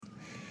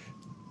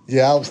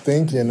Yeah, I was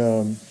thinking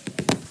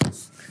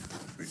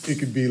it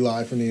could be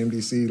live from the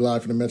MDC,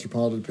 live from the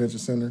Metropolitan Detention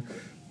Center.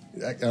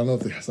 I don't know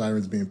if the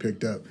siren's being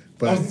picked up.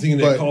 But, I was thinking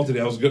that call today.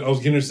 I was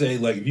going to say,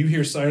 like, if you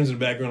hear sirens in the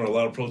background or a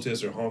lot of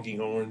protests or honking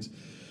horns,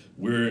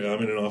 I'm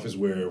in an office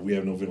where we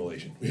have no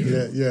ventilation.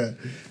 Yeah.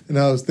 And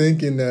I was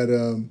thinking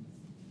that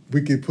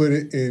we could put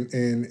it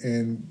in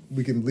and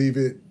we can leave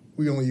it.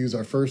 We only use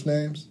our first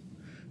names,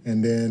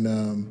 and then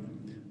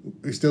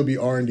it still be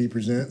R&D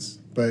Presents,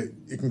 but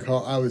it can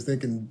call. I was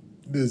thinking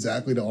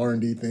exactly the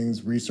R&D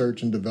things,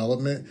 research and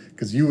development,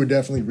 because you were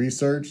definitely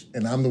research,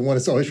 and I'm the one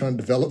that's always trying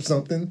to develop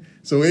something.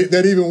 So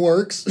that even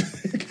works.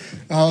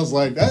 I was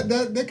like,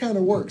 that kind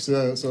of works.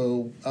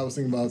 So I was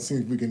thinking about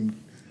seeing if we can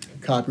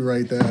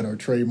copyright that or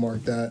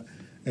trademark that,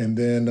 and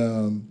then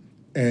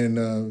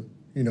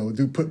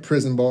put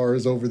prison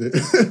bars over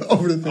the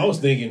over the thing. I was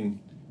thinking,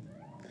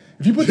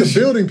 if you put the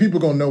building, people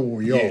gonna know where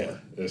we are. Yeah,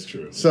 that's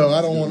true. So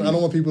I don't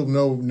want people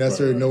to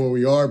necessarily know where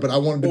we are, but I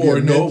wanted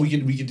to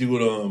we could do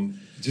it.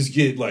 Just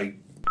get like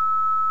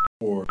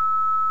or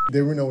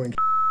they were knowing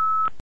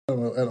on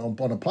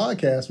a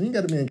podcast. We ain't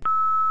got to be in.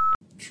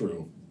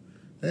 True.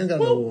 They ain't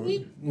got no.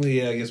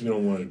 Yeah, I guess we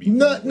don't want to be.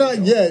 Not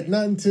yet.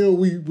 Not until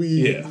we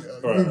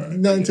right.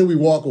 Not until we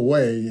walk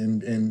away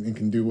and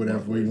can do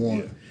whatever we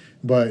want. Yeah.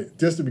 But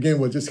just to begin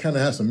with, just kind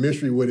of have some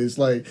mystery with it. It's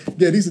like,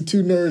 yeah, these are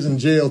two nerds in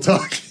jail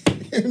talking.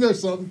 And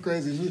there's something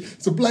crazy.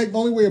 So the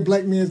only way a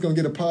black man's gonna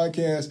get a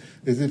podcast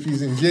is if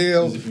he's in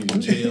jail.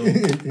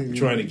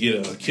 Trying to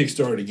get a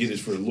Kickstarter to get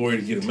his for a lawyer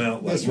to get him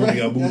out. Like That's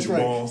right. That's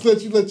right.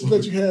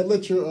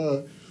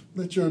 So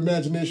let your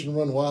imagination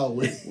run wild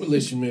with. We'll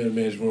let your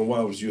imagination run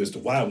wild with you as to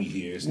why we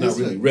here. It's not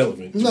really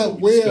relevant. It's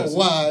not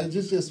why.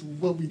 It's just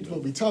what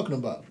we talking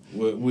about.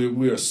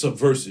 We are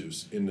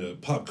subversives in the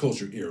pop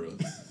culture era.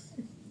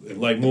 And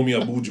like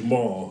Mumia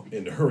Abu-Jamal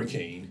in the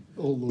Hurricane.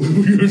 Oh, Lord.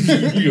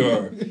 We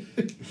are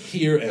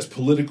here as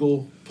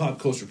political pop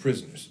culture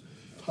prisoners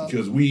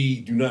because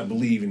we do not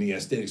believe in the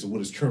aesthetics of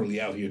what is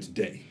currently out here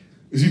today.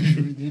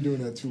 You're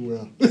doing that too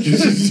well.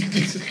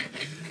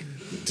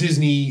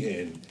 Disney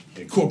and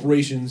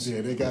corporations.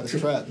 Yeah, they got us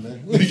trapped,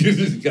 man.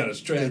 They got us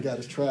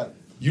trapped.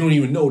 You don't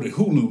even know that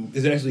Hulu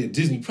is actually a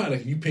Disney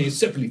product. You paying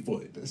separately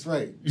for it. That's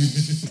right.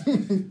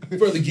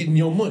 Further getting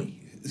your money.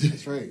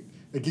 That's right.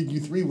 They give you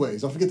 3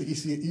 ways. Don't forget the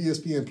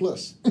ESPN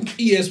Plus.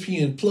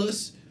 ESPN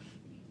Plus,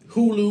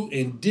 Hulu,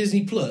 and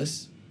Disney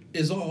Plus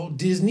is all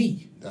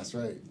Disney. That's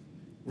right.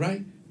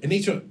 Right? And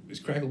they try. Is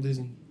Crackle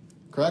Disney?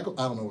 Crackle?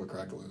 I don't know what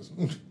Crackle is.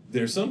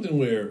 There's something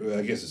where,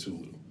 I guess it's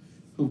Hulu,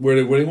 where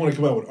they want to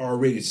come out with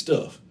R-rated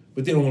stuff,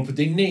 but they don't want to put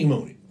their name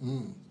on it.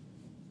 Mm.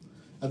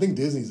 I think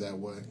Disney's that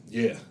way.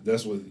 Yeah,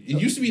 that's what. It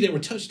used to be they were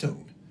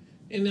touch-tone.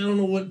 And I don't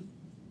know what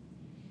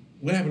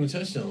happened to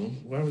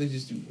touch-tone. Why would they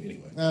just do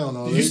anyway? I don't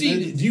know. Do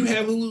you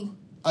have Hulu?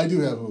 I do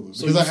have Hulu.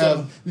 So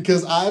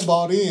because I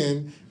bought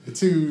in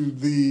to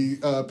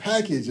the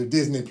package of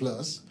Disney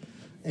Plus,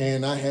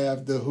 and I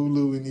have the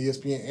Hulu and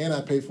ESPN, and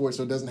I pay for it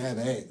so it doesn't have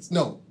ads.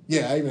 No,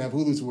 yeah, I even have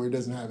Hulu to where it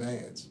doesn't have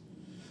ads.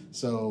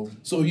 So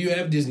you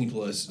have Disney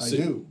Plus. I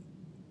do.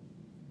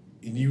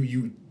 And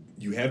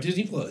you have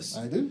Disney Plus.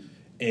 I do.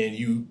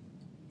 And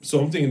so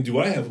I'm thinking, do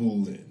I have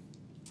Hulu then?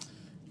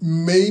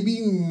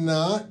 Maybe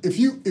not. If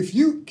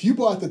you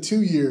bought the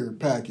 2-year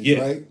package,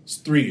 right? It's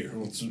 3-year.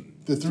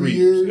 The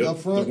 3-year yep. up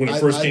front? When it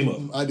first came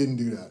up. I didn't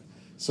do that.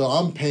 So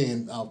I'm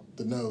paying out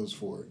the nose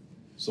for it.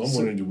 So I'm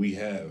wondering, do we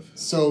have?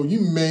 So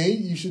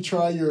you should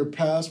try your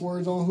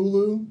passwords on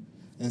Hulu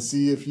and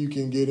see if you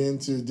can get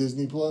into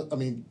Disney Plus. I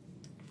mean,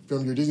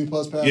 from your Disney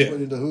Plus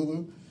password into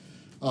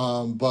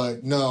Hulu.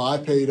 But no, I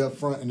paid up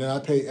front, and then I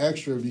pay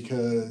extra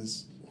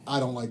because I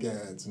don't like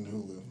ads in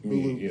Hulu.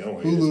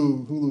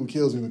 Hulu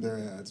kills me with their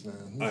ads,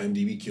 man.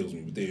 IMDb kills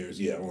me with theirs.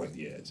 Yeah, I don't like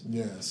the ads.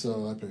 Yeah,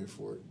 so I pay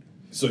for it.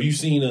 So you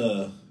seen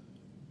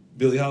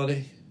Billie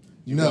Holiday?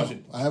 No,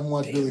 I haven't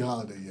watched Billie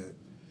Holiday yet.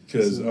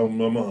 Because my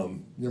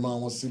mom... Your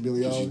mom wants to see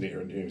Billie Holiday?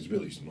 Her name is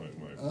Billie. My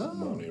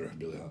mom named her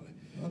Billie Holiday.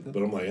 Okay.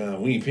 But I'm like,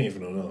 we ain't paying for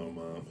no, Mom.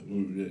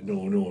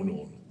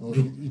 No. Oh,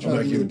 you trying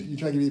to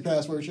give me a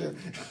password share?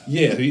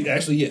 Yeah,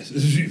 actually, yes.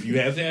 If you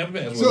have to have a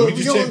password.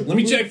 So let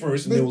me check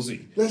first, and then we'll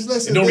see.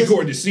 And don't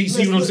record this. See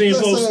what I'm saying,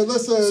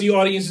 folks? See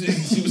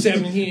audiences, see what's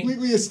happening here?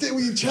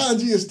 We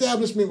challenge the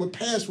establishment with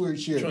password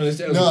share.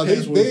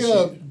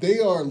 They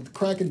are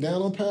cracking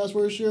down on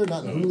password share.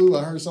 Not in Hulu.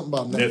 I heard something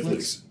about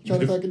Netflix trying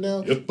to crack it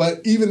down. Yep.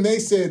 But even they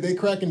said they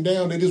cracking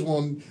down. They just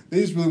really want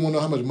to know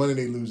how much money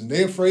they losing.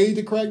 They're afraid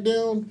to crack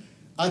down.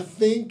 I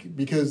think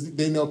because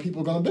they know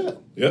people are going to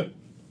bail. Yep.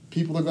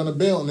 People are going to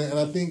bail. And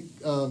I think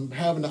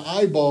having the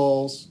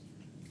eyeballs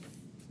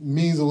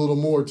means a little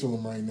more to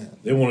them right now.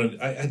 They want to,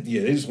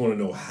 they just want to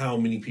know how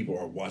many people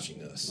are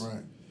watching us.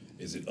 Right.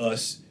 Is it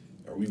us?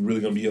 Are we really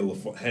going to be able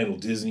to handle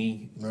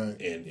Disney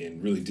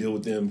and really deal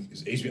with them?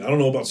 Is HBO, I don't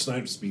know about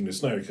Snyder, speaking of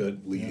Snyder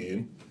Cut, lead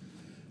in.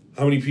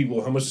 How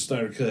much the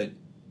Snyder Cut,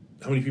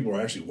 how many people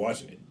are actually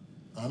watching it?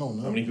 I don't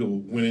know. How many people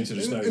went into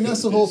the Snyder Cut? And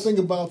that's the whole thing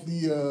about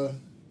the...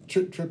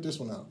 Trip this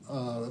one out.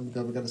 We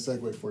got a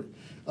segue for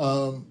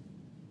you.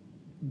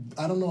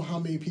 I don't know how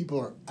many people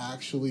are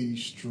actually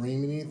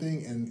streaming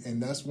anything,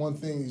 and that's one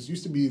thing. It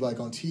used to be like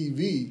on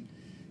TV,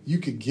 you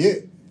could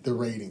get the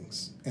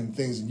ratings and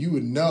things, and you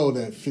would know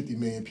that 50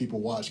 million people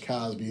watch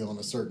Cosby on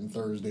a certain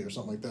Thursday or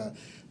something like that.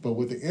 But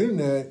with the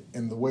internet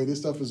and the way this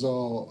stuff is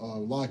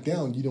all locked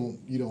down, you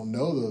don't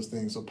know those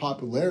things. So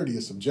popularity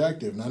is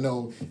subjective, and I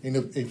know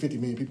ain't 50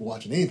 million people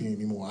watching anything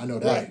anymore. I know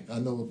that.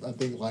 Right. I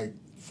think like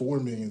 4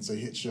 million's a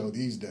hit show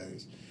these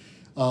days,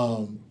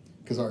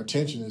 because our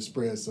attention is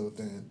spread so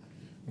thin.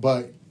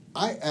 But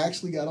I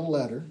actually got a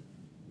letter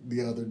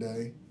the other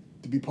day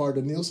to be part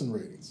of the Nielsen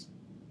ratings.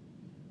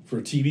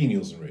 For TV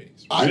Nielsen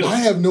ratings? Really? I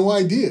have no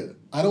idea.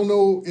 I don't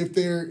know if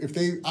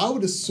they. I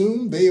would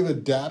assume they have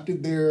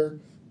adapted their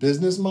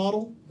business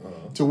model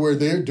to where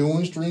they're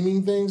doing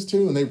streaming things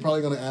too, and they're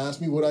probably going to ask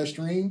me what I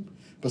stream.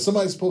 But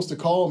somebody's supposed to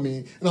call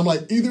me, and I'm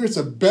like, either it's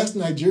a best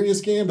Nigeria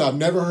scam that I've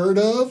never heard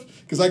of,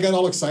 because I got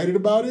all excited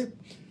about it,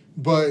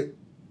 but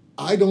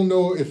I don't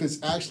know if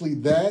it's actually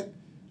that,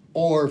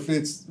 or if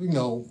it's,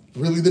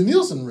 really the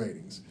Nielsen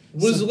ratings.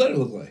 What does the letter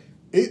look like?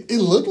 It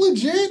looked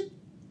legit.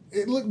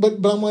 It looked, but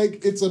I'm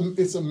like, it's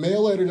a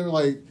mail letter.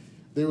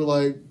 They were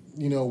like,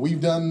 we've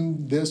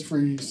done this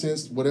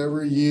since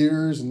whatever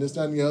years, and this,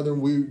 that, and the other.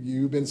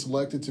 You've been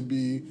selected to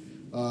be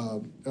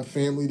a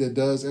family that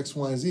does X,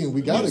 Y, and Z, and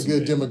we got a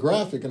good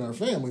demographic in our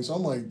family. So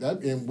I'm like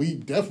that, and we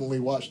definitely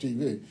watch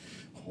TV,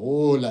 a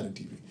whole lot of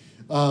TV,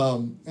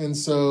 and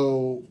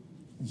so.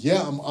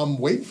 Yeah, I'm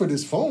waiting for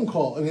this phone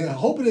call, and I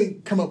hope it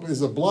didn't come up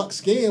as a block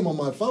scam on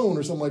my phone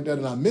or something like that,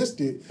 and I missed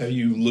it. Have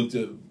you looked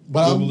at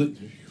Google it?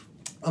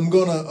 I'm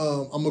gonna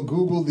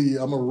Google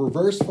I'm gonna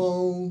reverse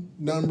phone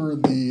number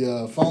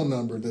the phone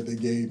number that they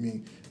gave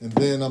me, and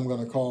then I'm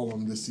gonna call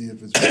them to see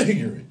if it's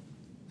accurate.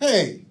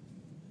 Hey,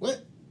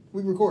 what?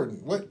 We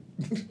recording? What?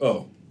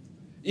 Oh,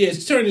 yeah.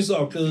 Turn this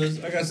off,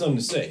 cuz I got something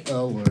to say.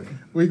 Oh, Lord.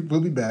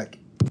 We'll be back.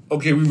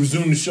 Okay, we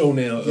resume the show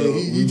now. Yeah,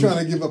 he trying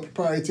to give up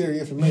proprietary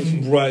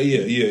information. Right,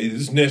 yeah.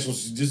 This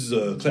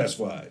is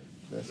classified.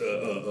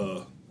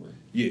 Yeah.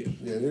 Yeah,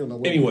 they don't know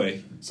what.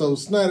 Anyway. So,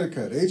 Snyder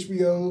Cut.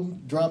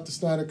 HBO dropped the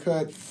Snyder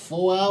Cut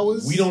 4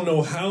 hours. We don't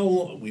know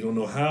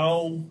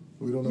how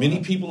many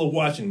people are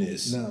watching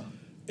this. No.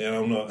 And I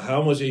don't know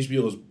how much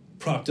HBO is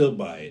propped up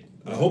by it.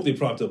 I hope they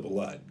propped up a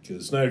lot,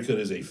 because Snyder Cut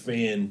is a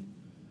fan...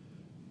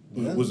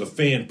 Yeah. Was a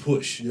fan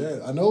push. Yeah,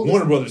 I know.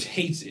 Warner Brothers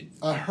hates it.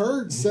 I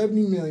heard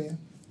 $70 million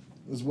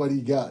was what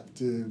he got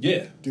to do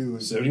it.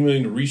 $70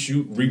 million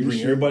to bring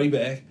everybody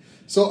back.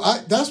 So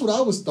that's what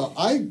I was thought.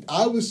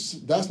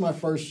 That's my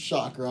first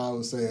shocker. I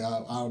would say I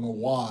don't know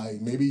why.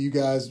 Maybe you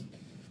guys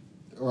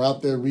are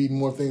out there reading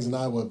more things than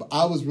I would, but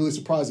I was really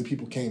surprised that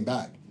people came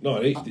back. No,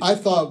 I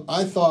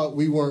thought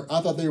we weren't.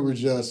 I thought they were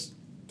just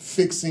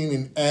fixing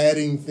and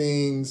adding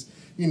things.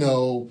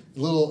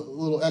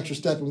 Little extra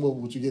step in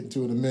what you get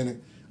into in a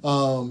minute.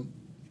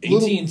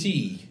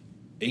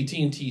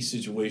 AT&T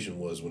situation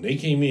was when they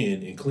came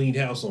in and cleaned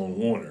house on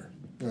Warner,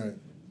 right,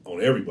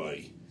 on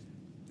everybody.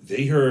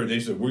 They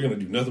said, we're going to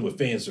do nothing but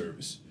fan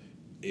service.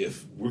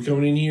 If we're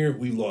coming in here,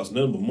 we've lost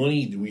nothing but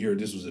money. We heard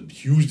this was a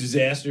huge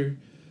disaster.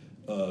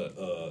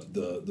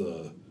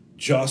 The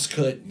Joss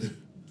cut,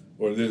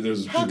 or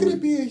there's. How could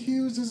it be a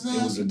huge disaster?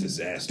 It was a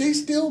disaster. They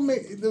still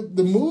made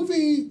the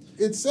movie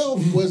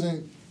itself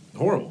wasn't.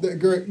 Horrible.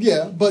 Great,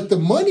 yeah, but the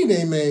money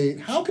they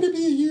made, how could it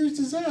be a huge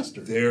disaster?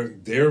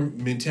 Their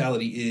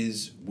mentality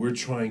is, we're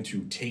trying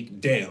to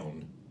take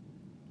down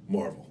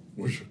Marvel.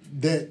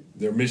 Their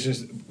mission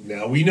is,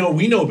 now we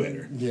know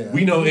better. Yeah,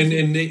 we know,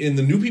 and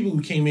the new people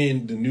who came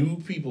in,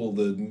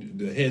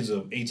 the heads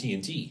of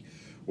AT&T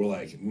were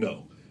like,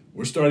 no,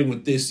 we're starting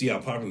with this, see how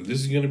popular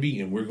this is going to be,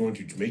 and we're going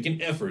to make an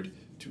effort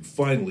to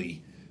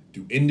finally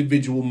do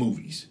individual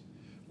movies.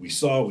 We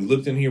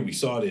looked in here, we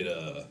saw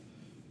that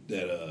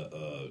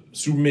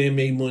Superman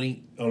made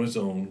money on its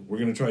own. We're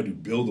going to try to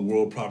build the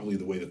world properly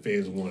the way the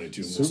fans wanted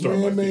to.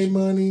 Superman made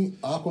money.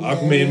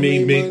 Aquaman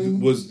made money.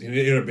 Was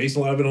based a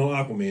lot of it on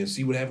Aquaman.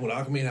 See what happened with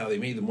Aquaman, how they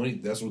made the money.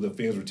 That's what the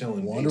fans were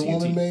telling Wonder AT&T.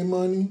 Woman made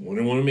money.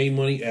 Wonder Woman made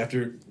money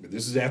after.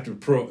 This is after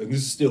and this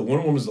is still,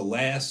 Wonder Woman is the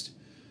last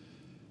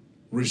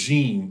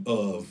regime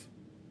of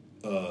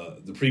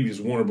the previous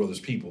Warner Brothers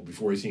people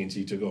before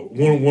AT&T took over.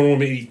 Wonder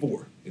Woman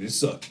 84, and it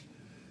sucked.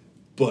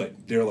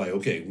 But they're like,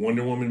 okay,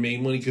 Wonder Woman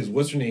made money because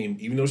what's her name?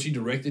 Even though she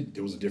directed,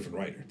 it was a different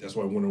writer. That's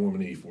why Wonder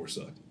Woman 84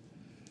 sucked.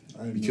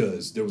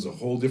 Because there was a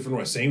whole different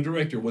writer. Same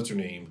director, what's her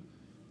name?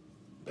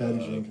 Patty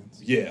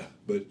Jenkins. Yeah,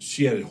 but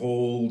she had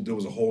there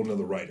was a whole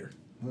nother writer.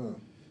 Huh.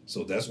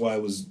 So that's why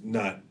it was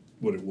not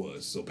what it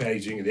was. So Patty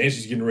Jenkins, and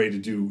she's getting ready to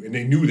do, and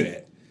they knew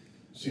that.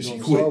 She's and on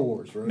she quit. Star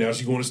Wars, right? Now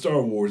she's going to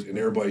Star Wars, and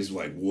everybody's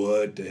like,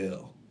 what the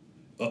hell?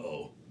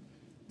 Uh-oh.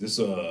 This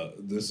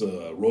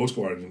Rogue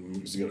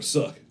Squadron is going to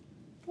suck.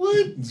 What?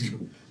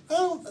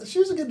 She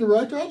was a good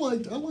director. I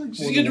liked.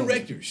 She's a good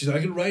director. She's not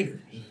a good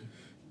writer.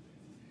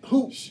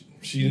 Who?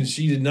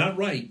 She did not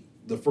write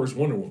the first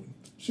Wonder Woman.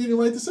 She didn't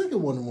write the second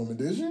Wonder Woman,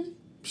 did she?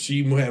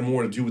 She had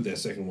more to do with that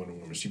second Wonder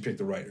Woman. She picked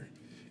the writer,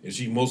 and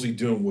she mostly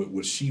doing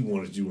what she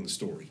wanted to do in the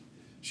story.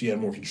 She had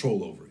more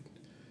control over it.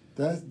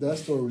 That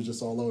story was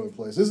just all over the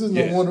place. This is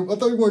no Wonder. I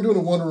thought we weren't doing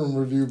a Wonder Woman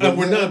review. But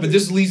we're not. But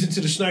this leads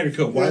into the Snyder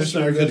Cut. Why the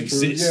Snyder Cut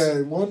exists?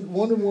 Yeah,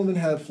 Wonder Woman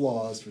had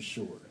flaws for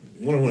sure.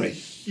 Wonder Woman had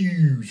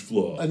huge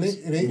flaws.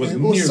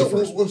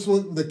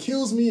 What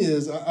kills me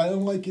is I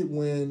don't like it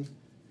when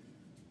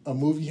a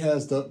movie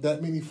has that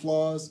many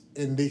flaws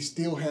and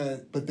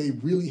they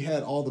really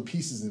had all the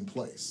pieces in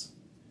place.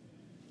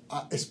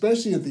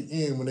 Especially at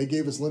the end when they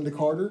gave us Linda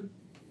Carter.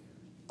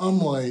 I'm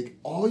like,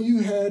 all you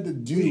had to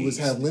do was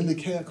have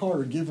Linda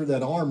Carter give her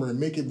that armor and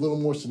make it a little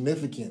more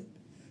significant.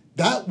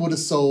 That would have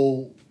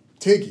sold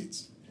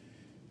tickets.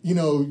 You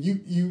know,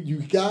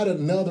 you got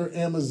another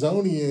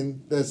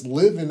Amazonian that's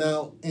living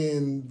out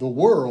in the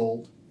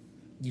world.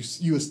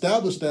 You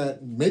establish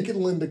that, make it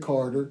Linda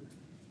Carter,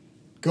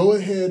 go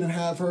ahead and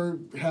have her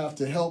have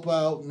to help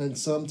out in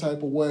some type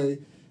of way.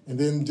 And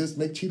then just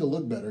make Cheetah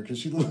look better because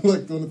she looked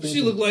like doing the thing.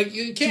 She looked like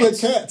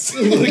cats. She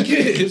looked like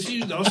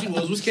cats. All she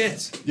was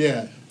cats.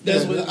 Yeah.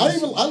 That's what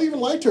I even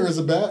liked her as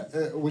a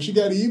bat. When she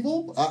got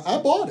evil, I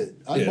bought it.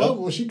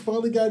 When she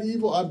finally got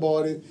evil, I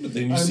bought it. But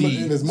then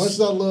and as much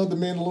as I love the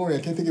Mandalorian,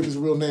 I can't think of his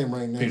real name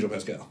right now. Pedro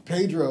Pascal.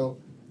 Pedro,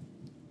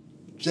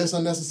 just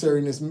unnecessary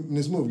in this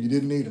movie. You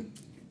didn't need him.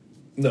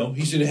 No,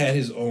 he should have had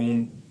his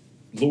own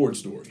Lord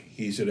story.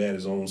 He should have had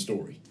his own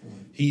story.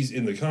 Mm-hmm. He's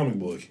in the comic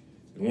book.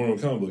 In one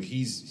of the comic book,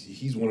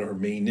 he's one of her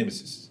main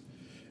nemesis,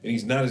 and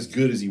he's not as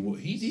good as he was.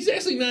 He's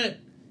actually not.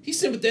 He's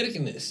sympathetic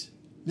in this.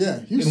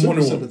 Yeah, he's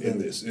super sympathetic in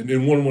this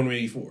in Wonder Woman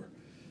 84.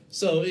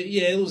 So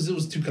it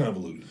was too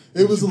convoluted.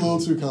 It was a little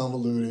too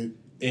convoluted,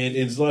 and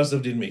a lot of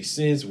stuff didn't make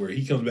sense. Where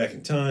he comes back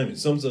in time, and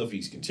some stuff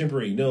he's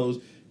contemporary. He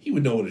knows he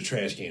would know what a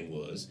trash can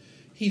was.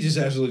 He just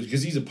absolutely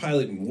because he's a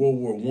pilot in World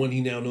War I. He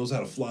now knows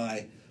how to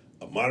fly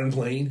a modern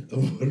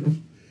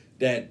plane.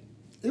 That.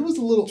 It was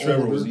a little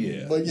Trevor older, but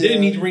yeah. They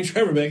didn't need to bring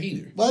Trevor back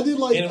either. But I did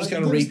like. And it was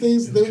kind of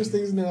there was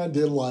things in there I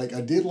did like.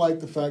 I did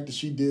like the fact that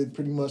she did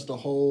pretty much the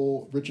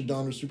whole Richard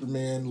Donner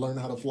Superman learn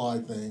how to fly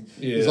thing.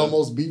 Yeah. It's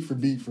almost beat for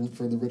beat for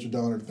the Richard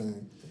Donner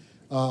thing.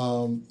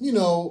 You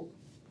know,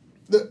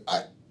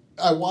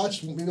 I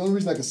watched. The only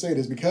reason I can say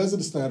this because of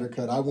the Snyder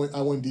Cut. I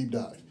went deep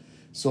dive,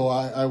 so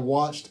I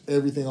watched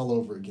everything all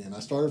over again. I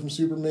started from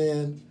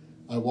Superman.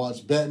 I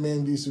watched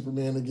Batman v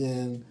Superman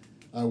again.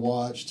 I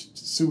watched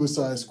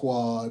Suicide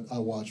Squad. I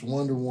watched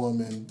Wonder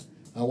Woman.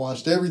 I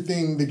watched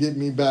everything to get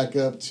me back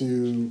up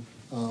to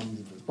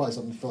probably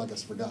something. I feel like I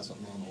forgot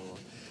something on the world,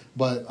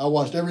 but I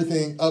watched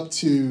everything up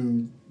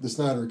to the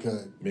Snyder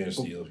Cut. Man of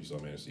Steel. You saw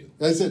Man of Steel.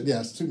 I said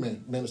it's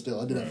Superman. Man of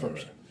Steel. I did that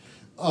first.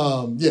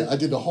 Right. I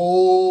did the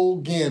whole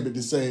gambit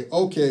to say,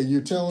 okay,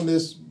 you're telling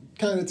this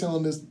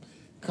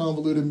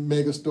convoluted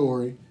mega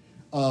story.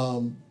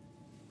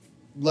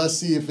 Let's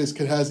see if it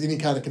has any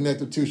kind of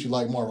connective tissue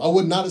like Marvel. I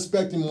was not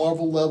expecting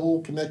Marvel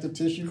level connective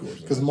tissue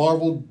because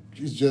Marvel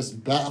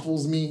just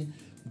baffles me.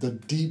 The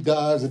deep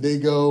dives that they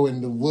go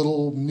and the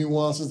little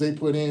nuances they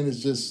put in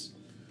is just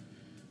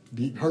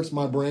hurts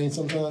my brain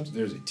sometimes.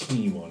 There's a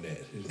team on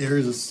that. There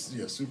is a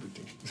super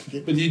team.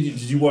 But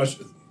did you watch?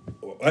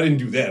 I didn't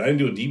do that. I didn't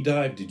do a deep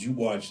dive. Did you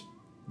watch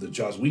the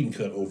Joss Whedon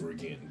cut over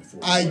again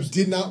before? I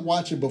did not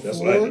watch it before. That's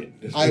what I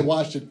did. I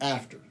watched it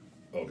after.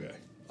 Okay.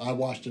 I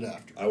watched it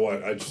after.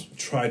 I just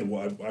tried to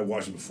watch. I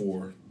watched it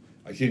before.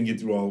 I couldn't get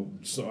through all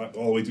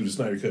the way through the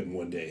Snyder Cut in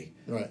one day.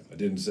 Right. I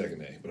did in the second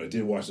day, but I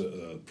did watch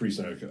the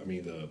pre-Snyder Cut. I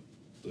mean the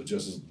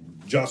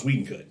Joss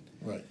Whedon cut.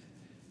 Right.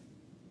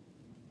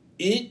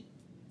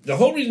 The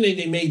whole reason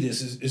they made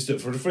this is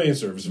for the fan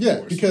service. Of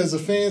course. Because the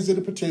fans did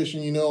a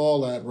petition. You know all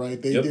that, right?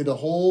 They did a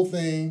whole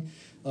thing.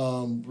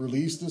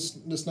 Released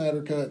the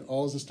Snyder Cut,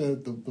 all this stuff.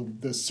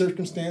 The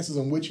circumstances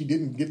in which he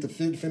didn't get to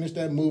finish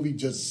that movie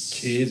just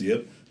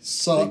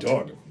sucked. They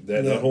talked him.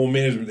 That whole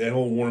management, that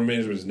whole Warner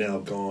management is now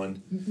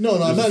gone. No,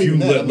 not even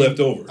that. Left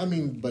over. I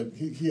mean, but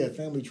he had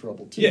family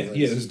trouble too. Yeah, right?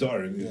 yeah, his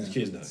daughter and his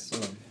kid's not.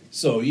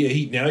 So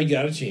he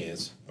got a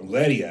chance. I'm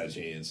glad he got a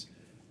chance.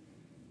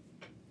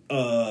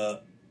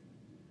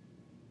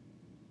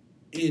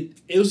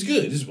 It was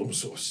good. This was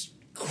so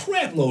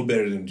crap load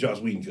better than Joss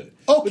Whedon cut.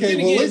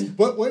 Okay,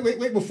 well,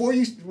 wait. Before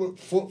you,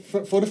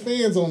 for the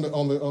fans on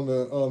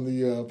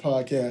the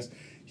podcast,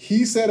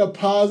 he said a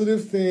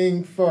positive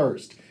thing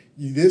first.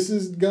 This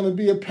is going to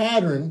be a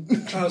pattern.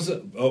 How's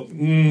that?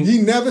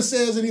 He never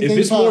says anything. If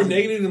it's positive. more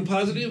negative than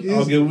positive,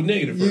 I'll go with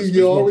negative first. If it's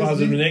more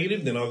positive than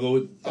negative, then I'll go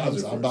with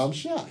positive first. I'm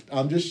shocked.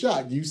 I'm just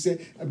shocked. You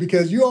said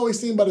because you always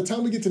seem by the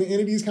time we get to the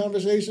end of these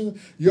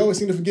conversations, you always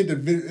seem to forget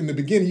that in the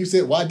beginning you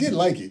said, "Well, I did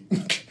like it."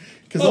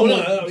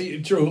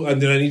 True. And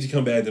then I need to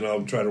come back, then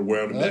I'll try to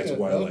round it back to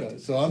why I liked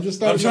it. So I'm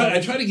just I try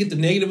to get the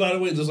negative out of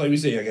the way, just like we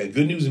say. I got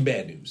good news and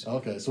bad news.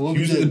 Okay, so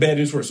usually the bad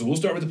news first. So we'll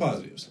start with the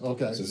positives.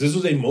 Okay. Since this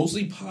was a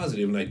mostly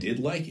positive, and I did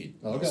like it,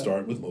 I'll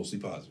start with mostly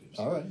positives.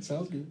 All right,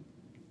 sounds good.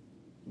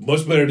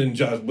 Much better than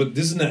Joss, but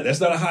that's not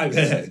a high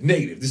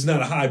negative. This is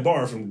not a high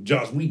bar from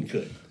Joss Whedon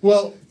cut.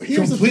 Well,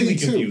 here's completely the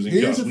thing confusing. Too.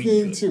 Here's the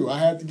thing too. I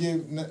have to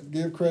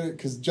give credit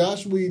because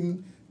Joss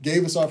Whedon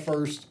gave us our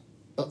first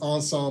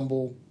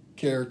ensemble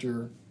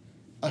character.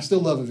 I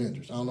still love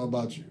Avengers. I don't know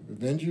about you.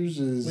 Avengers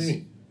is... What do you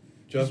mean?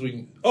 Joss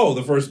Whedon. Oh,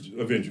 the first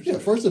Avengers. Yeah,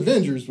 first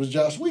Avengers was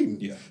Joss Whedon.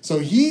 Yeah. So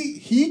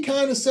he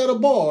kind of set a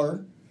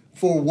bar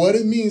for what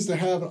it means to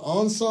have an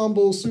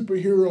ensemble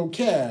superhero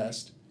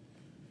cast.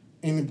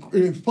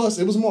 And plus,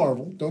 it was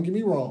Marvel, don't get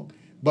me wrong.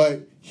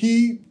 But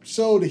he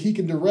showed that he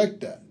can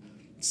direct that.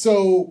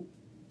 So,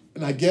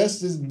 and I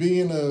guess as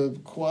being a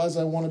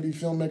quasi-wannabe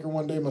filmmaker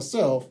one day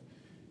myself,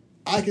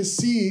 I could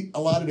see a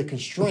lot of the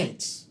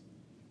constraints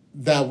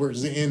that were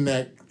in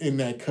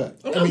that cut.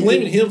 I'm not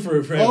blaming him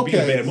for having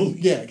being a bad movie.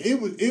 Yeah,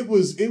 it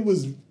was,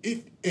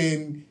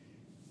 and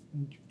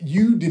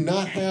you did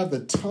not have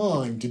the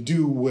time to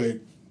do what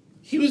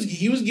he was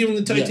given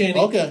the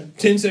Titanic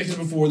 10 seconds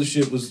before the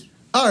ship was.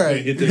 All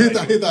right, hit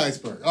the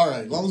iceberg. All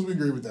right, as long as we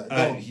agree with that.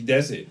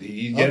 That's it.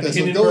 He got the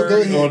Hindenburg.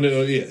 Go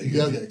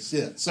ahead.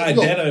 Yeah. So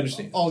that I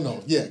understand. Oh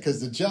no, yeah,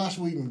 because the Joss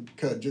Whedon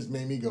cut just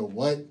made me go,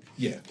 what?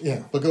 Yeah.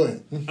 But go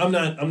ahead. I'm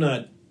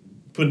not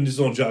putting this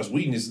on Joss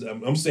Whedon.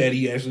 I'm sad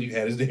he actually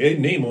had his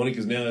name on it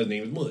because now his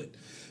name is Mud.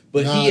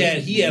 But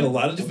he had a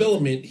lot of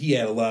development. He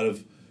had a lot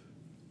of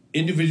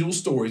individual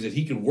stories that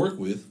he could work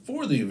with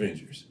for the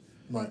Avengers.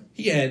 Right.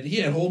 He had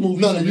whole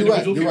movies. No, you're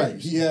right. You're right.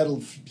 He had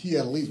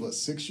at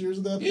least 6 years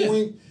at that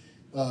point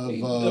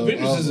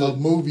of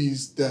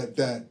movies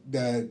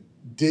that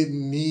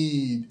didn't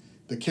need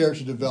the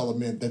character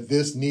development that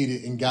this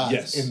needed and got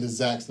in the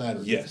Zack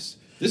Snyder. Yes,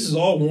 this is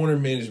all Warner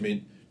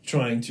management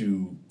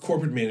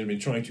corporate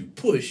management trying to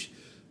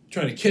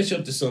catch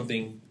up to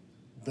something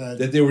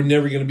that they were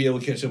never going to be able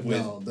to catch up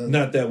with.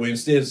 Not that way.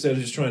 Instead of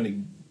just trying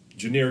to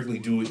generically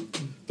do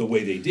it the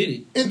way they did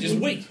it,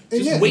 wait for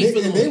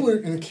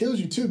the and it kills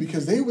you too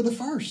because they were the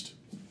first.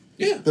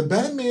 Yeah, the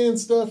Batman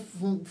stuff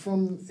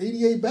from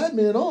 '88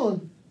 Batman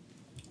on,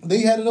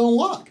 they had it on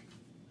lock.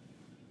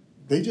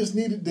 They just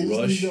needed to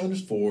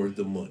understand for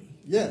the money.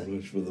 Yeah,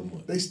 rush for the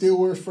money. They still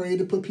were afraid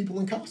to put people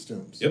in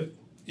costumes.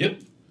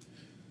 Yep.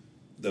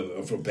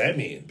 From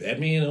Batman.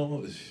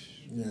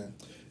 Yeah.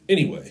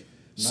 Anyway,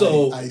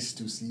 so nice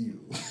to see you.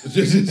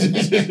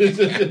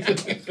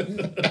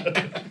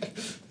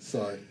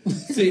 Sorry.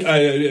 See,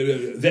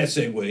 that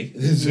segue.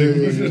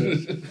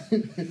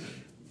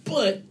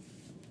 But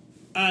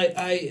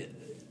I,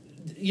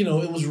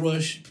 it was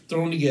rushed,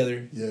 thrown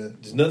together. Yeah.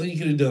 There's nothing you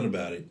could have done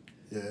about it.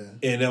 Yeah.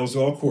 And that was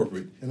all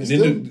corporate. And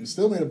it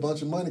still made a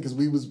bunch of money because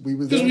we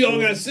all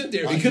got sent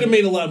there. It could have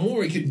made a lot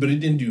more, but it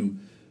didn't do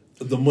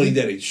the money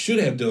that it should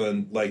have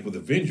done, like with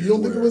Avengers. You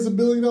don't think it was $1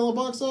 billion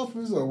box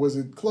office, or was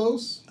it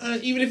close?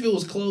 Even if it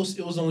was close,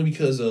 it was only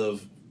because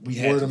of we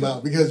had word of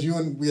mouth. Because you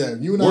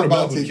and I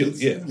bought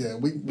tickets.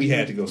 We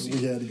had to go see.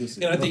 We had to go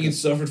see. And I think it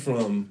suffered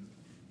from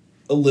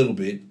a little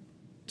bit.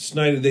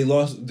 Snyder, they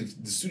lost the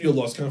studio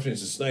lost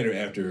confidence in Snyder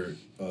after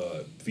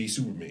v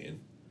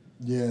Superman.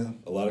 Yeah,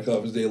 a lot of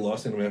confidence they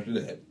lost in him after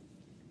that,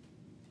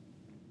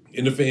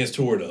 and the fans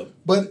tore it up.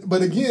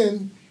 But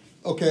again,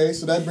 okay,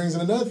 so that brings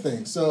in another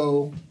thing.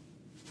 So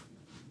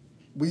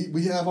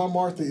we have our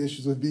Martha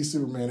issues with v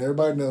Superman.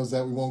 Everybody knows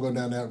that. We won't go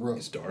down that road.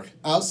 It's dark.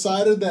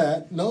 Outside of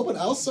that,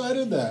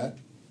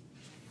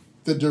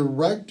 the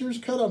director's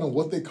cut, I don't know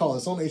what they call it.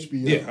 It's on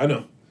HBO. Yeah, I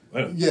know.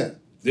 Yeah,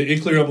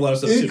 it cleared up a lot of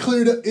stuff. It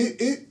cleared up.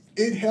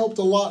 It helped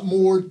a lot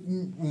more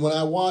when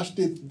I watched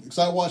it, because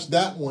I watched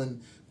that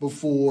one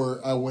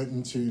before I went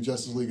into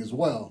Justice League as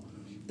well.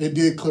 It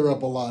did clear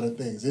up a lot of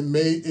things. It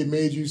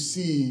made you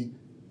see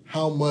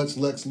how much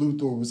Lex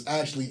Luthor was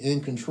actually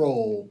in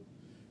control,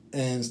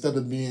 and instead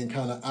of being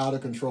kind of out of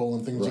control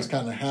and things just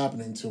kind of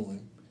happening to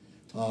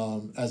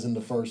him, as in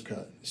the first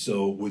cut.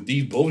 So with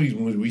both of these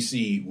movies, we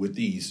see with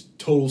these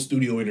total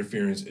studio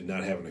interference and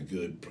not having a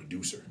good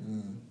producer.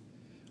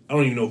 I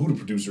don't even know who the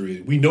producer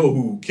is. We know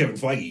who Kevin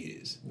Feige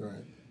is.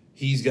 Right.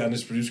 He's gotten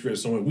his producer credit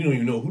somewhere. We don't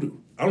even know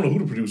I don't know who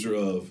the producer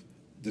of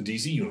the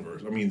DC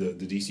universe. I mean, the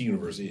DC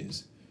universe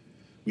is.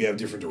 We have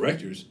different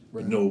directors,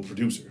 but no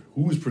producer.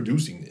 Who is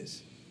producing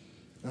this?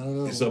 I don't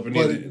know. It's up in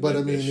but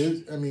I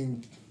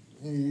mean,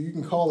 you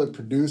can call it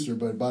producer,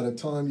 but by the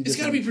time you it's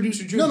got to be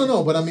producer driven.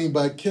 No. But I mean,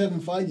 but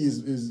Kevin Feige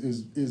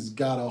is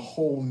got a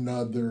whole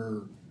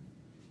nother.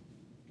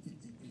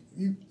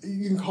 You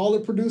can call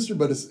it producer,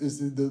 but it's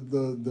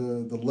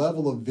the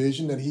level of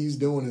vision that he's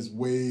doing is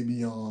way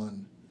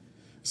beyond.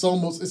 It's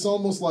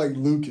almost like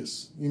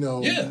Lucas,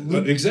 Yeah,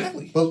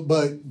 exactly.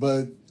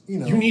 But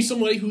you need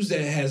somebody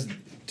that has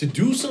to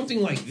do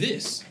something like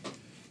this.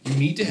 You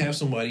need to have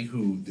somebody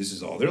who this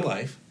is all their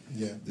life.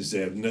 Yeah,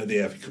 they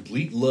have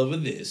complete love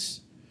of this,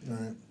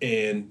 right?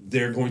 And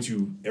they're going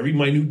to every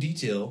minute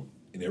detail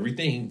and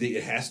everything.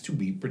 It has to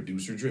be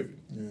producer driven.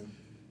 Yeah.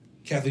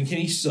 Kathleen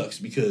Kennedy sucks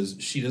because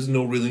she doesn't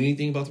know really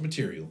anything about the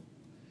material.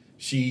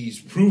 She's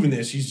proven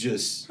that she's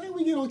just. How do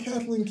we get on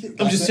Kathleen Kennedy?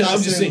 I'm just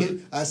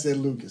saying. I said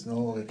Lucas.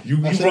 No, you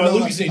brought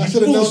Lucas in. I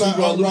should have known I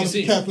brought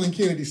the Kathleen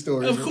Kennedy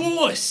story. Of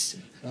course,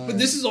 but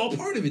this is all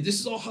part of it. This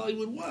is all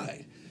Hollywood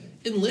wide.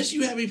 Unless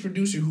you have a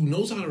producer who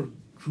knows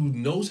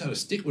how to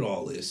stick with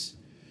all this,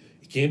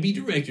 it can't be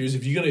directors.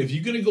 If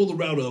you're gonna go the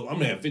route of I'm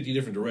gonna have 50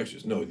 different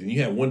directors, no, then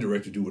you have one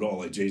director do it all.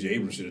 Like J.J.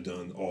 Abrams should have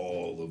done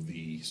all of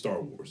the Star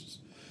Wars.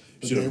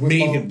 Should have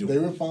made him do it. They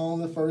were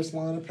following the first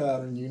line of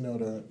pattern. You know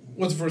that.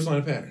 What's the first line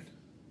of pattern?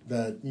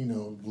 that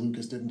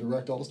Lucas didn't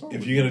direct all the Star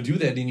Wars. If you're gonna do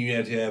that, then you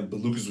had to have.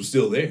 But Lucas was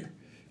still there.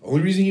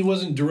 Only reason he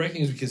wasn't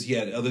directing is because he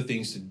had other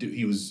things to do.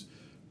 He was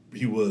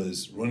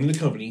running the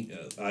company,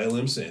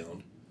 ILM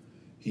Sound.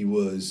 He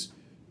was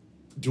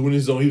doing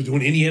his own. He was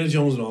doing Indiana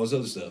Jones and all this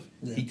other stuff.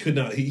 Yeah. He could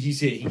not. He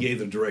said he gave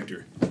the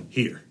director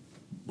here,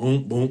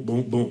 boom, boom,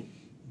 boom, boom.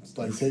 It's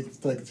like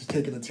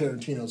taking a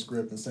Tarantino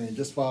script and saying,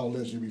 "Just follow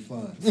this, you'll be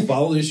fine."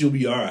 Follow this, you'll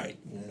be all right.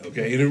 Yeah.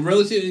 Okay,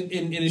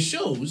 and it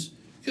shows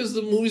because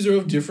the movies are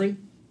of different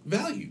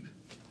value.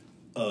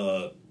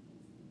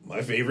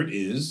 My favorite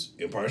is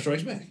Empire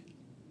Strikes Back.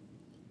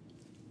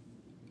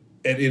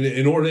 And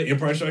in order,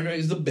 Empire Strikes Back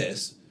is the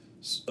best.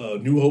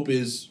 New Hope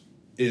is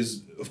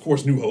of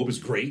course New Hope is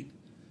great.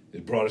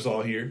 It brought us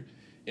all here.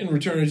 And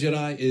Return of the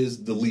Jedi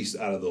is the least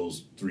out of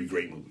those three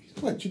great movies.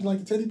 What, you didn't like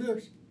the teddy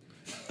bears?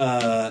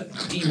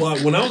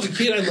 Ewok. When I was a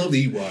kid, I loved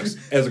the Ewoks.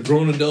 As a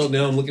grown adult,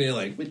 now I'm looking at it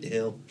like, what the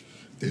hell?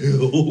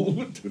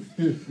 But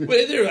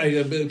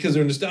they're because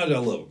they're nostalgia. I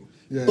love them.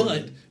 Yeah,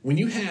 but when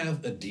you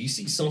have a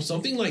DC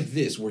something like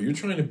this, where you're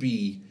trying to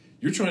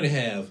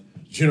have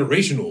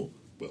generational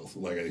wealth,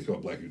 like I call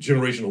it black people,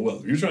 generational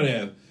wealth. You're trying to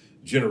have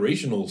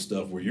generational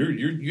stuff where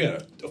you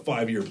got a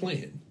 5-year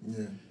plan.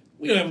 Yeah.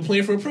 We don't have a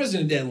plan for a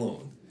president that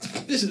long.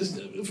 This is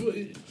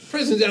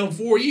president's out in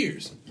 4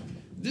 years.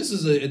 This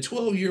is a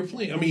 12-year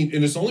plan. I mean,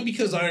 and it's only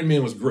because Iron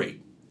Man was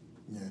great.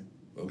 Yeah.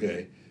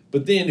 Okay.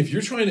 But then if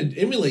you're trying to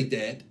emulate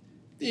that,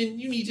 then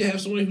you need to have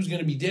somebody who's going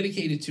to be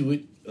dedicated to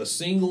it. A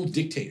single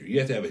dictator. You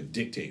have to have a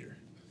dictator.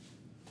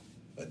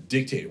 A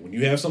dictator. When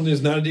you have something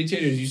that's not a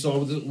dictator, as you saw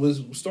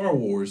with Star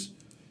Wars,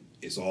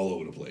 it's all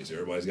over the place.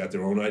 Everybody's got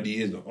their own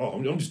ideas. Oh,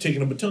 I'm just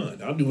taking a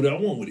baton. I'll do what I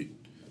want with it.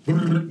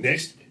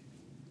 Next.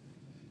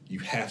 You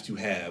have to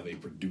have a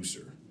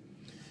producer.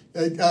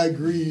 I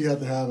agree. You have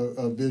to have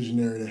a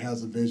visionary that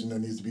has a vision that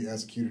needs to be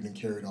executed and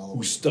carried all the way.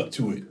 Who stuck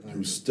to it.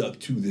 Who stuck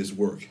to this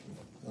work.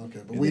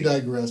 Okay, but we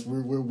digress.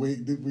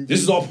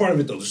 This is all part of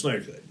it, though, the Snyder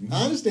Cut.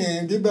 I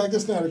understand. Get back to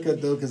Snyder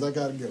Cut, though, because I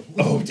got to go.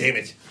 Oh, damn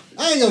it.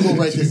 I ain't going to go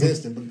right this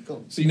instant, but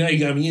go. See, now you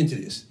got me into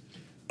this.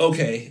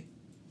 Okay.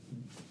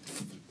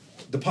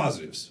 The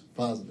positives.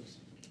 Positives.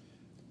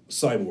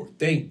 Cyborg.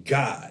 Thank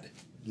God.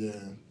 Yeah.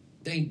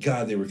 Thank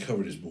God they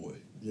recovered his boy.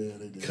 Yeah,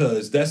 they did.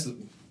 Because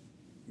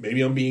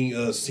maybe I'm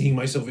being, seeing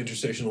myself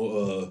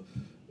intersectional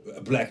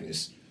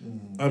blackness.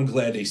 Mm-hmm. I'm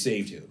glad they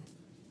saved him.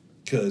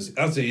 Because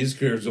I'd say his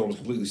career is almost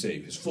completely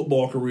saved. His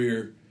football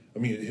career, I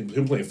mean,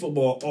 him playing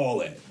football, all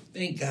that.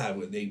 Thank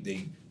God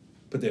they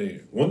put that in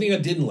there. One thing I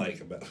didn't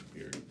like about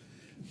here,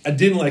 about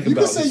the story. You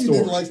can say you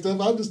didn't like stuff.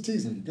 I'm just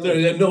teasing you.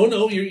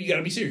 No, you got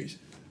to be serious.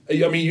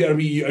 I mean, you got to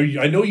be.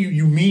 I know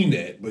you mean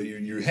that, but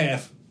you're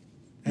half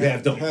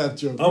done. Half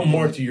joking. I'm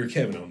Mark to your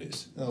Kevin on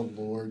this. Oh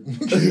Lord.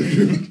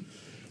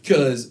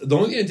 Because the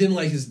only thing I didn't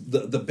like is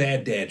the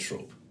bad dad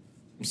trope.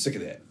 I'm sick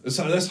of that.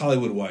 That's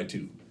Hollywood wide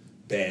too.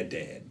 Bad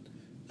dad.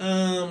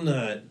 I'm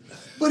not.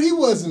 But he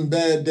wasn't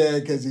bad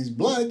dad because he's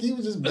black. He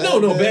was just bad dad.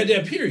 No, dad. Bad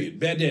dad, period.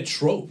 Bad dad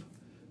trope.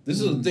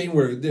 This is a thing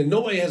where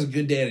nobody has a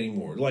good dad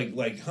anymore.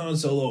 Like Han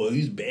Solo,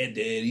 he's a bad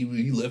dad.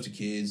 He left the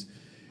kids.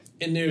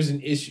 And there's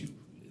an issue.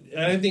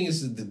 I think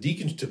it's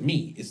to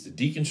me, it's the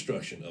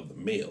deconstruction of the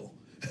male.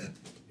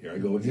 Here I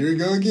go again. Here you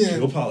go again.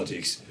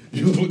 Geopolitics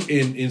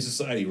in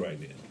society right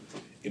now.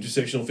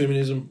 Intersectional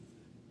feminism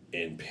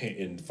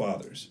and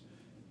fathers.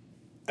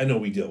 I know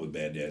we dealt with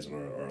bad dads in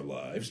our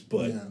lives,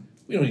 but... Yeah.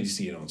 We don't need to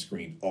see it on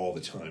screen all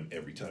the time,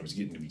 every time. It's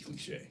getting to be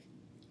cliche.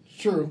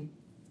 True.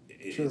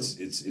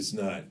 It's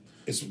not.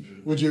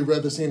 Would you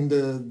rather see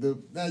the?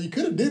 Now you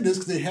could have did this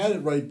because they had it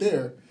right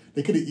there.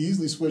 They could have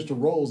easily switched the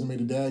roles and made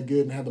the dad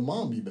good and had the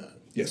mom be bad.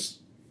 Yes.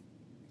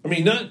 I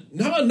mean, how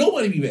about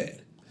nobody be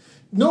bad?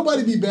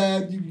 Nobody be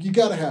bad. You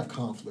got to have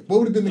conflict. What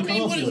would have been the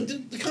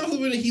conflict? The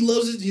conflict when he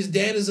loves it. His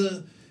dad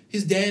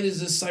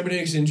is a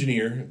cybernetics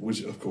engineer,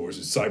 which of course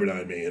is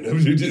Cyberdyne Man. That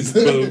was a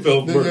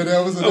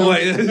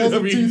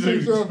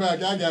T3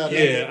 throwback. I got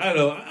it. Yeah, I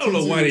don't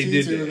know why they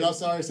did that. I'm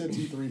sorry I said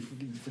T3.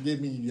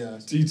 Forgive me, you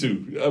guys.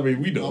 T2. I mean,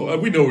 we know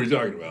what you're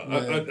talking about.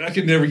 Yeah. I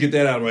can never get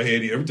that out of my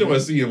head either. Every time I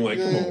see him, like,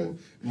 come on,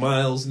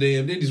 Miles,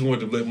 damn, they just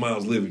wanted to let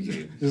Miles live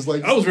again. It's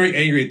like, I was very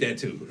angry at that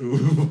too. You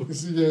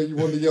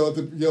wanted to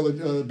yell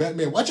at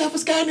Batman, watch out for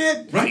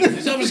Skynet! Right,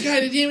 watch out for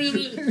Skynet, damn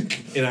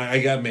it. And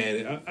I got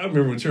mad. I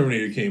remember when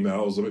Terminator came out,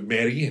 I was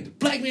mad again. The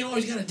black man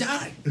always gotta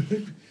die.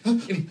 It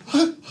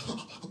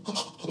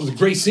was a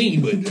great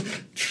scene, but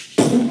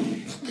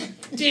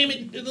damn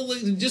it,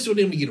 just for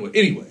them to get away.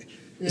 Anyway,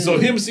 so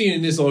him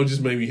seeing this all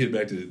just made me hit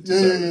back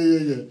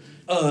to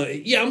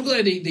I'm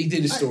glad they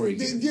did his story.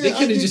 They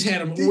could have just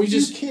had him.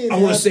 I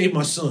want to save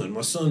my son.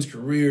 My son's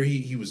career.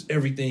 He was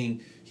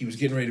everything. He was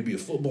getting ready to be a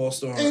football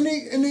star. And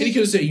he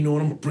could have said, you know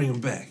what, I'm gonna bring him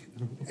back.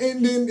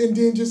 And then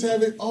just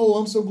have it. Oh,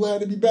 I'm so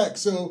glad to be back.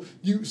 So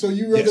it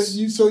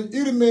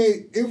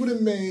would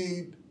have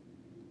made,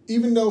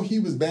 even though he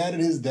was bad at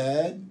his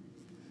dad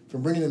for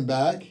bringing him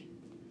back,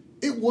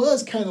 it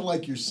was kind of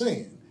like you're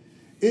saying.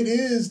 It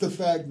is the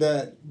fact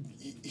that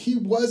he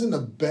wasn't a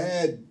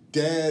bad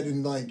dad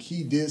and like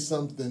he did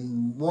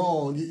something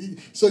wrong.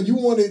 So you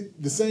wanted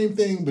the same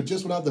thing, but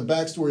just without the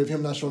backstory of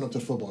him not showing up to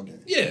the football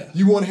game. Yeah.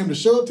 You wanted him to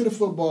show up to the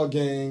football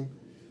game,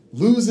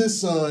 lose his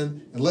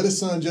son, and let his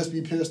son just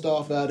be pissed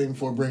off at him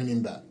for bringing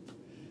him back.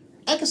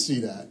 I can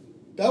see that.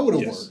 That would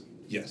have worked.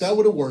 Yes. That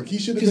would have worked. He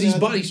should have been. Because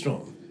he's body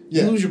strong.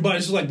 Yeah. You lose your body.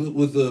 It's just like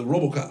with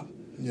RoboCop.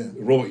 Yeah.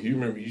 You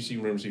remember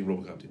seeing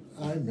RoboCop 2?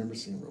 I remember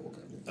seeing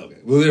RoboCop. Okay.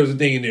 Well, there was a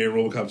thing in there in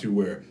RoboCop 2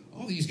 where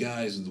all these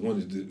guys, the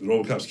ones that the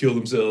RoboCops kill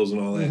themselves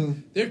and all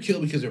that, they're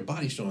killed because their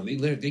body's strong.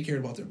 They cared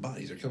about their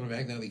bodies. They're coming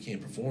back now. They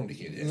can't perform. They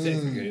can't.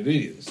 It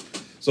is.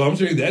 So I'm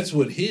saying that's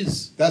what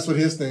his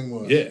thing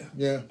was. Yeah.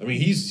 Yeah. I mean,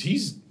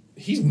 he's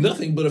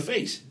nothing but a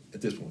face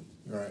at this point.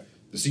 Right.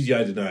 The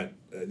CGI did not.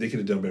 They could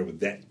have done better with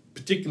that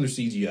particular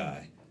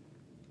CGI.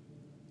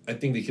 I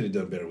think they could have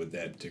done better with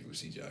that particular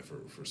CGI for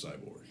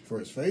Cyborg. For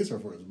his face or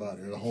for his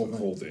body? Or the whole thing? The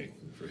whole thing.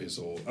 For his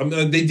whole... I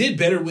mean, they did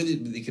better with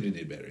it, but they could have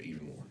did better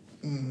even more.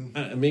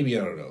 Maybe,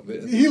 I don't know.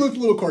 He looked a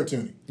little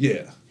cartoony.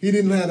 Yeah. He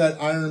didn't have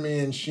that Iron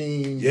Man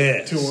sheen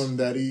Yes. to him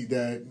that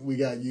we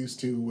got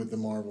used to with the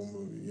Marvel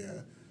movie.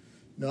 Yeah.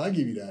 No, I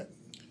give you that.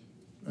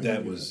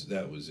 That was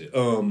it.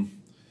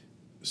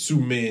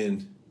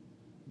 Superman,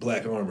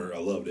 black armor, I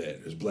love that.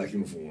 His black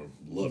uniform,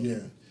 loved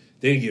it.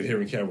 They didn't give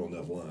Henry Cavill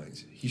enough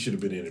lines. He should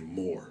have been in it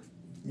more.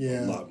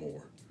 Yeah. A lot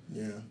more.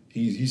 Yeah.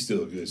 He's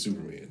still a good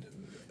Superman.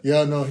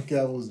 Yeah, no,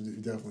 Cavill was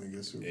definitely a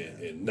good Superman.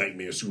 And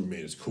Nightmare Superman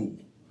is cool.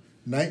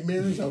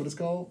 Nightmare, is that what it's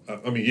called?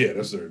 I mean, yeah,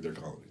 that's they're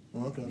calling it.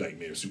 Oh, okay.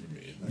 Nightmare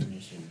Superman.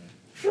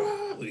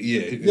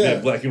 Yeah,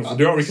 that black uniform.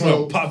 They're already coming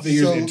out with pop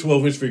figures and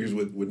 12-inch figures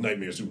with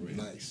Nightmare Superman.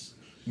 Nice.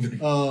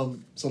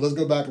 So let's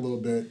go back a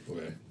little bit.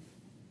 Okay.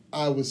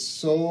 I was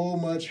so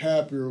much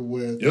happier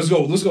with... Yeah,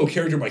 let's go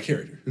character by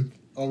character.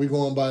 Are we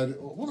going by...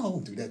 Well,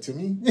 don't do that to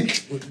me.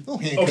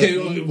 Don't handcuff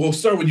me. We'll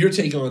start with your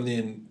take on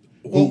then...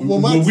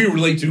 Well, we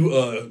relate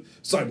to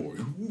Cyborg.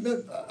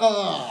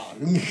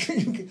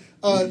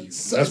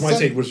 That's my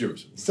take. What's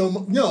yours?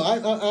 So no,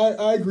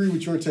 I agree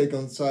with your take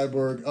on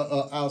Cyborg.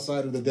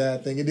 Outside of the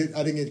dad thing,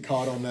 I didn't get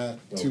caught on that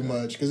too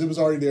much because it was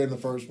already there in the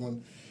first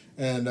one,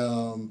 and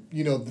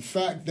the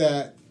fact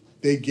that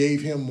they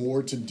gave him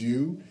more to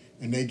do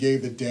and they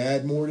gave the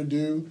dad more to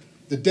do.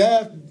 The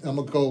dad, I'm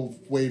gonna go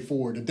way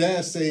forward. The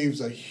dad saves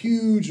a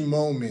huge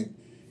moment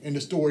in the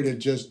story that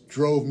just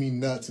drove me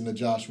nuts in the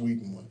Joss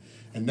Whedon one.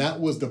 And that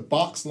was the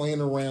box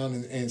laying around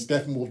and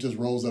Steppenwolf just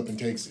rolls up and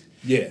takes it.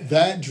 Yeah.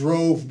 That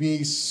drove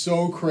me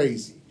so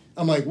crazy.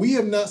 I'm like, we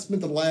have not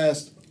spent the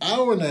last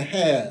hour and a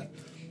half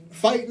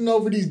fighting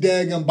over these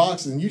daggum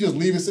boxes and you just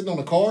leave it sitting on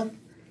the car?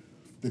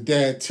 The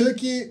dad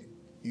took it,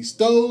 he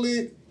stole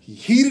it, he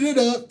heated it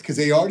up because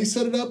they already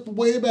set it up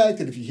way back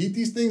that if you heat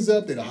these things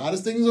up, they're the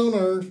hottest things on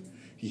earth.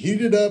 He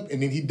heated it up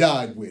and then he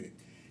died with it.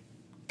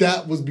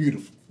 That was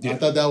beautiful. Yeah. I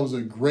thought that was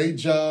a great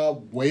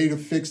job, way to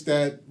fix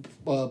that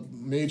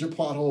major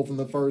plot hole from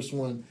the first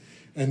one.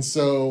 And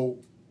so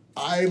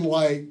I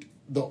liked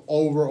the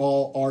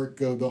overall arc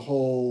of the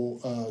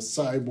whole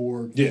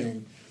Cyborg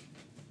thing.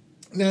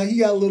 Now, he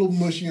got a little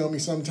mushy on me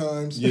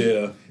sometimes.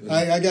 Yeah.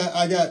 I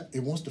got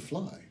it wants to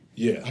fly.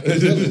 Yeah. I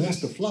can tell it wants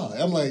to fly.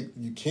 I'm like,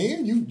 you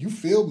can? You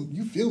feel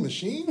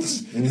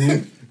machines?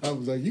 Mm-hmm. I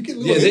was like, you get a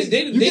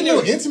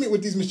little intimate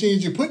with these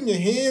machines. You're putting your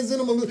hands in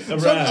them. I'm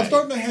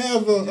starting to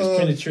have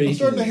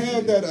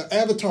that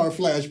Avatar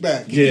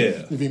flashback.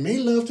 Yeah. If he made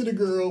love to the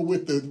girl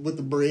with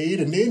the braid,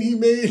 and then he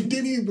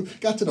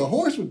got to the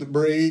horse with the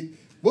braid.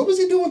 What was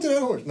he doing to that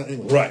horse? No,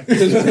 anyway. Right.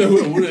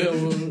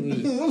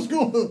 What's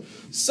going on?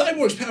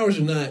 Cyborg's powers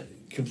are not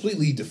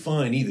completely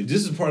defined either.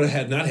 This is part of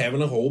not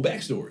having a whole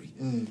backstory.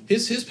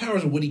 His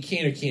powers of what he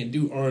can or can't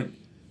do aren't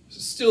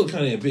still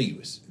kind of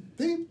ambiguous.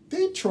 They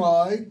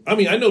tried. I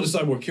mean, I know the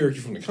Cyborg character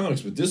from the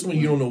comics, but this one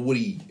you don't know what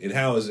he and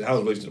how it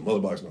relates to the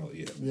mother box and all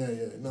that. Yeah.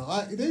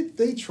 No,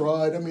 they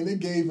tried. I mean, they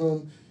gave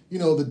him.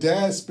 The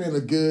dad spent a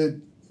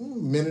good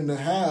minute and a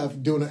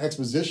half doing an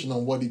exposition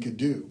on what he could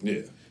do.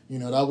 Yeah.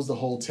 That was the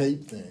whole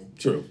tape thing.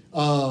 True.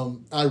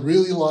 I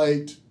really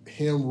liked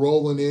him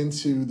rolling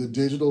into the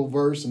digital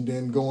verse and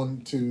then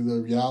going to the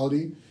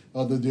reality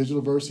of the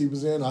digital verse he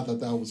was in. I thought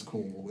that was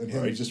cool, and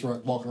him just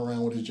walking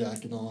around with his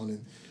jacket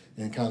on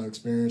and kind of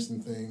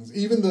experiencing things.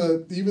 Even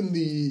though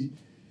it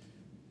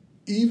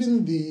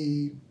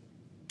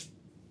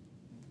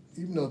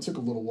took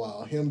a little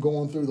while, him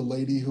going through the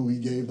lady who he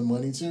gave the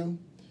money to,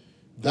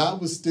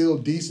 that was still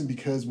decent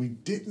because we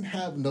didn't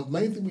have enough.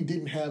 Main thing we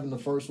didn't have in the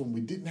first one,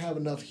 we didn't have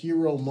enough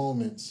hero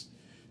moments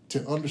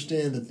to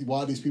understand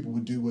why these people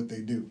would do what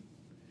they do.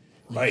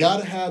 You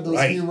got to have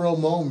those hero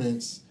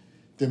moments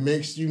that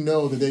makes you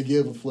know that they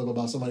give a flip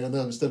about somebody else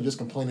instead of just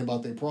complaining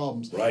about their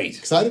problems. Right.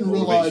 Because I didn't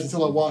realize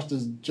until I watched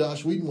this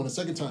Joss Whedon one a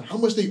second time how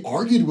much they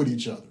argued with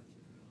each other.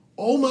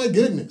 Oh my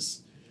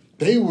goodness.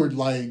 They were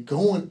like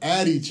going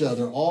at each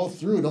other all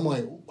through it. I'm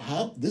like,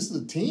 how? This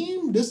is a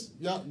team?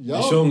 Y'all.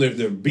 They show them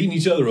they're beating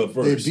each other up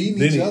first. They're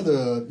beating each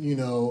other,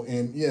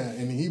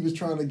 and he was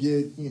trying to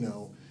get,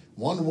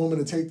 Wonder Woman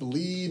to take the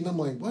lead, and I'm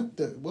like, what?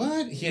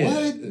 Yeah.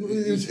 What?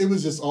 It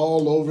was just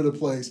all over the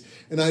place,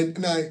 and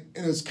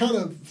it's kind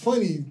of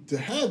funny to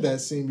have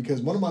that scene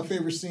because one of my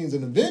favorite scenes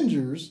in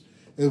Avengers,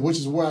 which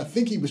is where I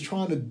think he was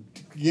trying to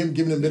give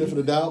him the benefit of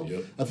the doubt.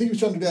 Yep. I think he was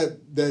trying to do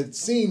that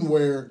scene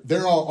where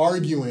they're all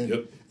arguing.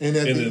 Yep. And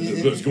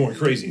it's going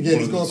crazy. Yeah,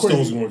 One of the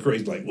stones going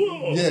crazy, like,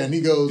 whoa. Yeah, and he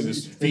goes,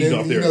 and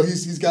then, you know,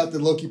 he's got the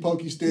Loki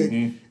Pokey stick,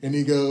 and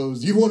he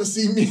goes, "You want to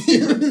see me?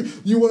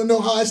 You want to know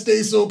how I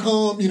stay so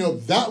calm?" You know,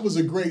 that was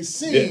a great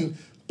scene,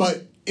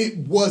 but it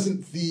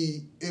wasn't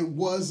the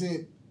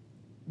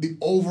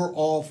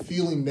overall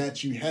feeling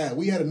that you had.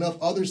 We had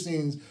enough other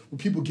scenes with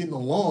people getting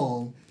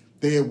along.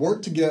 They had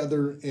worked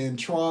together and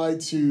tried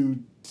to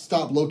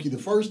stop Loki the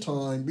first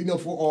time, you know,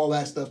 before all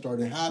that stuff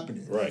started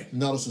happening. Right.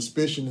 Now the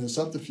suspicion and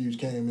subterfuge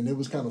came, and it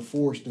was kind of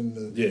forced in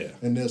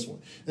this one.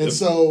 And Yep.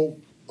 so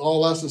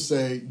all that's to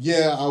say,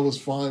 yeah, I was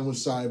fine with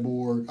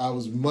Cyborg. I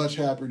was much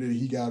happier that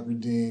he got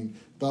redeemed.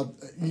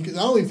 Because I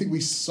don't even think we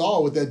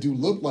saw what that dude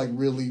looked like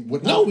really.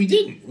 No, we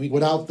didn't.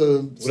 Without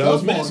the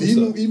stuff on.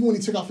 Even when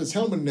he took off his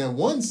helmet in that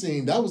one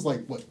scene, that was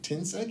like, what,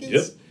 10 seconds?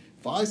 Yep.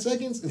 5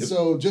 seconds? And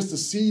so just to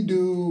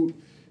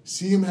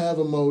see him have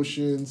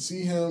emotion,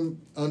 see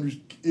him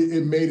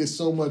it made it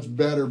so much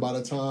better by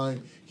the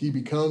time he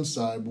becomes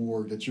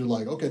Cyborg that you're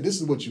like, okay,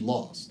 this is what you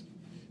lost.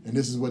 And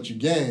this is what you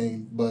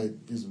gained, but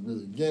is it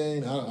really a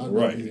gain?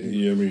 Right.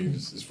 Yeah, I mean,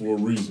 it's for a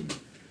reason.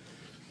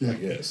 Yeah. I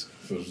guess.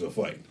 If it was a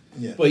fight.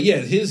 Yeah. But yeah,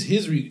 his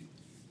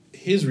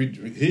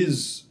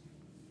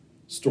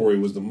story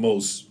was the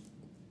most,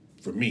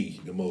 for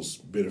me, the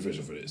most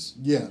beneficial for this.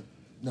 Yeah.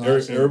 No,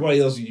 everybody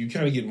else, you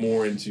kind of get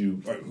more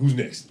into, all right, who's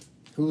next?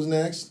 Who's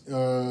next? I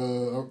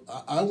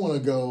want to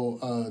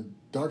go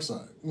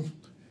Darkseid.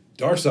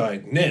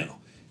 Darkseid. Now,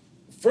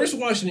 first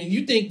watching it,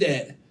 you think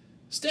that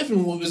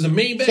Steppenwolf was the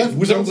main bad,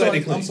 which I'm glad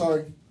they claimed.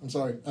 I'm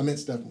sorry. I meant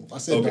Steppenwolf. I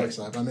said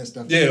Darkseid, but I meant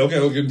Steppenwolf. Yeah,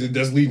 okay.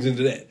 That leads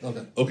into that.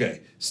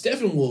 Okay.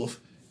 Steppenwolf,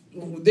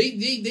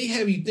 they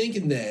have you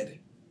thinking that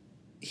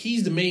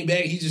he's the main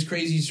bad. He's just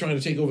crazy. He's trying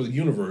to take over the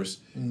universe.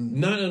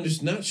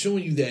 Not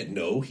showing you that,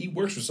 no, he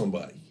works for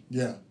somebody.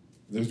 Yeah.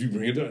 As you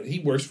bring it up, he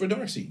works for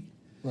Darkseid.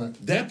 Right.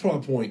 That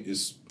plot point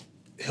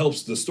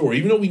helps the story,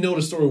 even though we know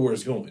the story where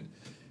it's going.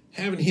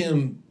 Having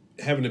him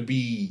having to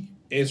be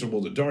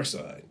answerable to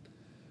Darkseid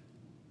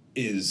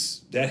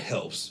that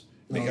helps.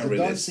 No, is it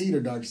Darkseid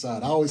or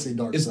Darkseid? I always say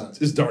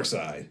Darkseid. It's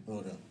Darkseid.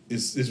 Okay.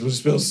 It's what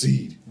spells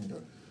seed.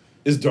 Okay.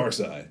 It's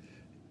Darkseid.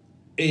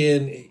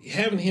 And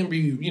having him be,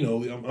 you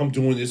know, I'm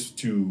doing this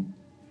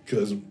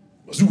because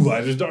my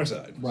supervisor is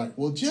Darkseid. Right.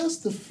 Well,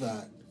 just the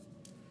fact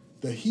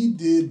that he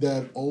did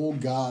that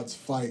old gods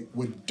fight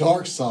with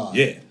Darkseid.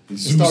 Yeah.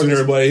 Zeus and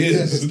everybody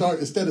is.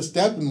 Instead of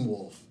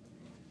Steppenwolf,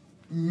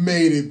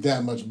 made it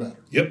that much better.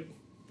 Yep.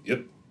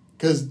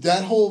 Because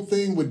that whole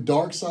thing with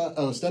Darkseid,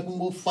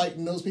 Steppenwolf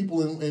fighting those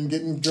people and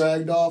getting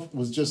dragged off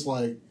was just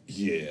like,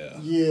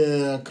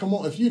 yeah, come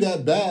on. If you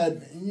that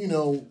bad, you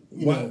know.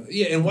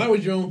 Yeah, and why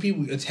would your own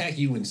people attack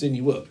you and send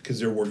you up? Because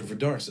they're working for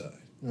Darkseid.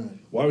 Right.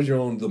 Why would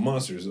the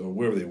monsters, or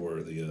wherever they were,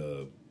 I don't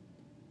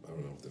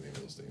know what the name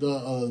of those things.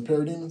 The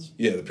parademons?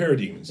 Yeah, the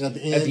parademons. At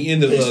the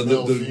end of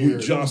the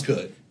Jaws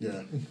cut.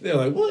 Yeah. They're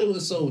like, well,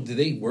 so did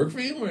they work for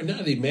him or not?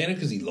 Did they mad him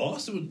because he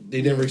lost?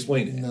 They never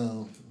explained it.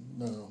 No.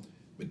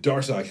 But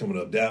Darkseid coming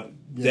up, that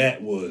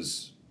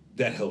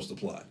helps the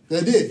plot.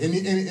 That did, and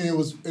it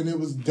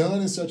was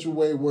done in such a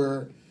way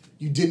where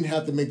you didn't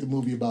have to make the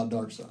movie about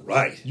Darkseid.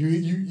 Right.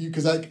 You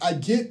because I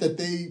get that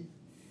they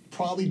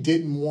probably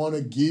didn't want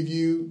to give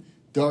you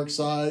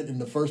Darkseid in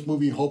the first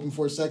movie, hoping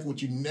for a second,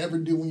 which you never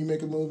do when you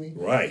make a movie.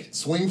 Right.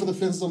 Swing for the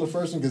fences on the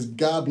first one because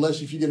God bless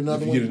you if you get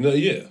another one.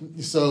 Yeah.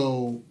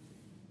 So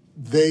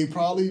they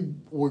probably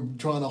were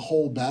trying to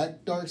hold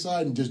back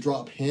Darkseid and just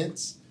drop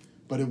hints.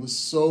 But it was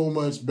so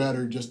much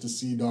better just to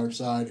see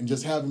Darkseid and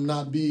just have him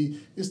not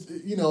be.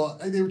 You know,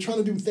 they were trying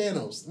to do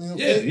Thanos. You know,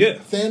 yeah.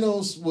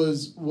 Thanos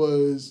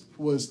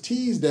was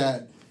teased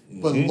at,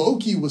 but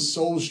Loki was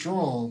so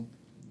strong,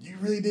 you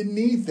really didn't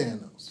need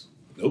Thanos.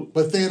 Nope.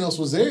 But Thanos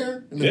was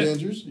there in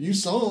Avengers. You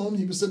saw him.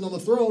 He was sitting on the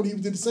throne. He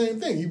did the same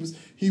thing.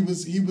 He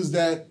was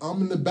that. I'm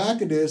in the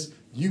back of this.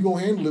 You go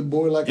handle it,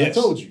 boy. Like I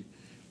told you.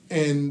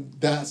 And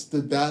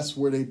that's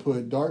where they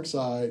put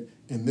Darkseid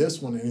in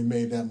this one, and it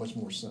made that much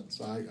more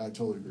sense. I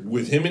totally agree.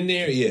 With him in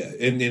there, yeah.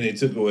 And then they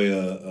took away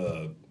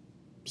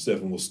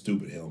Steppenwolf's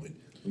stupid helmet.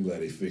 I'm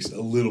glad they fixed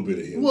a little bit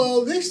of him.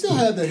 Well, they still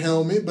had the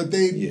helmet, but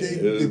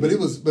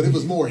it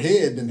was more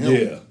head than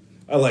helmet. Yeah.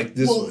 I like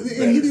this one.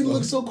 And he didn't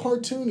look so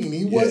cartoony. And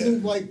he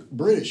wasn't like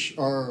British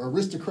or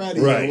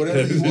aristocratic or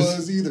whatever he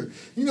was either.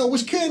 You know,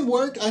 which can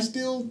work. I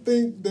still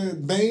think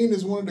that Bane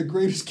is one of the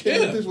greatest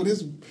characters with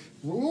his.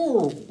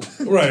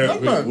 Right.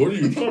 What are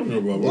you talking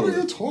about? What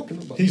are you talking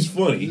about? He's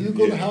funny. You're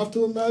going to have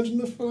to imagine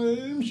the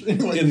flames.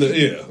 Anyway,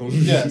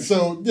 yeah.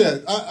 So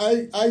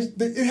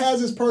it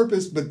has its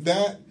purpose, but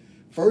that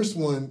first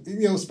one,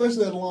 you know,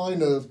 especially that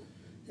line of,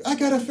 I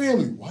got a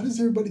family. Why does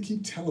everybody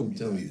keep telling me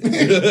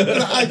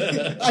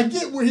that? I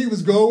get where he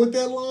was going with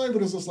that line,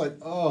 but it's just like,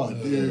 oh,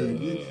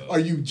 dude, are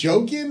you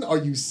joking? Are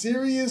you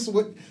serious?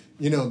 What?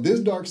 This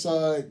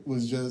Darkseid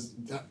was just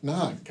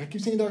I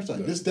keep saying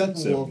Darkseid. This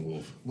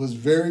Steppenwolf was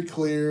very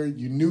clear.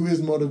 You knew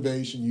his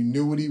motivation. You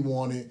knew what he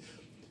wanted.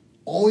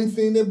 Only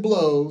thing that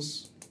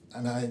blows,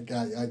 and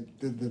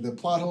the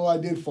plot hole I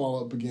did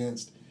fall up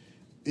against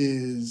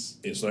is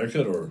in Snyder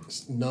Cut or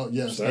no?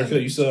 Yeah, Snyder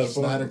Cut. You saw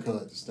Snyder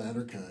Cut.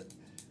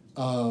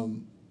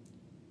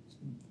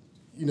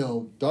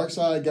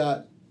 Darkseid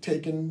got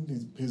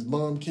taken. His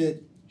mom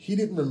kicked. He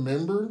didn't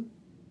remember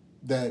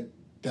that.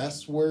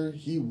 That's where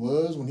he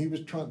was when he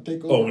was trying to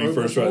take over. Oh, when he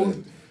first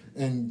tried,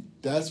 and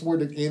that's where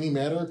the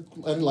anti-matter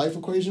and life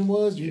equation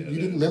was. You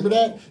didn't remember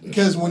that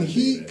because when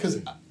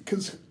because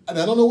I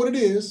don't know what it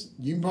is.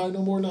 You probably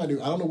know more than I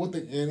do. I don't know what the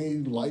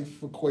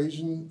anti-life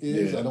equation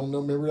is. I don't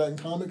remember that in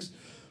comics,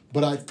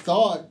 but I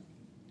thought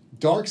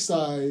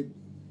Darkseid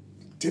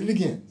did it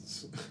again.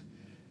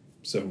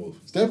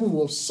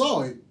 Steppenwolf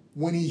saw it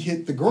when he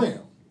hit the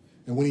ground,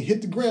 and when he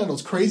hit the ground,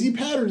 those crazy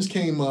patterns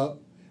came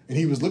up, and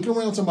he was looking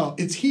around talking about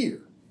it's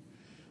here.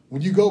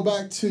 When you go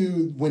back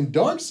to when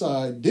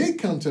Darkseid did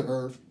come to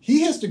Earth, he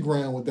hits the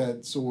ground with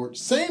that sword.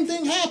 Same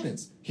thing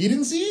happens. He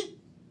didn't see it.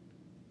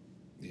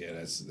 Yeah,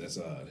 that's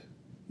odd.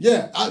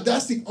 Yeah,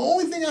 that's the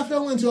only thing I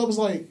fell into. I was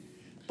like,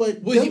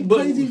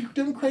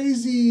 them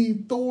crazy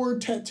Thor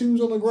tattoos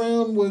on the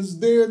ground was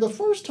there the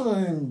first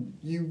time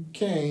you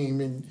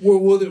came. And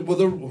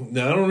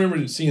now I don't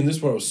remember seeing this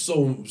part. It was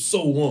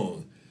so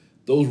long.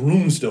 Those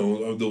rune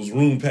stones or those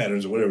rune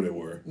patterns or whatever they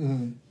were.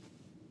 Mm-hmm.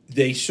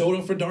 They showed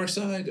up for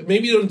Darkseid.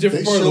 Maybe in a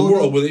different part of the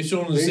world, but they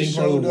showed up in the same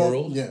part of the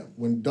world. Yeah,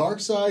 when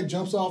Darkseid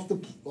jumps off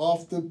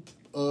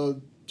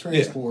the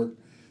transport,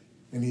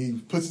 and he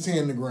puts his hand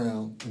in the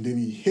ground, and then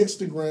he hits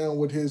the ground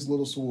with his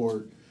little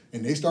sword,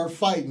 and they start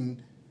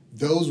fighting.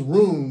 Those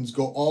runes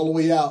go all the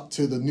way out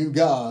to the new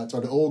gods or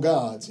the old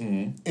gods,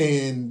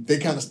 and they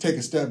kind of take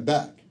a step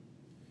back,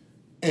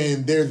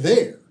 and they're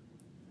there.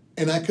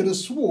 And I could have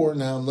swore,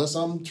 now unless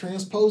I'm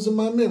transposing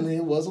my memory,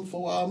 it was a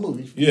 4-hour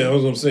movie. Yeah,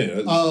 that's what I'm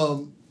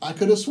saying. I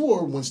could have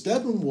swore when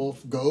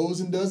Steppenwolf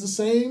goes and does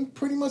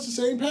pretty much the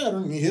same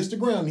pattern, and he hits the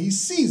ground, and he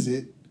sees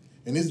it,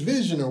 and his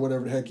vision or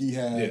whatever the heck he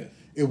had,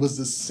 it was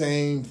the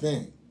same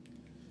thing.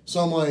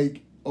 So I'm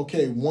like,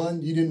 okay,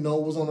 one, you didn't know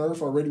it was on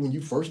Earth already when you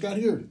first got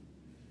here,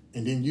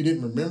 and then you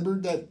didn't remember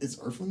that it's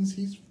Earthlings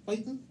he's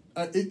fighting?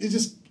 That's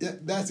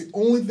the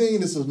only thing,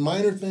 and it's a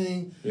minor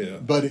thing,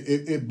 but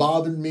it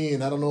bothered me,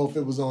 and I don't know if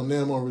it was on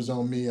them or it was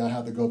on me. I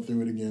have to go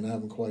through it again. I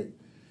haven't quite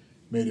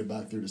made it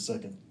back through the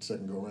second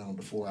go around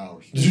to 4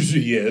 hours.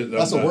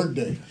 That's a work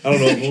day. I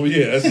don't know.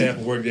 That's half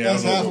a work day.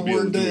 That's half a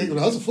work day.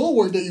 That's a full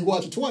work day. You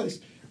watch it twice.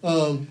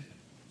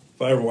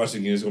 If I ever watch it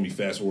again, it's gonna be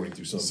fast forwarding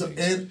through something.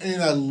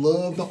 And I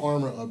love the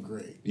armor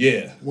upgrade.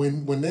 Yeah.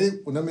 When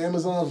them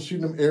Amazons were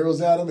shooting them arrows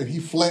at him and he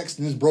flexed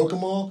and just broke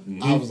them all,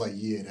 I was like,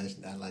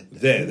 I like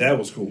that. That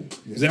was cool.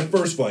 Because that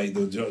first fight,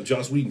 the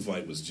Joss Whedon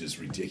fight, was just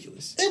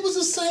ridiculous. It was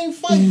the same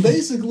fight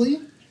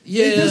basically.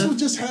 Yeah. This was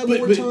just have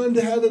more time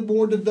to have it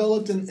more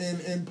developed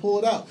and pull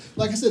it out.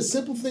 Like I said,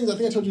 simple things. I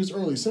think I told you this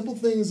earlier. Simple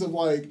things of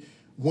like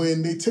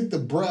when they took the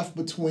breath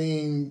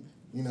between,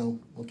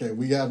 okay,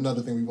 we have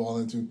another thing we've all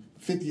into.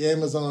 50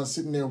 Amazons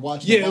sitting there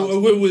watching. Yeah, that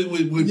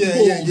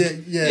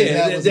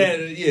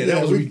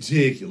was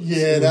ridiculous.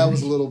 Yeah, that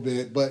was a little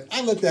bit, but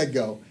I let that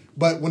go.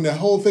 But when the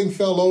whole thing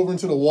fell over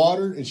into the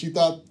water and she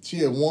thought she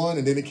had won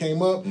and then it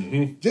came up,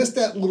 just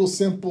that little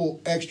simple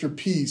extra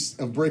piece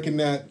of breaking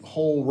that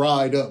whole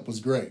ride up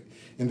was great.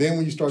 And then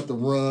when you start the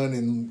run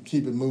and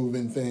keep it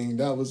moving thing,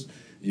 that was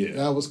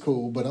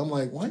cool. But I'm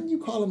like, why didn't you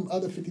call them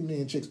other 50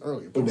 million chicks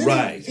earlier? But then,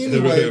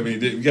 anyway, I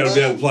mean, you got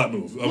to have a plot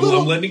move.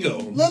 I'm letting it go.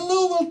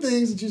 Little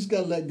things that you just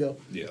got to let go.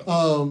 Yeah.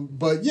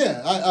 But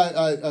yeah,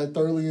 I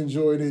thoroughly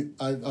enjoyed it.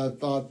 I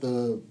thought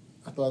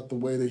the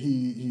way that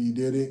he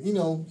did it,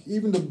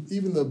 even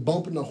the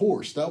bumping the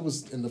horse, that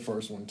was in the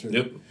first one too.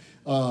 Yep.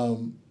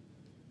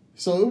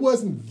 So it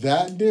wasn't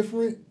that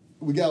different.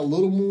 We got a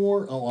little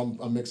more. Oh,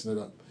 I'm mixing it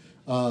up.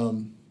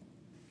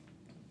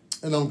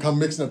 And I'm kind of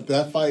mixing up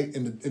that fight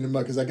and the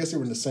because I guess they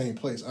were in the same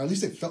place. Or at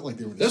least it felt like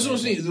they were in the same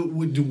place. That's what I'm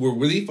saying.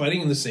 Were they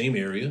fighting in the same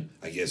area?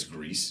 I guess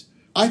Greece.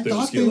 I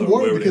thought they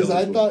were because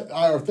I thought,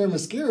 or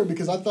Themyscira,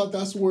 because I thought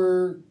that's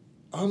where,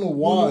 I don't know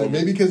why.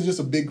 Maybe because it's just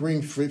a big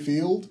green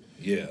field.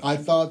 Yeah. I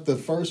thought the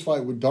first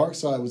fight with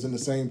Darkseid was in the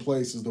same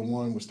place as the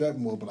one with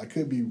Steppenwolf, but I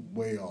could be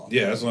way off.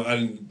 Yeah, that's why I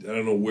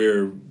don't know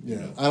where.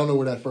 Yeah, I don't know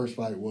where that first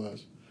fight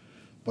was.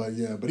 But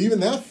yeah, but even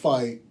that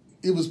fight,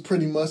 it was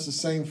pretty much the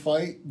same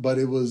fight, but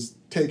it was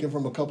taken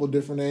from a couple of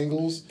different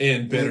angles.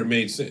 And better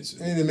made sense.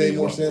 And it made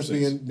more sense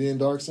being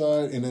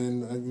Darkseid. And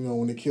then,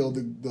 when they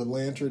killed the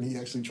Lantern, he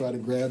actually tried to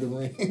grab the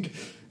ring.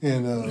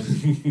 And,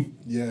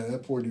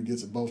 that poor dude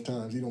gets it both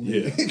times. He don't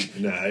make it.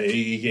 Nah,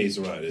 he can't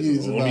survive it.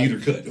 On either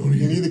cut.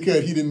 In either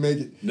cut, he didn't make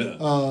it.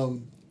 No.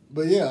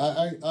 But yeah,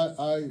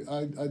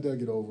 I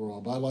dug it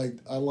overall. But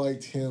I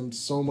liked him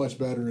so much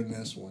better in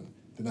this one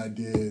than I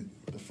did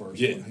the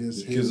first one. Yeah,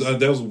 because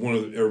that was one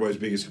of everybody's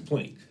biggest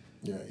complaint.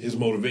 his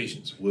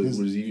motivations. What is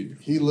he?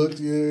 He looked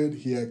good.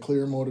 He had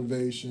clear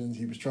motivations.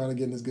 He was trying to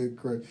get in his good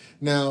career.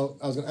 Now,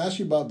 I was going to ask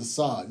you about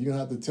Desaad. You're going to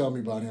have to tell me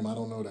about him. I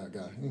don't know that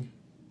guy.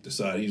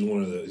 Desaad,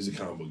 he's a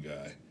comic book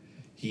guy.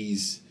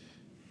 He's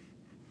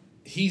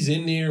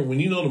in there.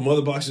 When you know the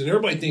mother boxes, and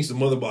everybody thinks the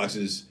mother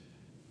boxes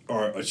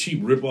are a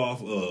cheap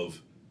ripoff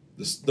of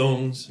the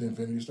Stones. The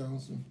Infinity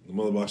Stones? The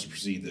mother boxes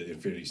precede the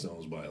Infinity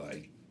Stones by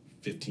like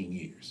 15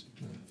 years.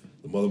 Yeah.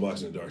 The mother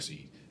box and the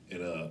Darkseid.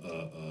 And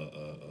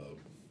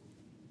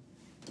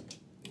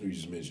who you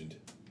just mentioned,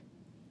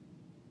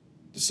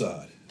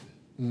 Desaad.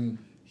 Mm.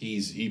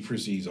 He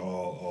precedes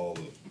all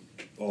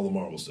the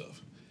Marvel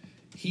stuff.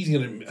 He's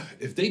gonna,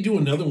 if they do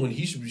another one,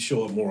 he should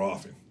show up more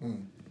often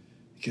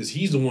because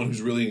he's the one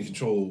who's really in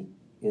control.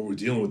 Or we're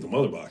dealing with the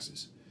mother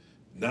boxes,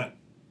 not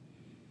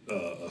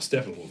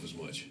Steppenwolf as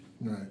much.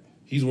 Right.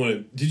 He's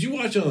one. Did you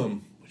watch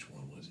which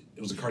one was it?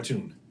 It was a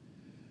cartoon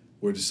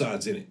where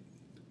Desaad's in it.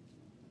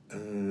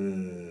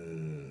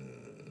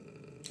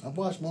 I've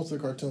watched most of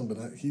the cartoon, but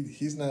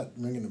he's not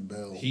ringing a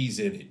bell. He's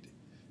in it,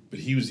 but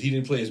he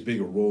didn't play as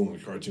big a role in the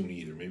cartoon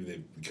either.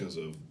 Maybe because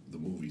of the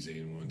movies they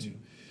didn't want to.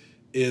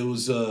 It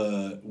was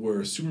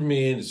where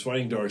Superman is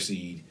fighting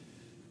Darkseid,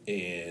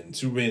 and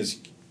Superman's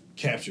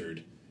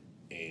captured,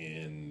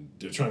 and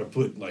they're trying to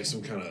put like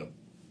some kind of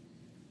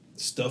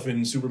stuff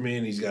in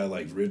Superman. He's got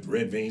like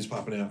red veins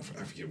popping out.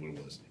 I forget what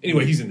it was.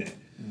 Anyway, he's in that.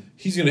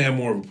 He's going to have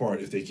more of a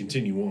part if they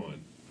continue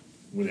on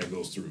when that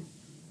goes through.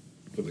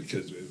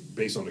 Because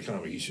based on the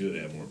comic, he should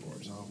have more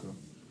parts. Okay.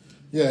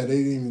 Yeah,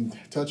 they didn't even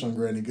touch on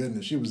Granny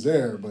Goodness. She was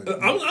there, but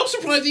I'm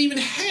surprised they even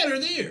had her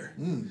there.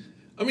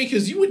 I mean,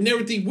 because you would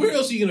never think, where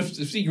else are you going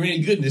to see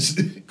Granny Goodness?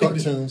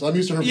 Cartoons. I'm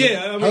used to her.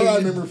 Yeah, I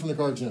remember from the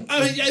cartoon.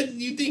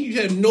 You think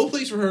you had no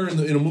place for her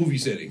in a movie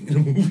setting? In a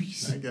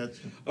movies. I got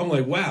you. I'm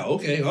like, wow,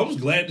 okay. I was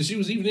glad that she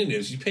was even in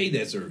there. She paid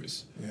that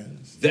service.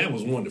 Yes. That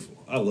was wonderful.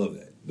 I love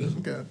that.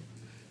 Okay.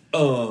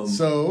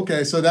 So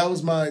that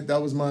was my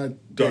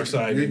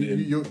Darkseid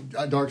and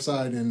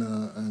Darkseid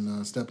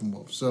and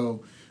Steppenwolf.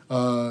 So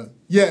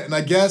and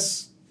I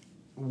guess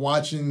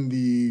watching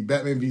the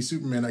Batman v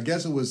Superman, I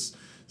guess it was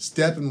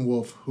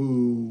Steppenwolf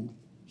who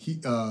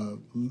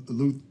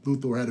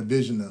Luthor had a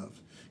vision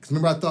of. Because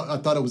remember, I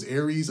thought it was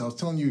Ares. I was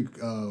telling you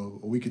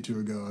a week or two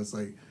ago. I was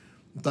like,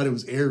 I thought it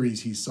was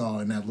Ares he saw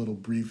in that little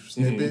brief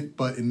snippet.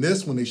 But in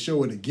this one, they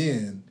show it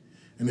again.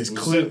 And it's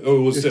clearly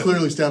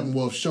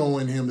Steppenwolf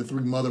showing him the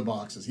 3 mother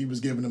boxes. He was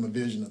giving him a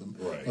vision of them,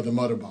 of the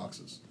mother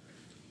boxes.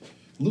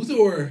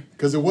 Luthor,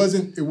 because it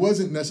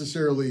wasn't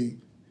necessarily,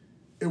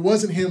 it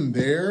wasn't him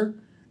there.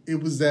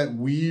 It was that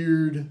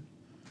weird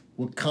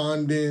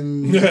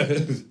Wakandan.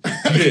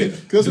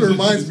 That's what it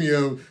reminds me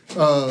of,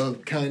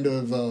 kind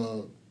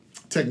of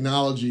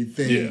technology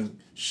thing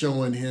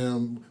showing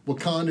him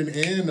Wakandan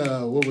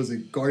and what was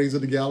it, Guardians of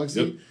the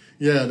Galaxy? Yep.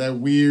 Yeah, that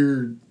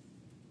weird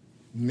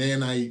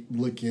nanite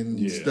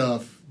looking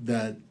stuff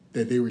that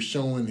they were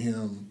showing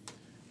him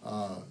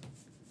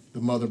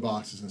the mother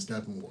boxes and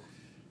Steppenwolf.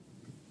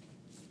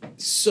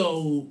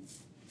 So,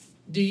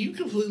 do you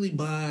completely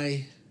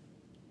buy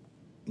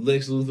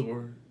Lex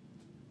Luthor?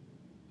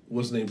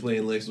 What's his name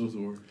playing Lex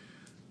Luthor?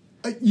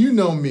 You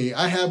know me.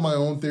 I have my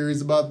own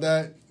theories about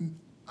that.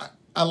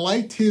 I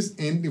liked his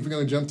end. If we're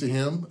going to jump to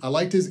him, I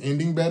liked his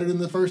ending better than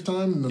the first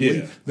time,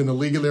 than the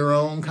League of Their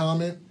Own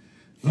comment.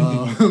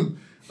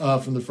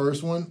 From the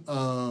first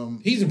one.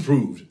 He's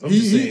improved.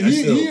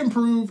 He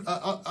improved.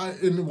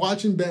 In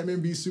watching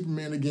Batman v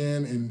Superman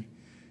again,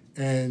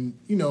 and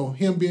you know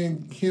him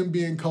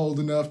being cold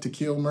enough to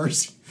kill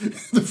Mercy,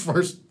 the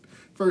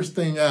first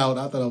thing out,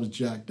 I thought I was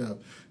jacked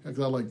up because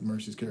I like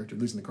Mercy's character,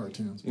 at least in the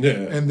cartoons. Yeah.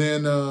 And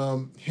then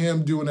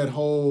him doing that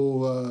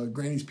whole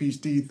Granny's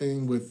PhD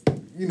thing with,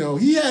 you know,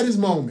 he had his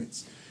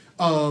moments.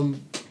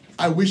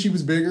 I wish he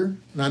was bigger,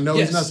 and I know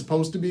he's not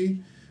supposed to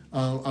be.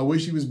 I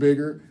wish he was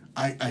bigger.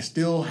 I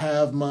still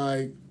have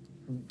my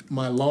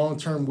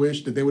long-term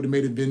wish that they would have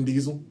made it Vin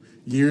Diesel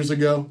years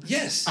ago.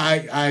 Yes.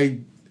 I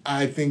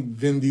think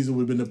Vin Diesel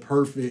would have been the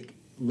perfect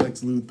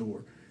Lex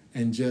Luthor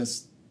and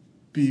just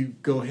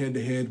go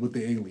head-to-head with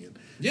the alien.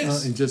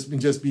 Yes. And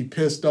just be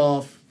pissed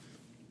off.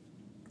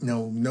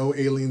 No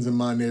aliens in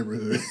my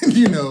neighborhood.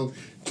 You know,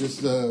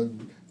 just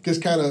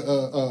kind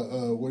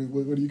of,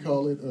 what do you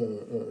call it?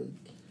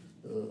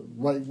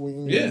 Right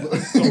wing. Yeah.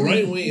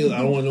 Right wing. I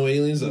don't want no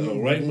aliens.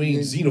 Right wing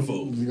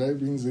xenophobe. Right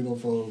wing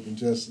xenophobe, and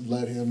just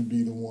let him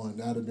be the one.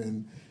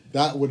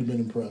 That would have been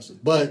impressive.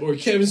 Or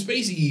Kevin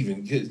Spacey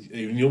even.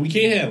 We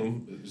can't have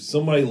him.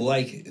 Somebody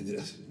like.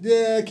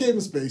 Yeah, Kevin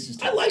Spacey.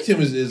 I liked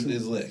him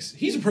as Lex.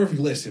 He's a perfect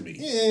Lex to me.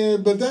 Yeah,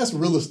 but that's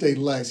real estate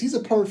Lex. He's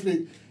a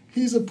perfect.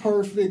 If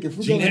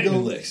we're Gene gonna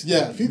Hackman go, Lex.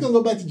 If he's gonna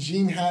go back to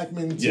Gene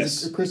Hackman,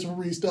 to Christopher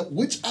Reeve stuff,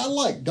 which I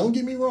like. Don't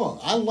get me wrong.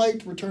 I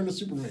liked Return of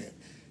Superman.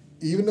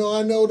 Even though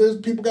I know there's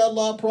people got a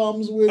lot of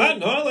problems with it.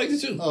 I liked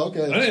it too. Oh,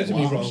 okay. I didn't have too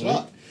many problems with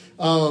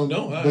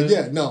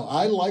it.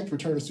 I liked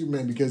Return of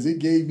Superman because it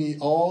gave me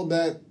all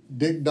that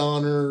Dick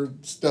Donner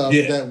stuff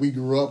that we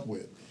grew up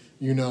with.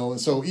 You know, and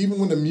so even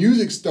when the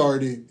music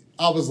started,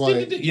 I was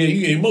like... Yeah, you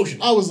get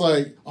emotional. I was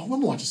like, I'm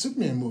going to watch a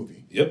Superman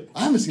movie. Yep.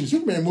 I haven't seen a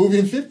Superman movie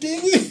in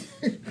 15 years.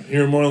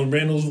 Hearing Marlon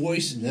Brando's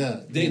voice.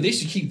 Yeah. They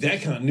should keep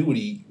that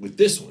continuity with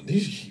this one.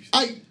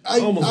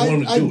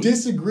 I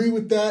disagree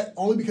with that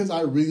only because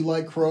I really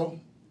like Crow.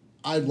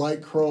 I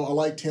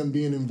liked him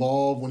being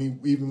involved when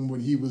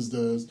he was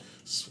the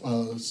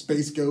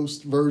Space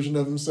Ghost version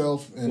of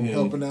himself and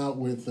helping out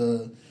with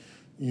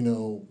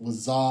with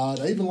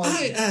Zod. I even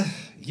like.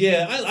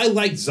 I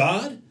liked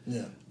Zod.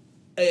 Yeah.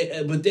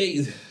 But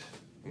they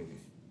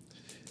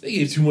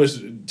gave too much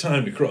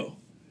time to Crow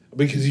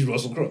because he's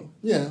Russell Crowe.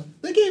 Yeah,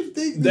 you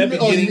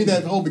mean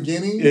that whole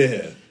beginning?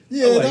 Yeah.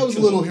 Yeah, that was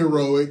a little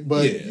heroic,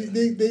 but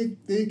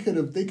they could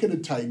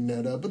have tightened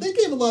that up. But they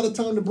gave a lot of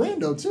time to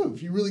Brando too.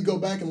 If you really go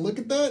back and look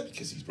at that,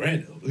 because he's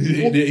Brando,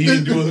 he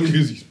didn't do it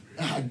because he's.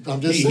 I'm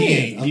just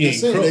saying.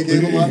 They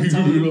gave a lot of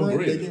time to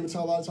Brando. They gave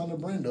a lot of time to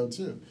Brando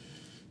too.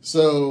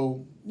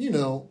 So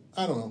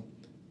I don't know.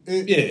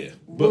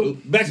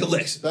 But back to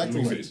Lex.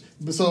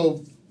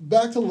 So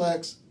back to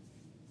Lex.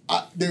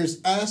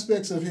 There's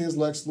aspects of his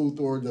Lex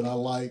Luthor that I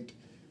liked.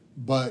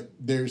 But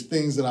there's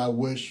things that I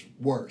wish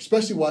were,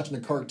 especially watching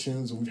the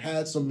cartoons. And we've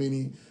had so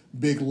many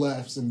big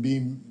lefts and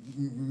being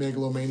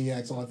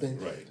megalomaniacs on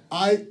things. Right.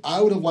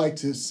 I would have liked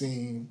to have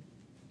seen,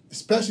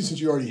 especially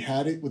since you already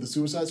had it with the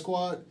Suicide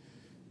Squad,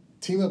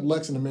 team up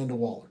Lex and Amanda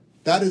Waller.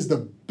 That is the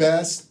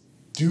best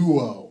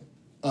duo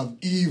of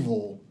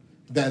evil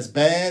that's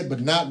bad,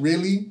 but not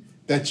really,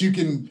 that you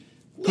can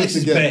put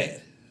together. Lex is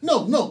bad.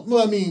 No,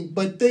 I mean,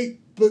 but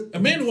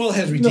Amanda Waller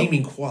has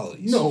redeeming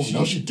qualities. No,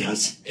 she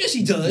doesn't. Yes,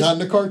 she does. Not in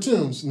the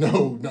cartoons.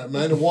 No,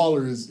 Amanda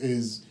Waller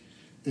is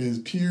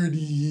pure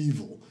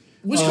evil.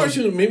 Which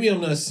cartoon? Maybe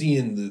I'm not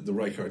seeing the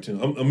right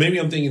cartoon. Maybe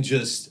I'm thinking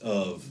just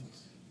of...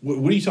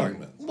 What are you talking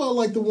about? Well,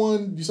 like the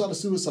one, you saw the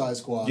Suicide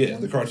Squad. Yeah,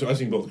 one. the cartoon. I've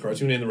seen both the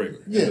cartoon and the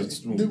regular. Yeah.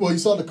 Well, you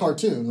saw the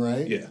cartoon,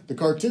 right? Yeah. The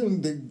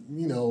cartoon,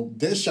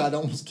 Deadshot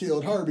almost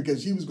killed her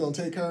because he was going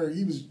to take her.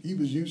 She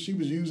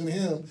was using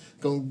him,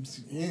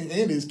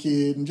 and his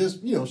kid, and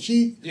just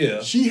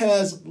she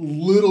has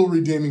little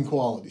redeeming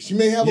quality. She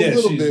may have a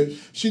little bit.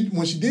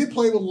 When she did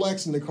play with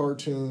Lex in the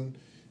cartoon,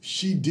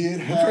 she did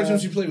have. What cartoon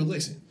did she play with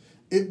Lex in?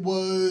 It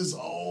was,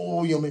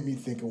 you'll make me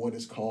think of what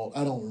it's called.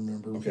 I don't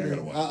remember. Okay, I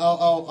gotta watch.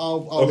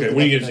 I'll okay,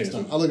 when you get a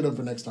chance, I'll look it up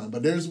for next time.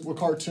 But there's a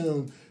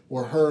cartoon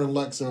where her and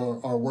Lex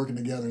are working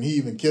together, and he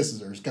even kisses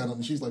her. It's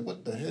and she's like,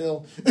 "What the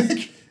hell?"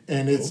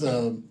 And it's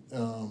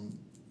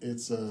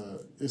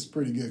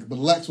pretty good. But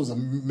Lex was a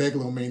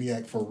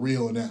megalomaniac for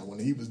real in that one.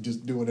 He was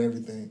just doing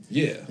everything.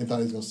 Yeah, and thought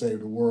he was gonna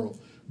save the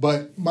world.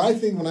 But my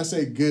thing when I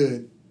say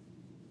good,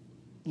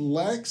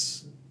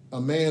 Lex,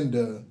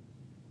 Amanda,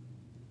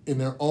 in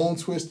their own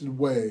twisted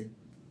way,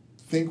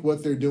 think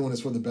what they're doing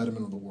is for the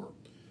betterment of the world.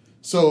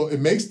 So it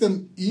makes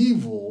them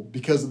evil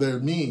because of their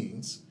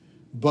means,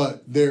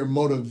 but their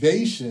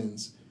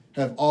motivations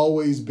have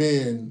always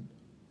been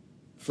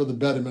for the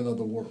betterment of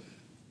the world.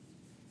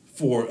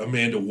 For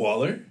Amanda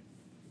Waller,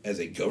 as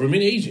a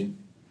government agent,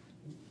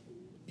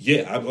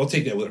 I'll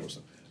take that with her.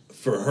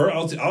 For her,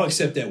 I'll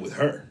accept that with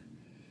her.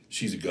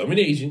 She's a government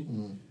agent.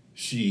 Mm-hmm.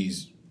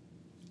 She's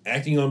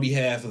acting on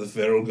behalf of the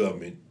federal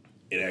government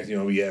and acting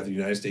on behalf of the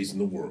United States and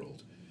the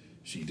world.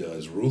 She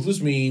does ruthless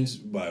means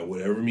by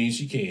whatever means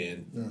she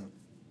can. Yeah.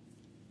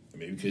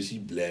 Maybe because she's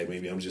black.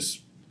 Maybe I'm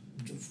just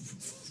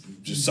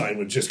siding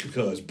with just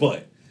because.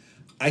 But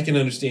I can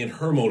understand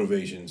her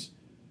motivations.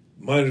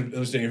 My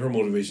understanding of her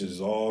motivations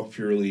is all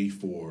purely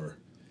for...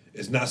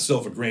 It's not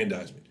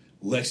self-aggrandizement.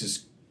 Lex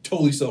is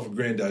totally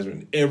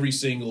self-aggrandizement in every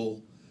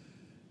single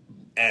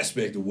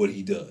aspect of what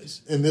he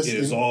does. And it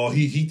is all...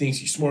 He thinks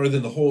he's smarter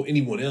than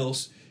anyone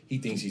else. He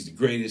thinks he's the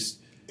greatest.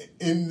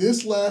 In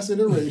this last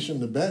iteration,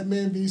 the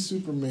Batman v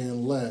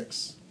Superman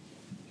Lex,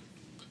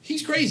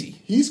 he's crazy.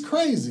 He's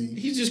crazy.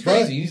 He's just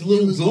crazy. He's a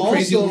little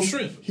crazy little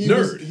shrimp.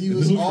 Nerd. He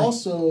was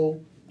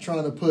also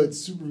trying to put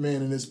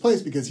Superman in his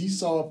place because he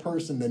saw a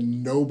person that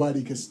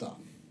nobody could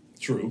stop.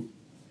 True.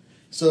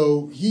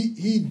 So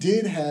he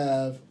did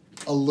have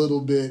a little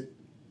bit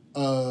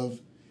of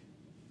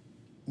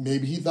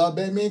maybe he thought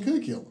Batman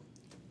could kill him.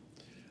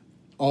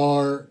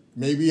 Or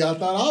maybe I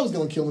thought I was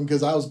going to kill him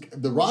because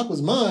the Rock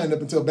was mine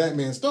up until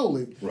Batman stole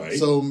it. Right.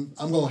 So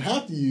I'm going to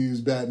have to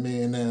use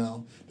Batman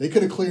now. They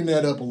could have cleared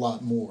that up a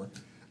lot more.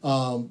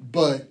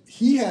 But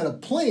he had a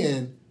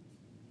plan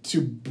to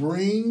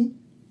bring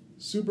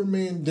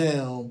Superman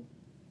down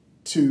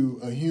to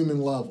a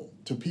human level.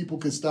 So people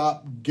could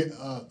stop... treat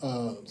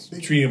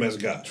him as a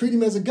god. Treat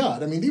him as a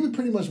god. I mean, they would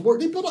pretty much work...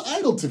 They built an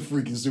idol to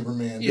freaking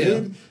Superman.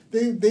 Yeah.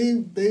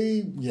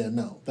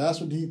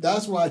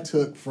 That's what I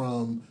took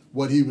from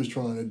what he was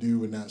trying to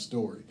do in that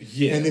story.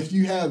 Yeah. And if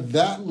you have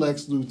that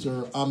Lex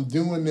Luthor, I'm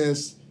doing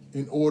this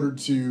in order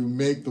to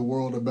make the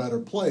world a better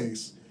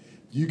place,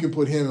 you can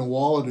put him and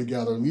Waller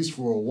together, at least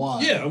for a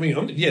while. Yeah, I mean,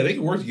 they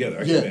can work together.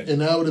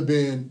 And that would have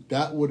been...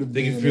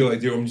 They can feel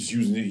like I'm just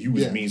using you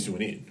as means to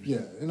an end.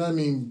 Yeah, and I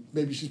mean,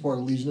 maybe she's part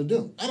of Legion of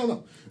Doom. I don't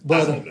know.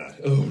 But, I hope not.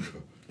 Oh.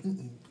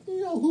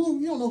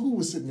 You don't know who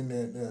was sitting in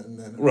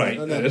that right.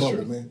 in that That's bubble,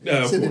 true. man.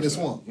 Yeah, sitting in the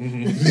swamp.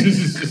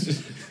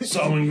 Mm-hmm.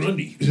 Solomon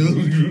Grundy.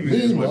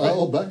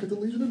 Meanwhile, back at the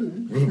Legion of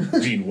Doom.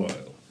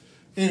 Meanwhile.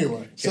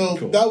 Anyway, so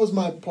that was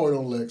my part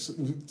on Lex. So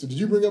did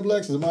you bring up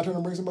Lex? Is it my turn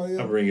to bring somebody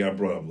up? I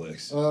brought up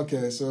Lex.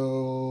 Okay,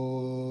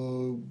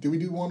 so did we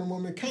do Wonder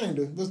Woman?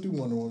 Kinda. Let's do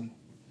Wonder Woman.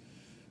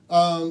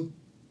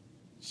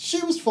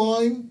 She was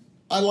fine.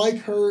 I like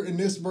her in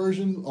this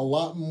version a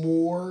lot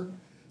more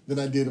than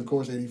I did, of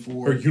course,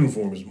 84. Her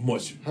uniform is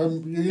much. Her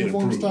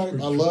uniform is tight.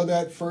 I love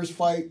that first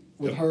fight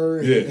with her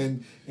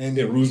and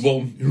Roose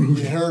Bolton.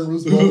 Her and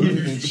Roose Bolton,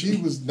 and she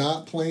was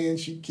not playing.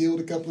 She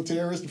killed a couple of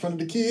terrorists in front of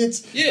the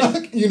kids. Yeah,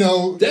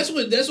 that's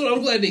what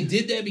I'm glad they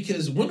did that,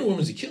 because Wonder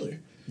Woman's a killer.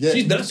 Yeah.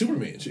 She's not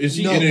Superman.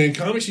 And in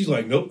comics, she's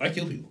like, nope, I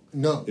kill people.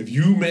 No, if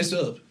you mess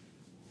up,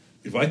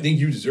 if I think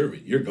you deserve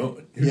it, you're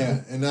gone.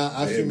 Yeah, and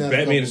I've seen that.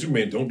 Batman and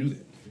Superman don't do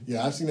that.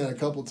 Yeah, I've seen that a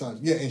couple of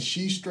times. Yeah, and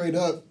she straight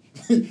up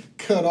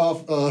cut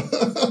off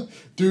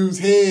dude's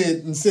head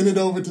and sent it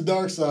over to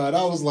Darkseid.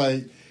 I was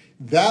like,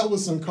 that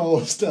was some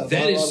cold stuff.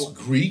 That is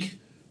Greek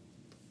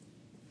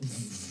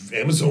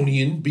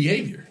Amazonian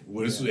behavior.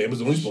 What is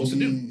Amazonian supposed to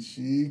do?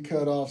 She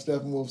cut off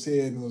Steppenwolf's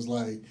head and was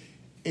like,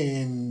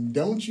 and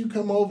don't you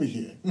come over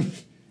here.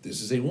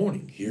 This is a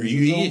warning. Here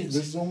he is.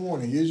 This is a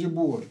warning. Here's your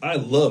boy. I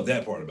love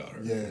that part about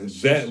her. Yeah.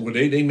 That when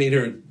they made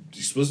her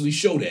explicitly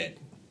show that.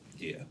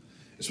 Yeah.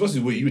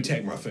 Especially when you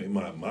attack my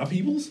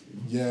peoples.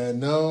 Yeah,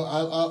 no,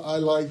 I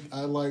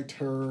liked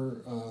her.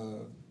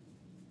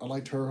 I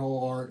liked her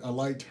whole arc. I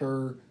liked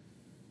her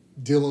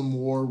dealing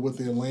more with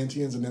the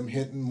Atlanteans and them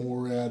hinting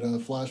more at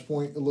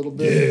Flashpoint a little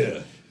bit.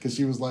 Yeah. Because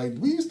she was like,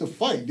 we used to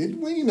fight, didn't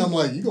we? And I'm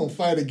like, you're going to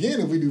fight again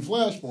if we do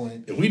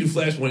Flashpoint. If we do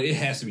Flashpoint, it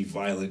has to be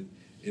violent,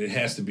 and it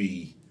has to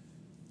be,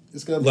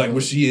 it's gotta be like dark.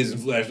 what she is in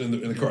Flash in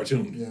the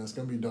cartoon. Yeah, it's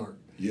going to be dark.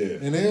 Yeah.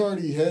 And they're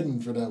already heading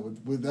for that.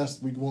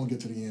 We won't get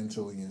to the end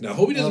till the end. Now, I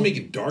hope he doesn't make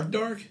it dark.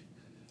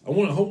 I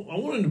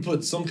want him to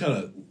put some kind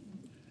of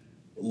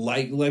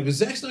like with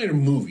Zack Snyder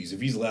movies,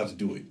 if he's allowed to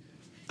do it.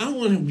 I don't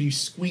want him to be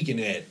squeaking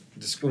at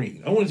the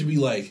screen. I want it to be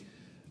like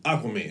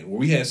Aquaman, where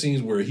we had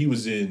scenes where he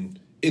was in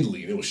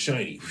Italy and it was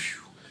shiny.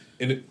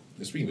 And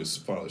speaking of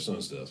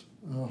father-son stuff,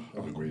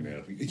 I'm a great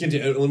man. Let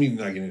me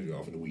not get into it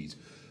off in the weeds.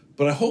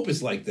 But I hope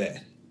it's like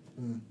that,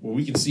 where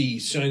we can see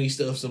shiny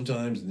stuff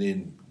sometimes and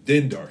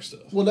then dark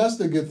stuff. Well, that's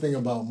the good thing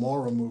about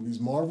Marvel movies.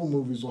 Marvel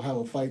movies will have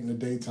a fight in the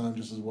daytime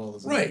just as well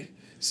as right. Night.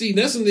 See,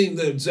 that's something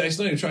that Zack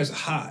Snyder tries to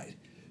hide.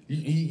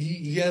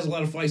 He has a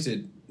lot of fights at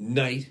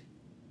night,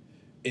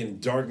 in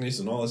darkness,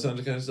 and all this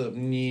other kind of stuff.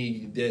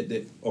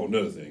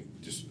 Another thing,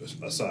 just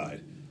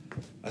aside,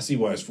 I see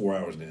why it's 4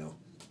 hours now.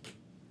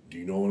 Do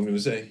you know what I'm going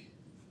to say?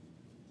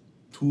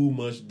 Too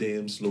much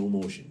damn slow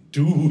motion.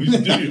 Too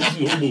much damn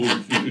slow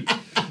motion.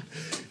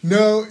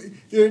 No,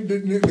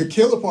 the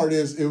killer part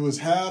is it was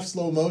half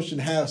slow motion,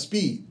 half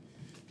speed.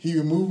 He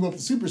would move up to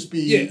super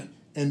speed,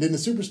 and then the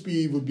super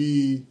speed would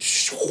be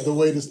the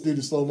way to do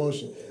the slow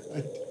motion.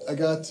 I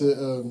got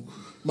to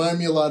remind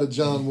me a lot of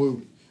John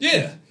Woo.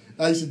 Yeah.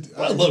 I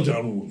love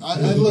John Woo.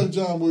 I love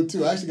John Woo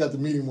too. I actually got to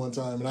meet him one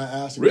time, and I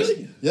asked him.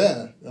 Really?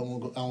 Yeah. I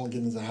won't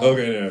get into how.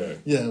 Okay, no.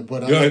 Yeah,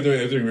 but I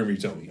remember you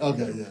telling me.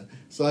 Okay, yeah.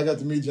 So I got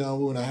to meet John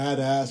Woo, and I had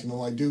to ask him. I'm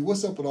like, dude,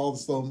 what's up with all the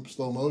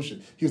slow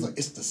motion? He was like,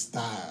 it's the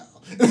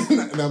style,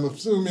 and I'm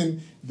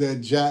assuming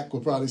that Jack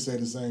will probably say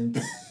the same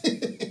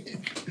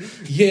thing.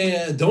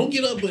 Yeah, don't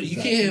get up, but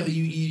you can't have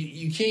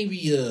you can't be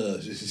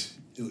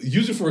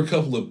use it for a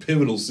couple of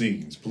pivotal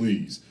scenes,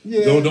 please.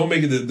 Yeah. Don't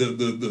make it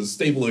the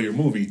staple of your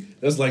movie.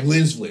 That's like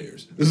lens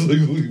flares. This is like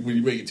when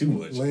you make it too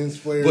much. Lens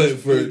flares, but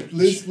for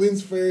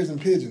lens flares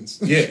and pigeons.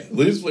 Yeah,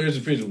 lens flares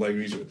and pigeons, like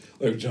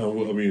John.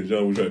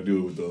 John would try to do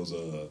it with those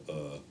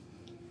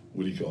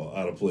what do you call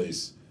out of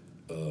place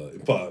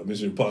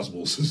Mission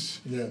Impossible.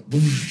 Yeah.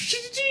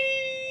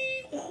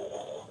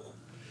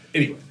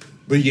 Anyway,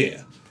 but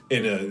yeah.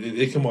 And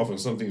they come off on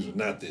some things, but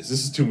not this.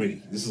 This is too many.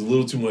 This is a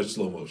little too much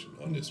slow motion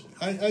on this one.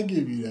 I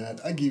give you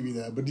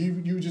that. But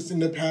you just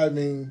end up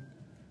having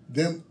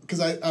them,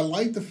 because I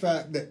like the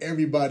fact that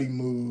everybody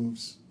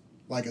moves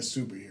like a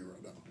superhero,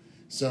 though.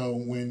 So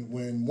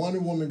when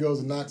Wonder Woman goes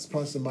and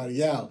punch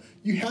somebody out,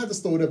 you have to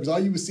slow it up, because all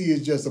you would see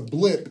is just a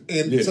blip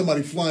and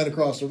somebody flying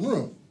across the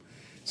room.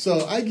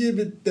 So I give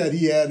it that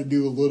he had to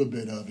do a little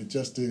bit of it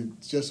just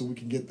so we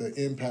can get the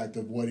impact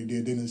of what he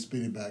did, then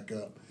speed it back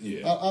up.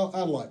 Yeah,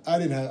 I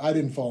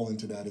didn't fall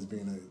into that as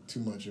being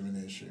too much of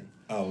an issue.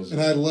 I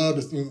love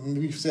this.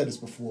 We've said this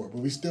before, but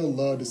we still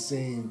love the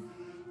scene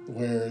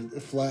where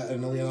I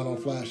know we're not on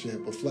Flash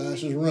yet, but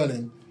Flash is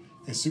running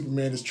and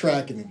Superman is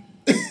tracking him.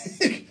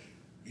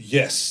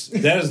 Yes,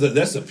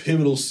 that's a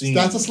pivotal scene.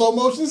 That's a slow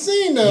motion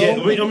scene, though.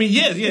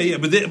 Yeah, yeah.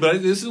 But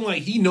this isn't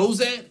like he knows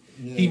that.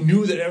 Yeah. He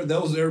knew that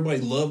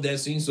everybody loved that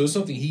scene, so it's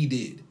something he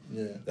did.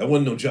 Yeah, that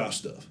wasn't no Josh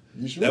stuff.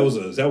 You sure? That was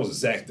a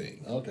Zach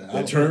thing. Okay,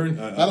 that turn.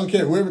 I don't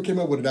care. Whoever came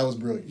up with it, that was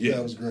brilliant. Yeah,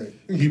 that was great.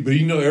 But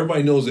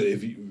everybody knows that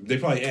they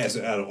probably asked,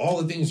 out of all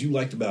the things you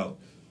liked about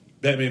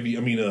Batman,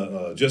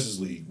 Justice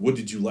League, what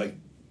did you like?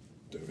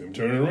 Him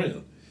turning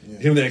around,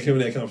 him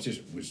that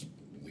competition, which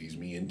leads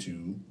me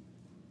into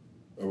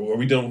Are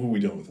we done? Who are we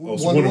done with? Oh,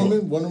 so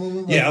Wonder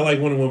Woman. Yeah, I like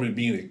Wonder Woman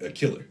being a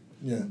killer.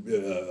 Yeah.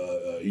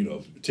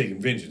 Taking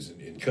vengeance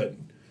and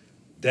cutting.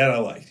 That I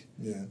liked.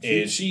 Yeah.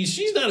 And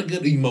she's not a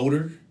good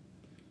emoter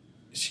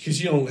because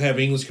she don't have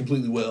English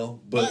completely well,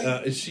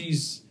 but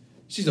she's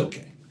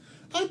okay.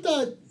 I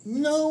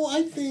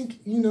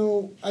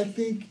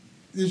think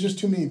there's just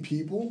too many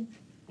people.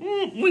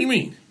 What do you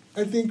mean?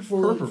 I think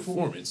her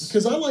performance,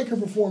 because I like her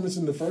performance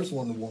in the first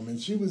Wonder Woman.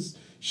 The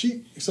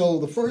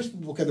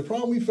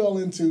problem we fell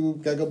into.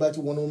 Gotta go back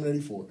to Wonder Woman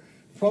 84.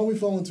 The problem we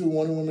fell into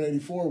Wonder Woman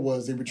 84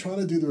 was they were trying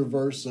to do the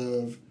reverse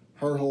of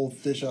her whole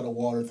fish out of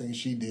water thing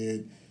she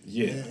did.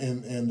 Yeah.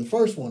 And the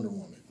first Wonder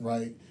Woman,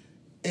 right?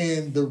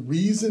 And the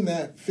reason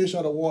that fish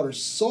out of water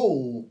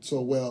sold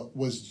so well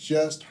was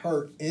just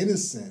her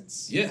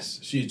innocence. Yes,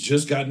 she had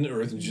just gotten to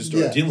Earth and just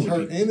started dealing with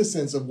her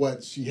innocence of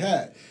what she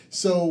had.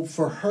 So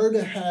for her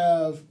to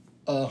have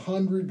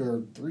 100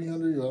 or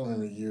 300, I don't know how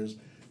many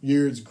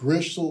years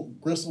Gristle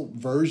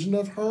version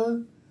of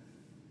her,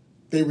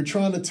 they were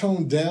trying to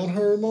tone down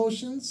her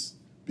emotions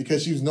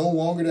because she was no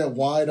longer that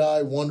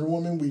wide-eyed Wonder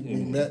Woman we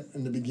met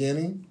in the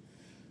beginning.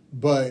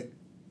 But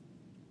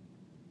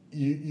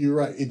you're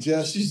right. She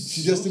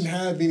just didn't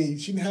have any.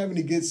 She didn't have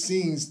any good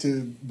scenes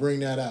to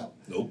bring that out.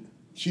 Nope.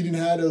 She didn't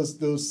have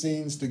those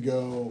scenes to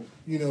go.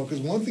 Because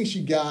one thing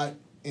she got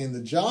in the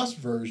Joss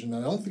version,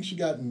 I don't think she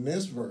got in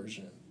this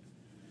version.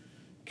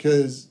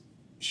 Because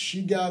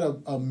she got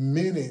a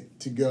minute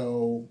to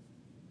go.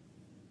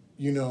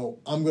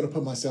 I'm going to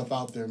put myself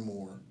out there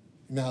more.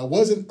 Now, it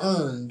wasn't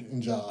earned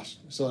in Josh,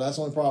 so that's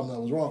the only problem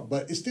that was wrong.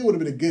 But it still would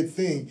have been a good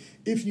thing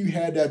if you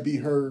had that be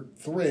her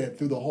thread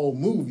through the whole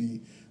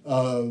movie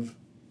of,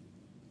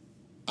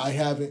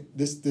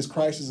 this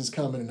crisis is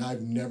coming and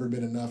I've never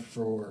been enough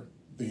for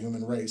the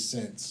human race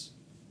since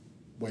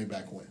way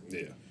back when.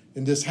 Yeah.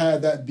 And just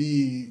had that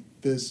be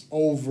this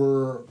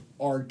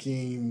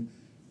overarching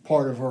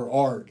part of her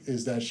arc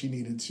is that she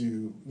needed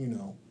to,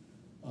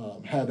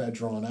 have that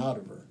drawn out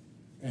of her.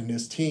 And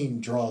this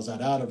team draws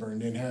that out of her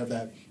and then have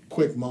that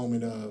quick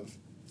moment of,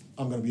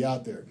 I'm going to be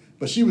out there.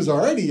 But she was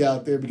already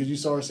out there because you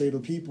saw her say to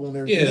people and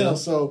everything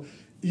else. So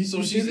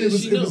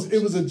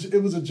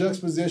it was a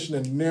juxtaposition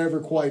that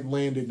never quite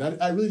landed.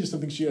 I really just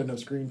don't think she had enough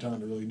screen time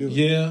to really do it.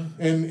 Yeah.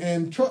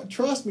 And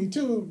trust me,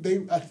 too,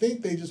 I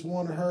think they just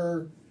wanted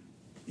her,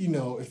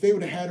 if they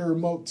would have had her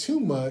remote too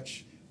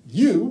much,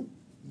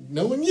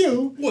 knowing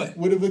you, what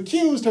would have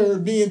accused her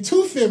of being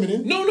too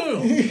feminine. No.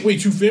 Wait,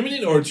 too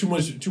feminine or too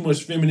much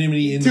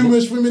femininity in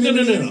much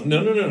femininity.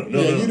 No.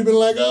 You'd have been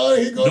like, oh,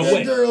 here goes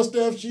that girl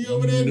stuff. She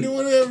over there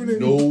doing everything.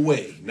 No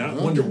way. Not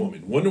Wonder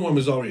Woman. Wonder Woman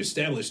is already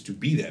established to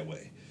be that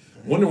way.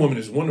 Wonder Woman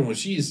is Wonder Woman.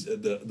 She is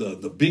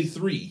the big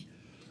three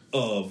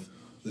of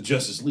the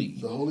Justice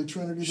League. The Holy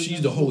Trinity.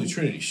 She's the Holy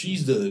Trinity.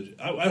 She's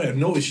I have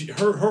no issue.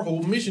 Her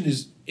whole mission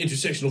is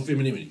intersectional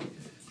femininity.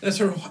 That's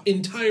her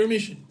entire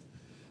mission.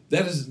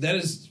 That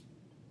is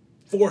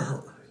for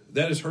her.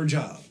 That is her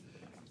job,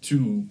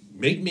 to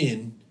make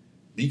men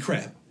be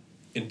crap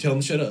and tell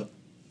them to shut up.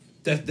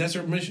 That's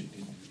her mission.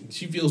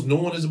 She feels no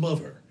one is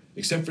above her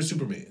except for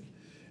Superman.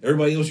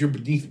 Everybody else, you're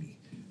beneath me,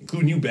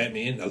 including you,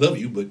 Batman. I love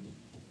you, but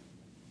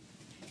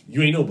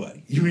you ain't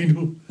nobody. You ain't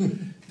no.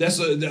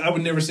 I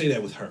would never say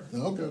that with her.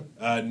 Okay.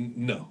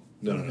 No.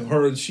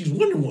 Her, she's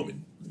Wonder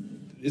Woman.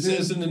 It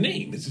says in the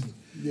name.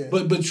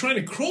 But trying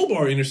to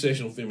crowbar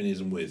intersectional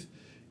feminism with,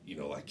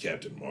 like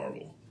Captain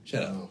Marvel.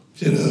 Shut up.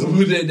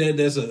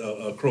 That's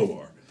a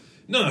crowbar.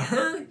 No,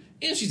 her,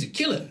 and she's a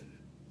killer.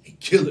 A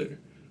killer.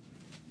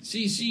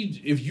 She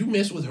if you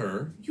mess with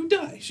her, you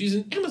die. She's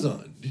an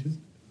Amazon.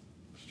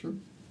 It's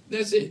true.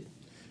 That's it.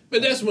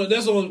 But that's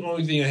the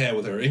only thing I have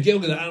with her. And Gal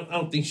Gadot, I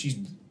don't think she's,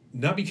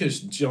 not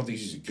because she don't think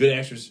she's a good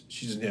actress,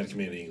 she doesn't have to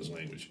command the English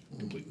language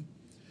completely.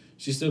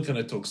 She still kind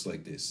of talks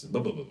like this,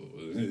 blah, blah, blah,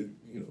 blah,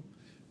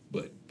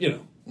 But,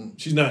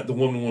 she's not the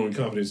woman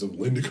confidence of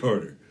Linda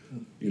Carter.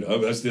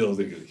 I still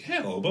think,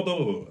 hell, blah, blah,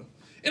 blah, blah.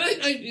 And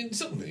I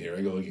something here,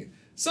 I go again.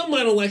 Something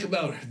I don't like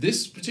about her,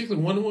 this particular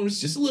Wonder Woman,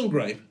 is just a little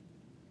gripe.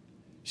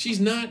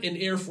 She's not an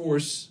Air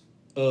Force.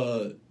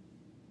 Oh,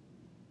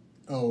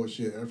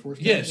 shit, Air Force?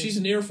 Yeah, she's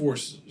in the Air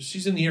Force.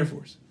 She's in the Air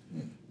Force.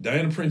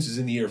 Diana Prince is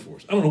in the Air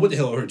Force. I don't know what the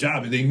hell her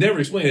job is. They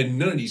never explain it in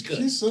none of these cuts.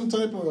 She's some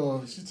type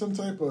of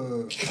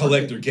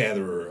collector,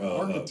 gatherer,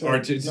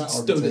 architect. Not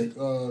architect.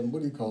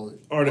 What do you call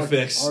it?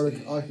 Artifacts.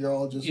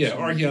 Archaeologist. Yeah,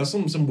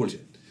 archaeologist. Some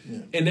bullshit. Yeah.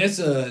 And that's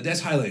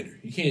Highlander.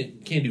 You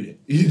can't do that.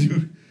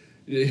 You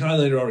do.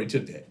 Highlander already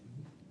took that.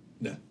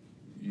 No,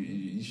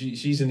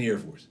 she's in the Air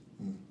Force.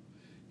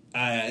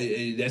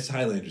 That's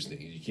Highlander's thing.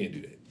 You can't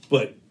do that.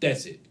 But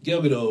that's it.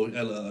 Gal Gadot,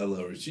 I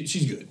love her.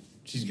 She's good.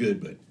 She's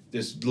good, but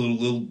there's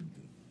little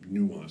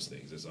nuanced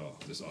things. That's all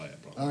I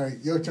have problems. All right,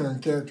 your turn,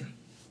 character.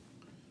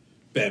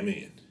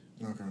 Batman.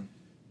 Okay.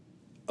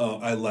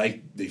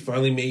 They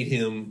finally made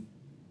him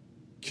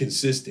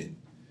consistent.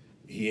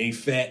 He ain't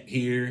fat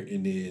here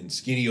and then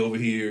skinny over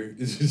here.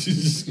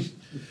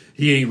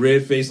 He ain't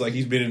red faced like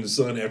he's been in the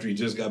sun after he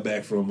just got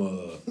back from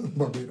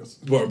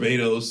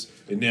Barbados,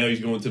 and now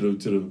he's going to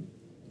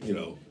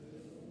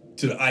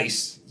the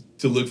ice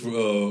to look for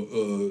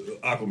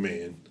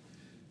Aquaman.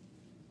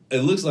 It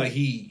looks like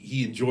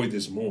he enjoyed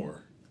this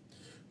more.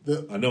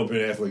 I know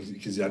Ben Affleck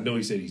because I know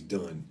he said he's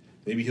done.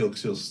 Maybe he'll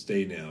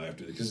stay now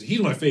after because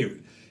he's my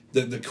favorite.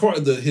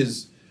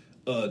 His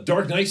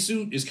Dark Knight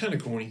suit is kind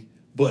of corny,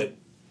 but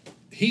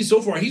he's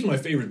my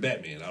favorite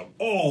Batman out of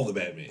all the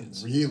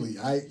Batmans. Really,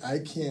 I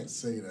can't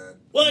say that.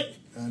 What?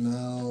 I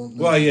know.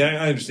 Well,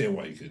 yeah, I understand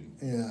why you couldn't.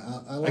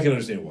 Yeah, I can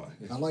understand why.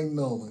 I like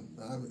Nolan.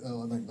 I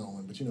like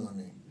Nolan, but you know what I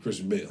mean.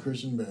 Christian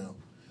Bale.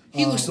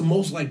 He looks the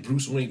most like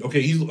Bruce Wayne.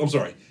 Okay, I'm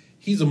sorry.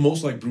 He's the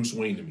most like Bruce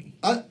Wayne to me.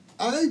 I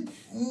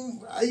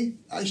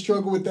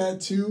struggle with that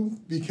too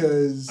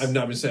because I've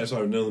not been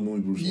satisfied with another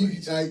movie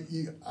Bruce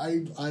Wayne.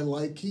 I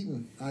like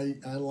Keaton. I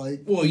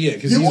like. Well, yeah,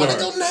 because you want to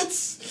go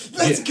nuts.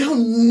 Let's go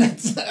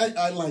nuts.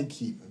 I like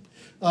Keaton.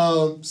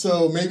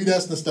 So maybe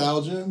that's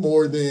nostalgia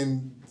more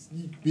than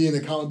being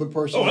a comic book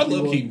person. Oh, I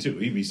love Keaton too.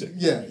 He'd be sick.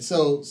 Yeah.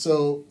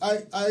 So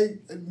I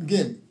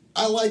again.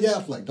 I like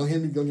Affleck. Don't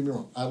get me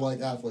wrong. I like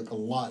Affleck a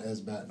lot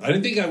as Batman. I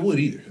didn't think I would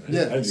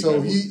either.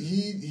 So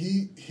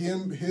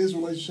his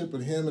relationship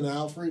with him and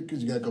Alfred,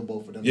 because you got to go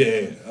both of them.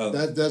 Yeah.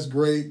 That's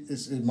great.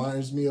 It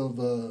reminds me of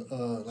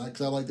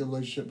because I like the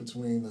relationship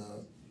between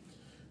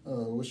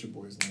what's your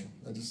boy's name?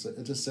 I just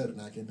said it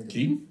and I can't think of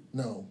Keaton? it.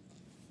 No.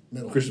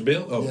 Middle. Christian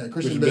Bale? Oh, yeah,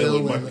 Christian Bale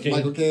and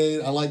Michael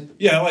Caine. I like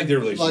their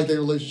relationship. I like their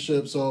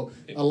relationship. So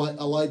I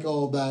like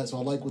all of that. So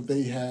I like what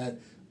they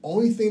had.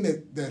 Only thing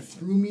that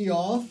threw me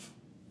off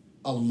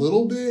a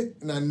little bit,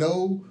 and I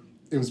know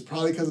it was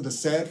probably because of the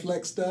Sad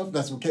Flex stuff.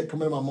 That's what kept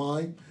coming to my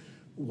mind.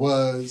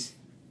 Was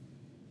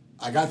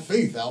I got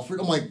faith, Alfred?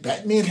 I'm like,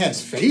 Batman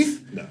has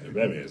faith? No,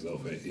 Batman has no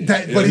faith. Yeah.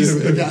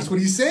 But that's what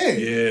he said.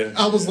 Yeah.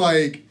 I was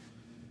like,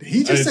 did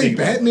he just say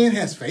Batman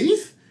has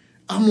faith?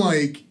 I'm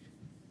like,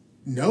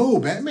 no,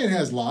 Batman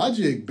has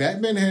logic.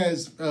 Batman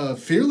has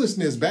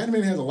fearlessness.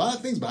 Batman has a lot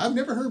of things, but I've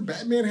never heard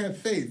Batman have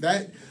faith.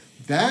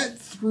 That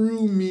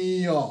threw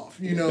me off.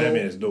 Batman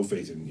has no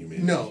faith in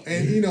humanity. No,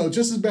 and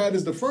just as bad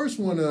as the first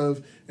one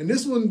and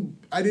this one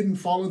I didn't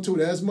fall into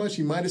it as much.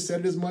 He might have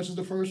said it as much as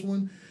the first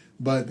one,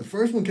 but the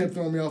first one kept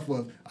throwing me off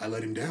of I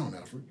let him down,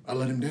 Alfred. I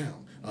let him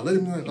down. I let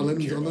him down.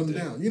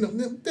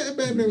 That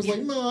Batman was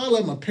like, no, I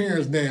let my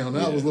parents down.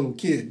 I was a little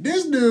kid.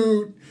 This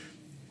dude,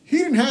 he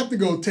didn't have to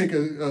go take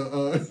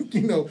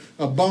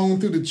a bone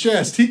through the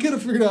chest. He could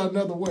have figured out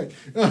another way.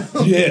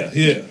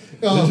 Yeah.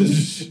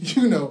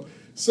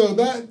 So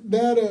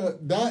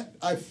that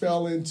I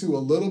fell into a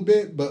little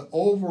bit, but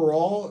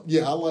overall,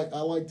 yeah, I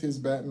liked his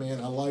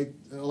Batman. I like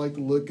the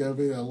look of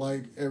it. I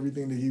like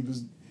everything that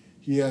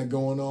he had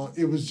going on.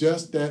 It was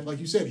just that, like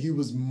you said, he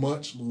was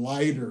much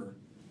lighter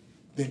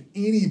than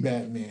any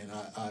Batman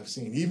I've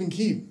seen. Even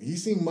Keaton, he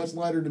seemed much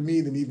lighter to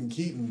me than even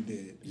Keaton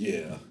did.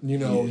 Yeah,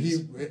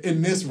 he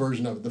in this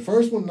version of it. The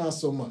first one, not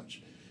so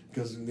much,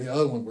 because in the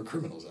other one, we're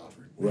criminals,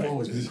 Alfred. We've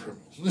always been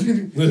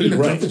criminals.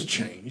 Nothing's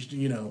changed,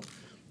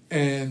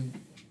 And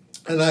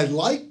I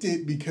liked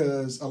it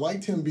because I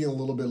liked him being a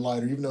little bit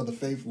lighter, even though the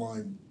faith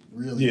line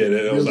really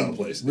was out of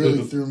place.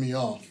 Really threw me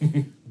off.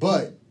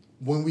 But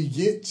when we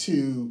get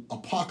to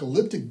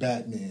apocalyptic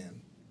Batman,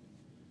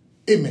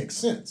 it makes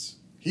sense.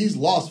 He's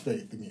lost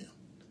faith again.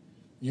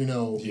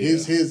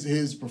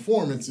 His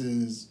performance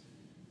is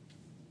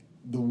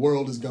the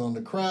world has gone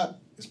to crap.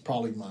 It's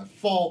probably my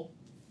fault.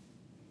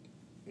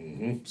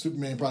 Mm-hmm.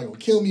 Superman probably gonna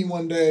kill me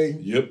one day.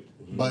 Yep.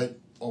 Mm-hmm. But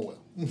oh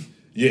well.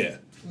 Yeah.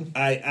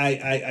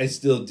 I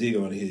still dig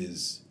on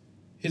his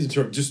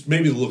just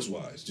maybe looks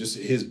wise, just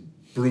his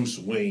Bruce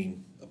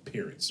Wayne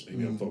appearance.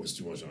 Maybe I'm focused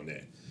too much on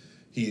that.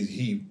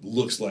 He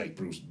looks like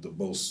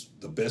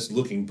the best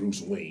looking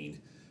Bruce Wayne,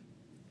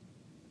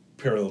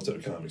 parallel to the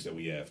comics that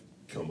we have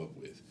come up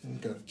with.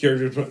 Okay.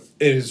 Character and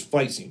his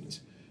fight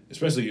scenes,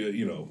 especially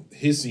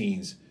his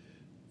scenes.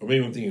 Or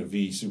maybe I'm thinking of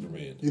V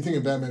Superman. You're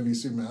thinking Batman v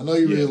Superman. I know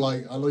you really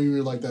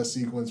like that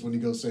sequence when he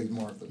goes save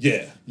Martha.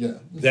 Yeah.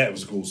 That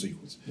was a cool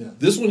sequence. Yeah.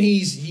 This one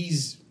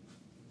he's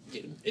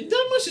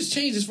not much has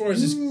changed as far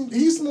as his.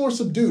 He's more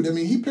subdued. I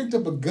mean, he picked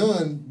up a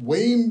gun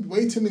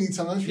way too many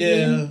times for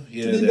him to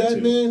be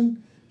Batman. Too.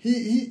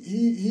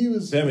 He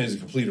was Batman is a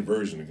completed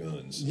version of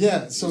guns.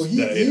 Yeah, so he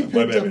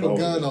picked up a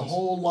gun a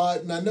whole lot,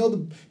 and I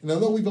know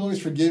we've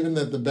always forgiven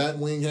that the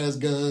Batwing has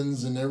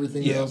guns and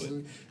everything else,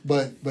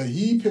 but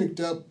he picked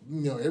up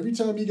every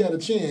time he got a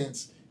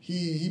chance,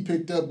 he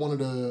picked up one of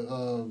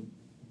the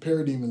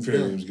Parademon's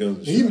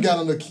guns. He even got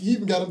on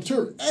the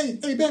turret.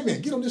 Hey,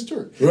 Batman, get on this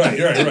turret. Right.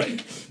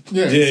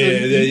 Yeah.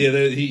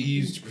 He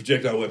used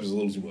projectile weapons a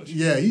little too much.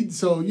 Yeah,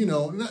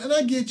 and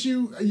I get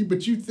you,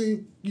 but you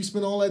think you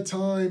spent all that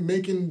time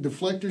making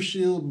deflector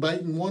shield,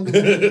 biting Wonder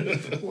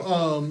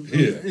Woman,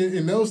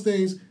 in those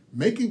things.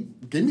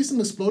 Give me some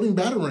exploding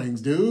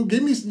batarangs, dude.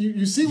 Give me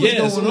you see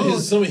what's going on.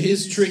 Some of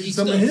his tricky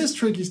stuff.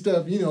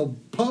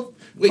 Puff.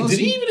 Wait, did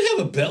he even have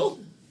a belt?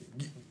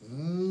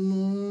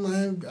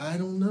 I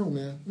don't know,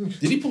 man.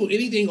 Did he pull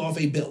anything off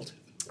a belt?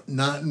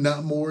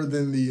 Not more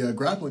than the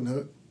grappling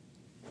hook.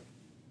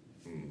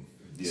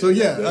 So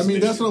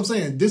that's what I'm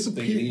saying.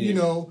 Disappear.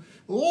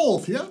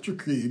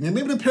 theatrically. I mean,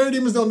 maybe the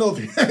parademons don't know.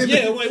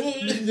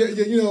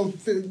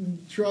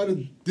 Try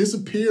to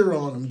disappear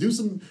on them. Do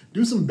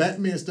some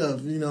Batman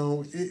stuff.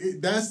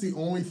 That's the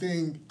only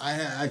thing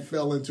I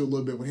fell into a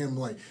little bit with him.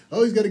 Like,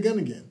 oh, he's got a gun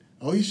again.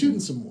 Oh, he's shooting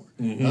some more.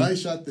 Mm-hmm. Oh, he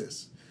shot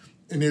this.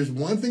 And there's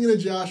one thing in the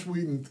Josh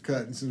Whedon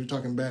cut, and since we're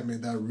talking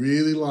Batman, that I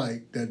really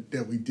like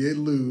that we did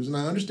lose, and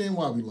I understand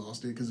why we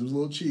lost it because it was a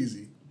little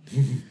cheesy.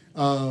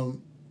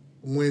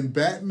 When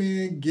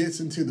Batman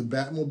gets into the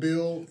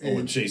Batmobile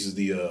and chases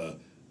the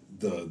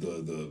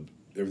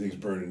everything's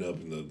burning up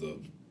and the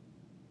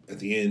at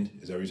the end,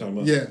 is that what you're talking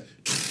about? Yeah.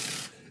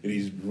 And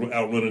he's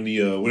outrunning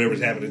the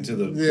whatever's happening to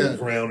the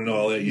ground and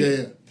all that.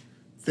 Yeah.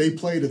 They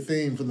played a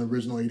theme from the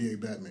original '88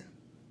 Batman.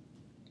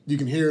 You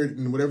can hear it,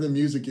 and whatever the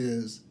music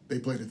is, they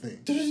play the theme.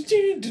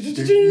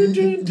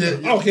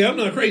 Okay, I'm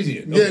not crazy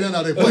yet. Yeah,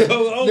 no, they play.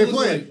 They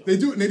play. They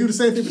do the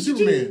same thing for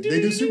Superman.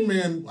 They do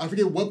Superman. I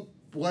forget what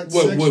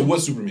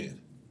Superman.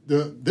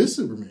 This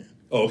Superman.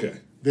 Oh, okay.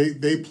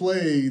 They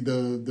play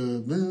the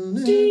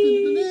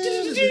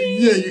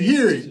you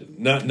hear it.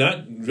 Not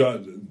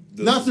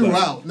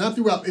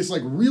throughout. It's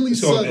like really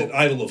subtle. Called an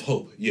Idol of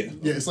Hope. Yeah.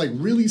 Yeah, it's like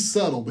really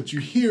subtle, but you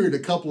hear it a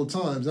couple of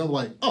times. And I'm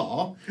like,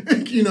 aw,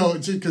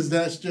 because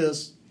that's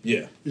just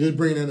you're just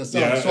bringing in a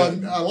song. Yeah, so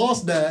I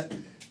lost that.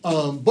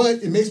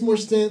 But it makes more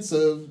sense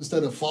of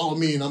instead of follow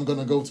me and I'm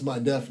gonna go to my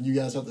death and you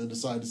guys have to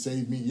decide to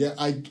save me. Yeah,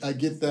 I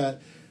get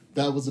that.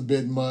 That was a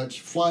bit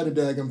much. Fly the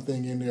daggum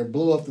thing in there,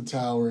 blow up the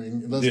tower,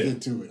 and let's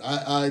get to it.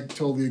 I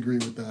totally agree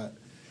with that,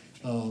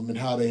 and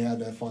how they had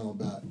that final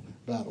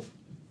battle.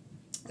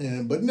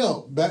 But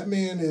no,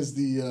 Batman is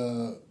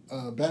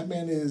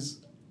Batman is,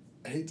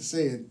 I hate to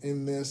say it,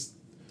 in this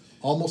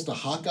almost a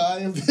Hawkeye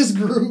of this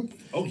group.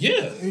 Oh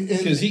yeah,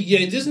 because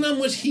there's not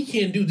much he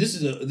can do. This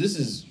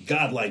is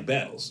godlike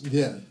battles.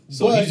 Yeah,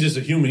 so he's just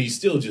a human. He's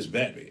still just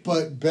Batman.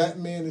 But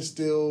Batman is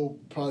still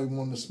probably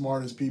one of the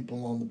smartest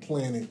people on the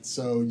planet.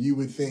 So you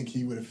would think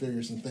he would have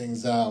figured some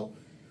things out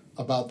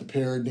about the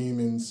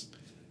parademons.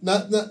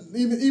 Not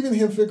even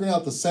him figuring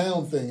out the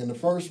sound thing in the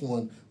first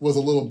one was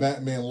a little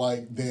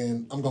Batman-like.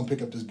 Then I'm gonna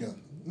pick up this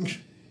gun.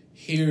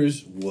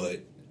 Here's what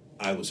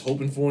I was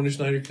hoping for in the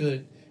Snyder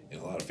Cut, and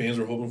a lot of fans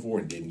were hoping for,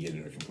 and didn't get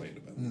it or complained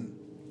about.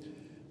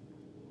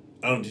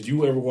 Did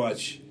you ever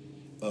watch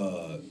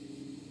the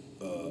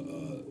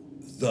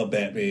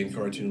Batman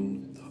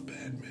cartoon? The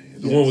Batman,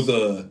 the one with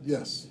the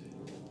yes.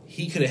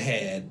 He could have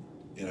had,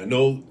 and I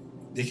know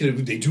they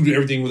do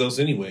everything with us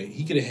anyway.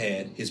 He could have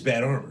had his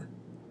bat armor.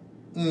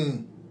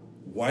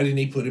 Why didn't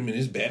they put him in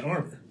his bat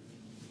armor,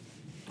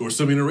 or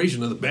some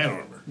iteration of the bat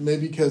armor?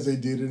 Maybe because they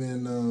did it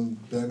in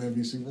Batman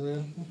v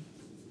Superman.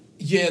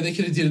 Yeah, they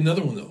could have did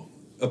another one though,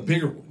 a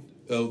bigger one.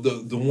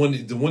 The one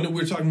that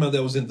we were talking about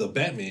that was in the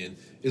Batman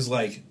is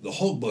like the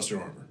Hulkbuster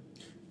armor.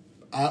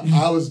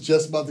 I was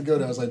just about to go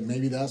there. I was like,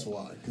 maybe that's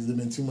why, because they've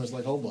been too much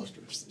like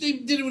Hulkbusters. They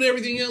did it with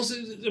everything else.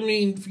 I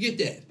mean, forget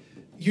that.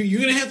 You're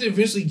gonna have to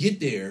eventually get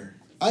there.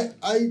 I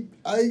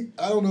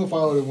don't know if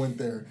I would have went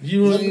there.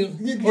 You know what I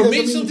mean? Or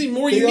made something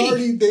more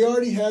unique. They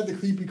already had the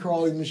creepy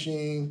crawling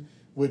machine,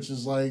 which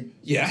is like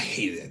I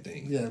hated that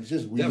thing. Yeah, it was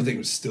just weird. That thing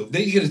was still.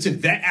 They could have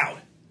took that out.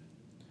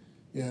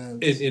 Yeah,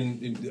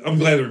 and I'm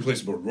glad they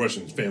replaced the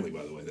Russian's family.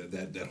 By the way,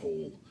 that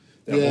whole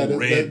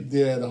red.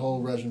 The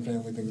whole Russian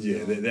family thing.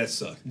 That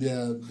sucked.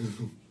 Yeah,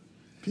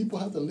 people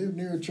have to live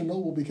near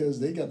Chernobyl because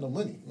they got no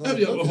money.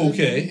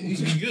 Okay,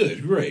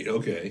 good, great,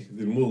 okay.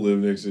 Then we'll live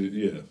next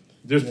to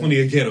There's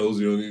plenty of ghettos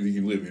you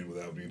can live in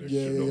without being next to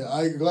Chernobyl. Yeah.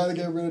 I'm glad they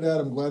got rid of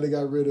that. I'm glad they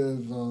got rid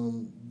of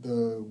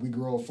the We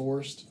Grow a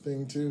Forest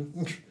thing too.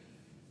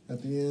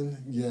 At the end,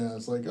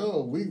 it's like,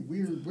 oh,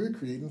 we're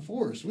creating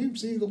force. We've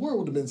seen the world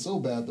would have been so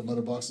bad the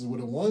Mother Boxes would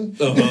have won.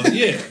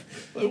 Yeah.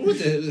 Like, what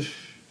the?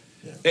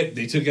 Yeah.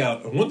 They took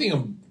out one thing.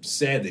 I'm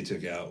sad they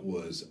took out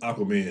was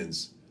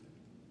Aquaman's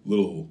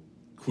little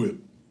quip.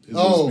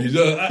 Little speech.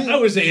 I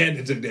wish they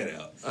hadn't took that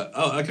out.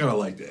 I kind of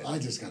like that. I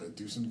just got to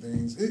do some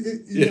things.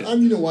 You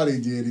know why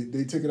they did it?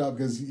 They took it out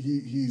because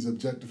he's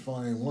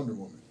objectifying Wonder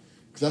Woman.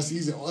 Because that's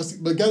easy.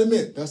 But gotta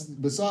admit, that's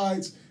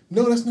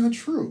not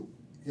true.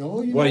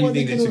 Why do you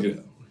think they took it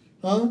out?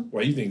 Huh?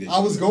 Why do you think they took I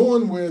was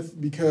going with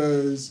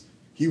because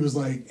he was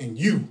like, and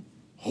you,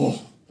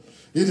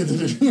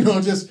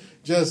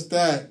 just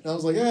that. And I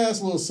was like,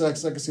 that's a little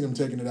sexist. I can see them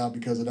taking it out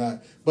because of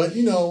that. But,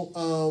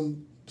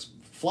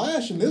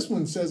 Flash in this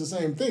one says the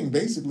same thing,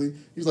 basically.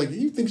 He's like,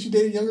 you think she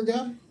dated a younger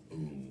guy?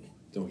 Ooh,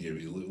 don't give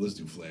me, let's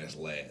do Flash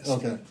last.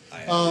 Okay.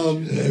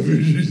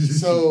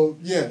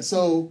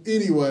 So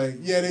anyway,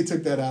 they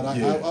took that out.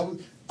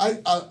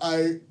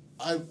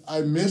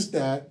 I missed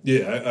that.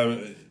 Yeah.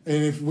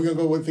 And if we're going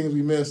to go with things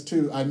we missed,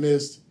 too, I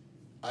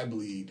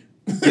bleed.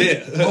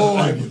 Yeah.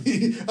 I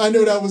bleed. I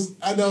know that was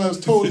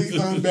totally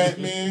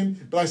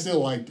un-Batman, but I still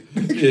liked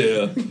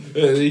it.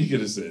 He could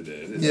have said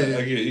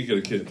that. He could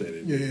have kept that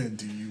in. Yeah,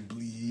 do you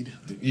bleed?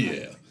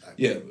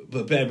 Yeah.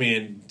 But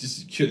Batman,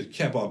 just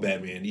cap off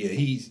Batman,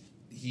 he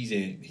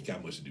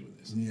got much to do with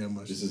this. Yeah,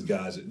 much. This is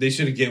God's. They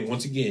should have get,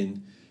 once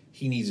again,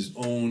 he needs his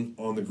own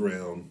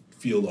on-the-ground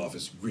field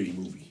office gritty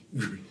movie.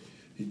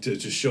 to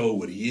show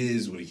what he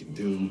is, what he can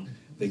do.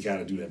 They got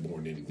to do that more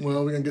than anything.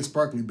 Well, we're gonna get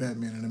sparkly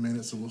Batman in a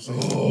minute, so we'll see.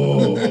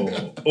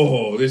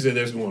 They said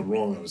that's going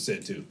wrong on the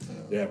set too.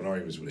 They're having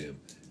arguments with him.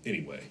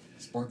 Anyway,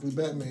 sparkly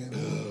Batman.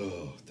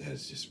 Oh, that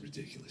is just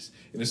ridiculous,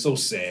 and it's so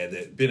sad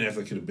that Ben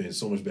Affleck could have been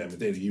so much Batman.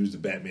 They'd have used the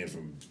Batman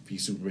from v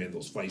Superman,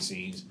 those fight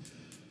scenes.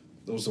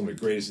 Those are some of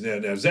the greatest.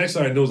 Now Zack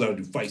Snyder knows how to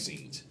do fight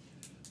scenes.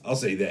 I'll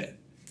say that.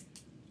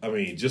 I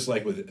mean, just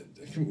like with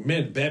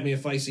Batman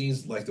fight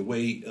scenes, like the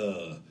way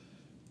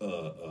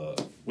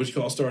which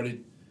call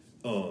started.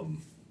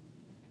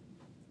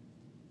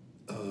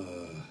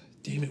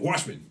 Damn it,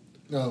 Watchmen.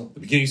 No.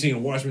 The beginning scene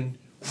of Watchmen.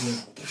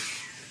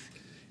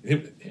 Yeah.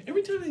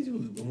 Every time they do a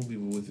movie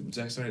with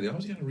Zack Snyder, they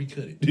always got to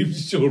recut it. They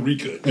just show a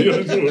recut.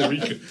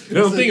 And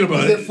I'm thinking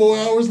about it. Is it 4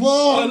 hours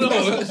long? I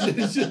know.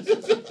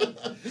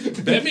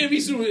 Batman v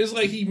Superman, it's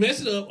like he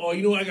messed it up. Oh,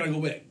 you know what? I got to go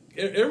back.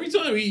 Every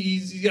time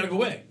he's got to go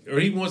back. Or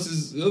he wants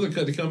his other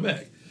cut to come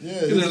back. Yeah.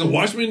 There's a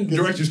Watchmen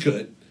director's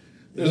cut.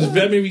 There's a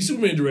Batman v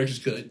Superman director's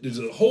cut. There's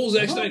a whole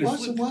Zack Snyder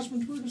flip.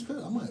 Watchmen director's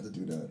cut? I might have to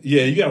do that.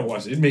 Yeah, you gotta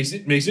watch it. It makes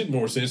it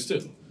more sense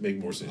too. Make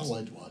more sense. I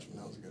liked Watchmen.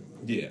 That was a good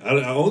movie. Yeah,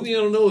 the only thing I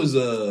don't know is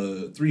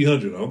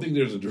 300. I don't think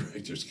there's a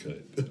director's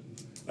cut.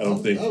 I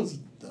don't think that was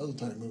a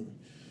tight movie.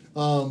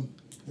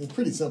 It's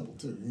pretty simple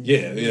too.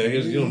 Yeah.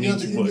 You don't need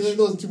too much. It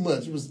wasn't too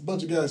much. It was a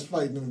bunch of guys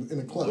fighting in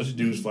a cloth. A bunch of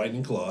dudes fighting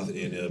in cloth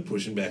and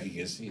pushing back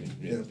against.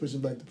 Pushing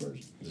back the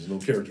person. There's no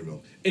character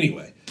though.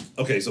 Anyway,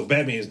 okay, so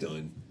Batman's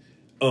done.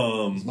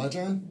 It's my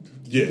turn?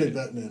 You pick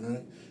Batman,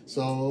 right?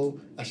 So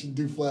I should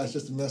do Flash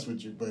just to mess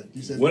with you, but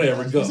you said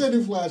whatever. Go. You said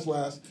do Flash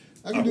last.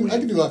 I can do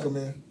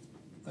Aquaman.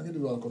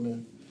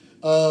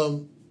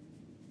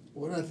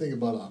 What do I think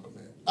about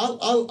Aquaman?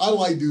 I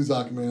like Dude's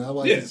Aquaman. I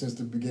like it since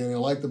the beginning. I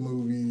like the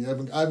movie. I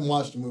haven't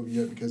watched the movie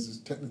yet because it's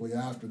technically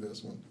after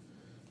this one.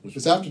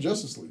 It's after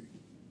Justice League,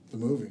 the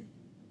movie.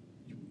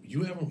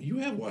 You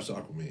have watched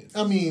Aquaman.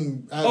 I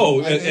mean,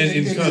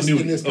 in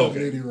continuity. In this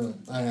continuity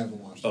run, I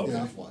haven't watched it. Okay.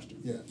 Yeah, I've watched it.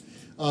 Yeah.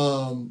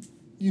 I'm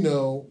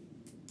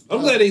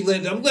glad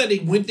they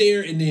went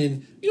there, and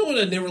then you know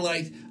what I never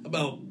liked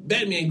about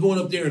Batman going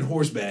up there in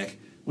horseback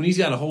when he's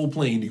got a whole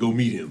plane to go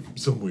meet him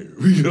somewhere.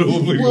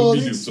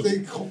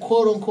 They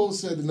quote unquote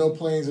said that no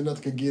planes or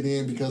nothing could get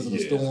in because of the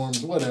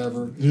storms,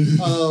 whatever.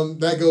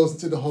 That goes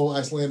to the whole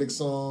Icelandic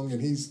song,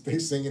 and they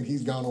singing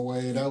 "He's Gone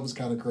Away." That was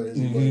kind of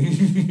crazy,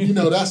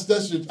 but that's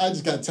just I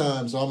just got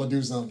time, so I'm gonna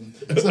do something.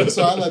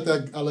 So I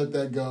let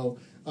that go.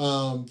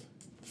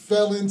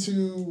 Fell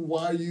into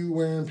why are you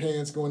wearing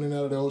pants going in and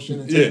out of the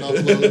ocean and taking off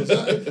clothes.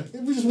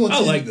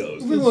 I like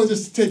those. If we want to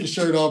just take your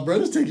shirt off, bro,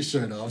 just take your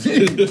shirt off.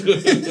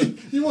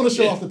 You want to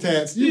show off the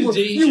tats.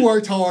 You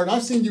worked hard.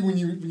 I've seen you when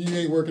you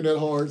ain't working that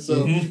hard.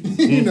 So,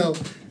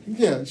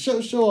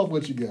 show off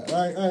what you got.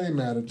 I ain't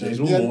mad at that.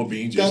 Jason Momoa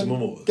being Jason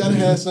Momoa. Gotta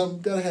have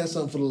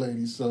something for the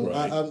ladies. So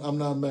right. I'm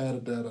not mad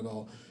at that at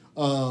all.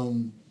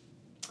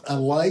 I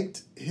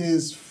liked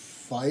his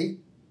fight.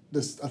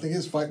 I think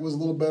his fight was a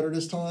little better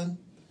this time.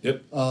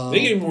 Yep.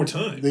 They gave him more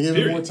time. They gave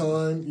him more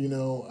time. You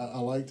know, I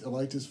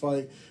liked his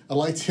fight. I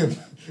liked him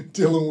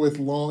dealing with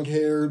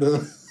long-haired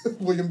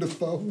William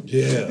Dafoe.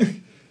 Yeah.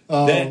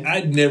 That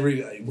I'd never.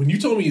 When you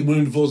told me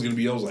William Dafoe was going to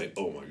be, I was like,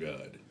 oh my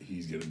god,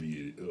 he's going to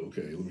be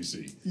okay. Let me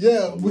see.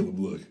 Yeah.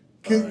 Look.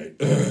 All right.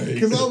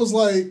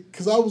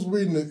 Because I was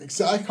reading it. Cause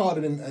I caught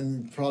it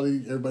and probably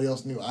everybody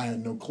else knew. I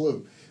had no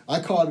clue. I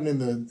caught it in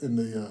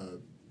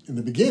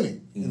the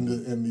beginning in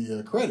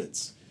the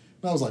credits.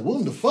 And I was like,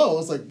 William Dafoe? I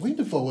was like, William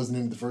Dafoe wasn't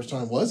in it the first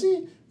time, was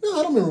he? No,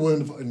 I don't remember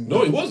William Dafoe.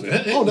 No, he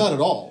wasn't. Oh, not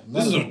at all.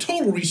 This is a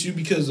total reshoot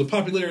because of the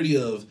popularity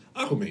of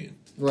Aquaman.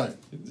 Right.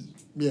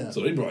 Yeah. So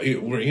they brought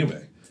him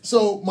back.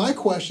 So my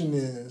question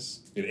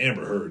is... And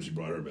Amber Heard, she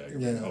brought her back.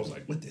 Yeah. I was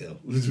like, what the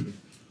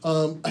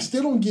hell? I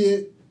still don't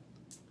get...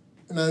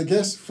 And I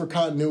guess for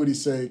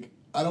continuity's sake,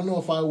 I don't know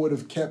if I would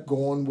have kept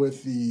going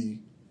with we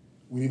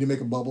need to make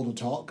a bubble to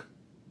talk.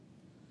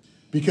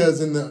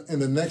 Because in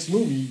the next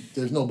movie,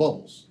 there's no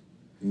bubbles.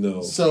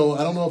 No. So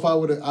I don't know if I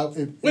would have.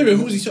 Wait a minute,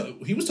 who was he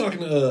talking? He was talking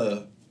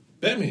to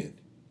Batman.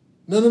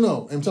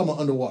 No. I'm talking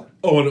about underwater.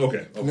 Oh,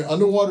 okay. In the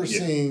underwater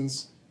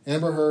scenes,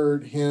 Amber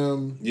Heard,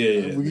 him.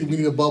 Yeah. We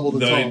need a bubble to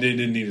talk. No, they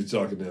didn't need to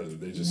talk together.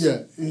 They just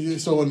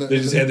So they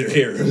just had their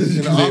hair. In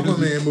the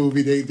Aquaman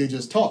movie, they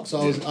just talk. So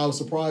I was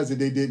surprised that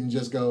they didn't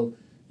just go,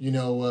 you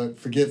know what,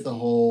 forget the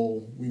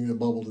whole we need a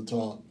bubble to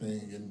talk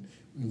thing,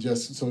 and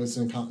just so it's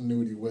in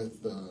continuity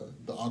with the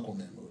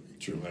Aquaman movie.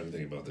 True, I didn't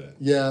think about that.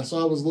 Yeah, so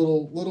I was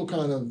little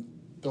kind of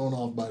thrown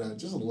off by that,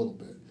 just a little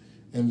bit.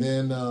 And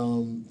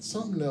then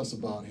something else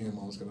about him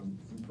I was going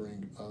to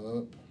bring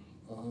up.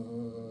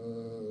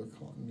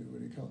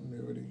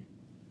 Continuity.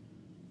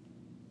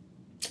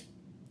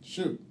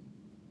 Shoot.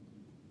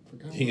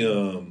 Forgot.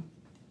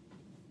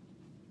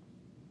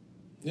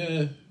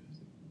 Yeah.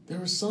 There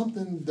was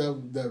something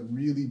that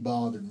really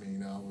bothered me,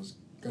 and I was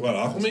going to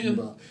ask Aquaman? you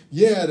about.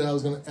 Yeah, that I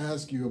was going to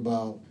ask you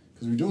about,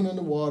 because we were doing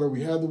underwater,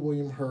 we had the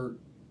William Hurt.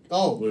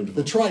 Oh,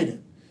 the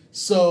Trident.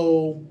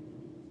 So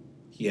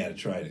he had a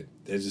Trident.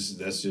 That's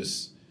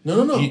just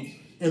no.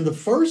 In the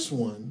first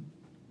one,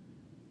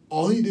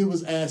 all he did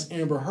was ask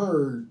Amber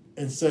Heard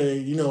and say,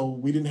 you know,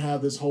 we didn't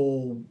have this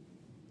whole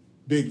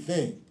big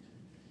thing.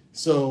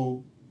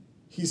 So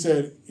he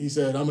said,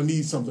 I'm gonna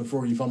need something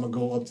for you if I'm gonna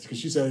go up, because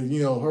she said,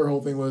 you know, her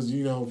whole thing was,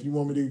 you know,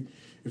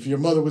 if your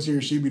mother was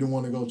here, she'd be the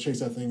one to go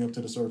chase that thing up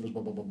to the surface,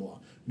 blah, blah, blah, blah.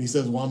 And he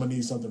says, well, I'm gonna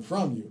need something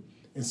from you.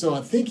 And so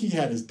I think he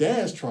had his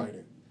dad's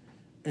trident.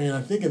 And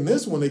I think in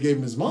this one, they gave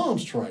him his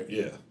mom's trident.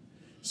 Yeah.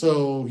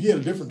 So he had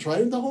a different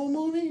trident the whole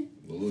movie?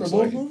 For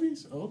both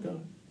movies? Oh, okay.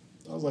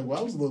 I was like, wow,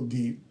 that was a little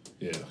deep.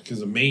 Yeah, because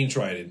the main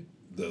trident,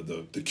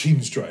 the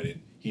King's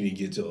trident, he didn't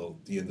get till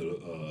the end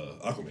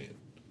of Aquaman.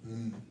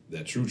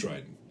 That true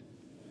trident.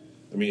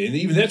 I mean, and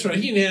even that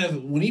trident, he didn't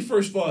have, when he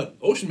first fought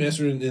Ocean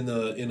Master in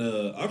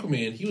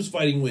Aquaman, he wasn't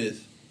fighting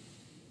with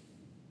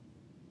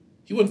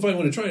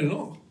a trident at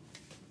all.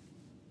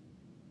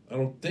 I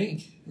don't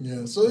think.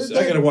 Yeah, so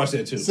I gotta watch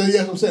that too. So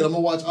yeah, I'm saying I'm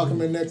gonna watch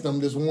Aquaman next. I'm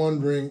just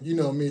wondering, you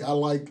know me, I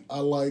like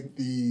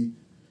the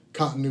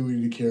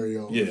continuity to carry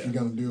over. Yeah. If you're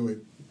gonna do it,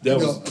 that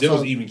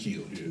was even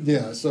keeled.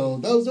 Yeah, so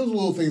those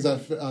little things I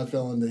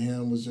fell into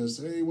him was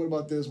just, hey, what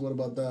about this? What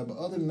about that? But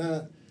other than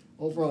that,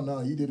 overall, no,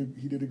 he did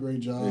a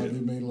great job. Yeah.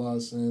 It made a lot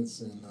of sense,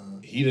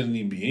 and he doesn't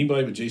need to be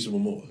anybody but Jason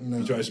Momoa. No.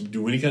 If he tries to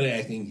do any kind of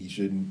acting, he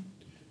shouldn't.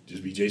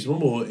 Just be Jason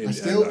Momoa. And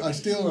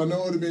I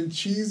know it would have been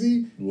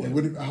cheesy. I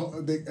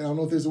don't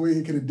know if there's a way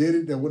he could have did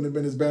it that wouldn't have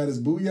been as bad as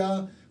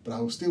Booyah, but I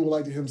would still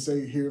like to hear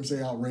him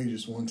say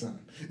outrageous one time.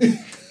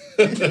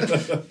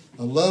 I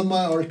love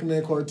my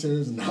Aquaman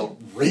cartoons and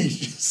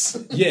outrageous.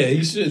 Yeah,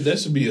 he should. That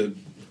should be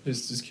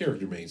his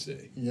character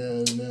mainstay.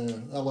 Yeah,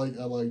 I like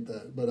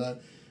that.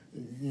 But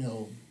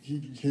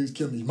he was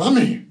killing me, my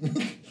man.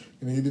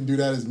 And he didn't do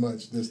that as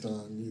much this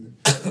time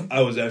either.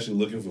 I was actually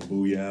looking for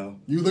Booyah.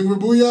 You looking for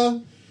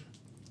Booyah?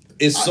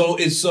 It's so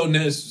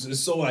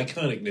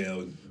iconic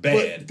now.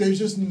 Bad. But there's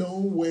just no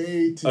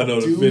way to. I know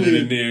to fit it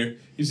in there.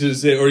 He should have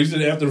said, or he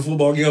said after the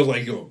football game. I was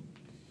like, "Yo,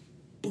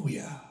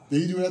 Booyah!"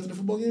 Did he do it after the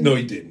football game? No,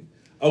 he didn't.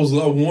 I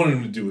wanted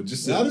him to do it.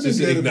 Just to acknowledge.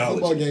 At the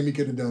football game, he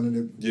could have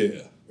done it.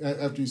 Yeah.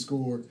 After he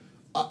scored,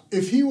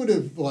 if he would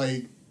have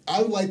I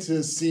would like to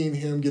have seen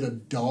him get a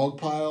dog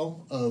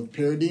pile of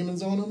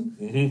parademons on him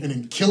and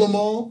then kill them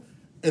all,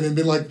 and then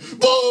been like,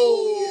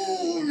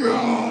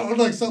 "Oh,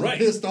 like something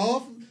pissed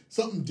off."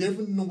 Something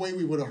different than the way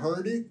we would have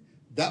heard it.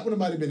 That one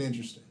might have been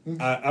interesting.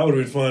 I would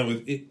have been fine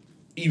with it,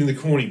 even the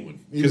corny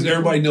one, because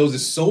everybody knows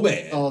it's so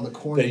bad. Oh, the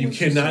corny that you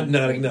cannot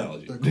not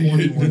acknowledge it. The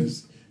corny one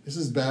is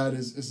as bad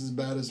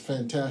as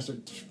Fantastic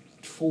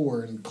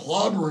Four and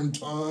Clobbering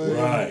Time.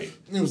 Right.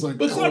 And it was like,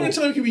 but Clobbering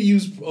Time can be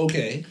used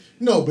okay.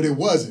 No, but it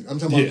wasn't. I'm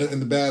talking about in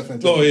the bad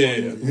Fantastic Four. Yeah.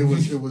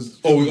 It was.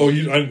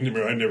 I've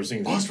never seen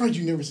it. Oh, that's right.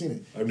 You've never seen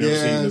it. I've never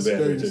seen the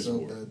bad Fantastic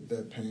Four.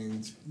 That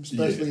pains,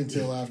 especially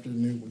until after the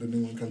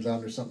new one comes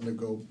out. There's something to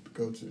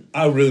go to.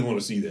 I really want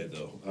to see that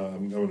though.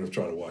 I'm going to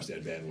try to watch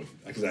that bad one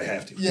because I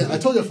have to. Yeah, I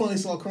told you I finally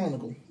saw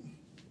Chronicle.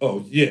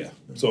 Oh yeah.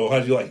 So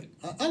how'd you like it?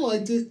 I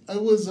liked it. I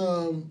was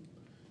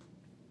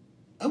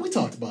we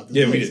talked about this.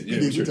 Yeah, we did. Yeah,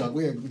 we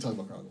talked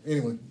about Chronicle.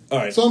 Anyway. All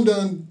right. So I'm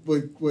done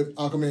with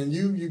Aquaman.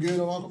 You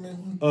good on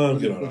Aquaman? I'm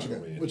good on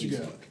Aquaman. What you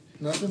got?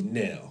 Nothing?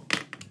 Now,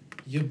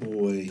 your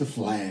boy The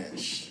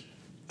Flash.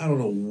 I don't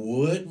know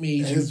what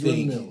made you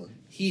think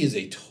he is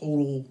a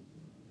total.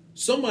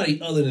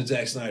 Somebody other than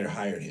Zack Snyder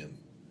hired him.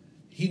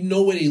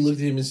 No way they looked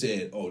at him and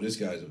said, "Oh,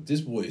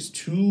 this boy is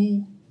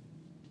too."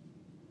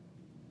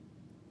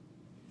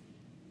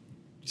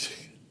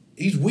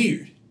 He's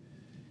weird.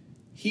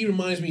 He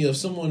reminds me of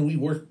someone we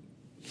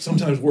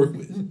sometimes work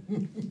with.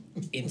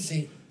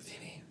 Insane.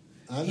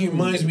 He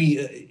reminds me,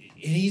 and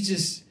he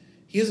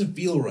doesn't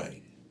feel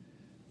right.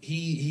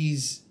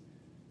 He's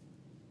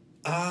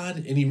odd,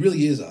 and he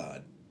really is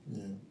odd.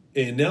 Yeah.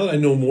 And now that I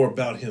know more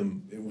about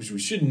him, which you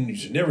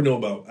should never know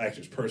about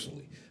actors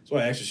personally. That's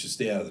why actors should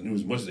stay out of the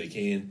news as much as they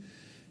can.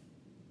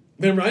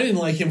 Remember, I didn't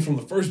like him from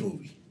the first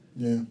movie.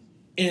 Yeah.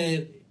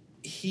 And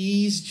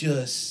he's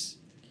just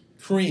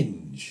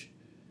cringe.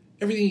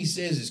 Everything he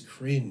says is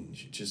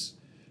cringe.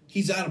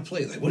 He's out of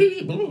place. Like, what are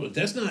you?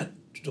 That's not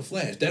the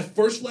Flash. That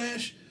first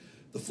Flash,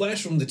 the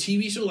Flash from the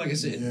TV show, like I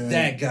said,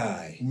 that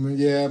guy.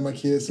 Yeah, my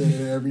kids say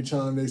that every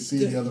time they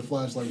see the other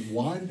Flash, like,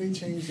 why did they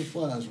change the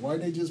Flash? Why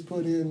did they just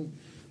put in,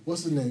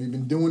 what's his name? He's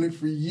been doing it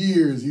for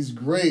years. He's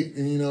great.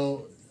 And,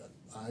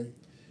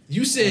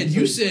 You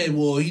said,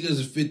 well, he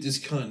doesn't fit this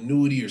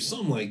continuity or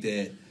something like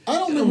that. I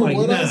don't remember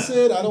what I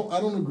said. I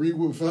don't agree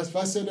with. If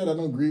I said that, I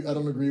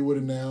don't agree with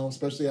it now,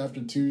 especially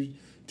after two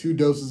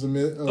doses of.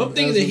 I'm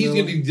thinking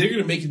that they're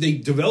gonna make it. They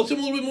developed him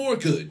a little bit more.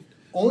 Good.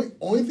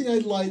 Only thing I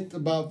liked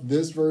about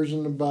this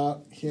version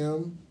about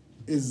him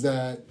is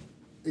that,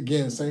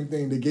 again, same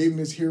thing. They gave him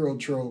his hero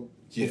trope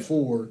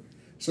before,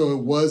 so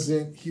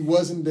he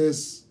wasn't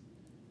this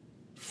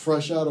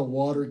fresh out of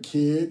water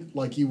kid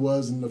like he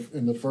was in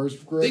the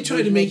first. They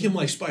tried to make him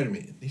like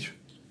Spider-Man,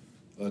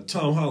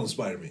 Tom Holland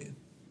Spider-Man.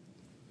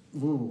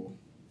 Ooh,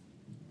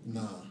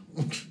 nah.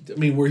 I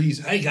mean, where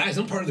he's, hey guys,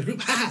 I'm part of the group.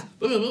 Ha!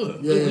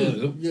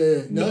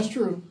 Yeah. No, that's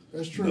true.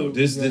 That's true. No,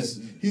 this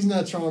he's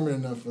not charming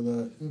enough for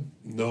that.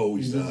 No,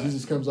 he's not. He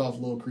just comes off a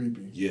little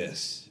creepy.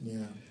 Yes.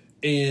 Yeah.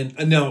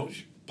 And now,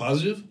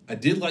 positive, I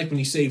did like when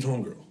he saved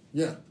Homegirl.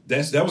 Yeah.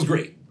 That was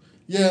great.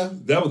 Yeah.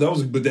 That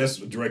was, but that's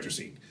a director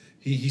scene.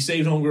 He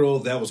saved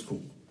Homegirl. That was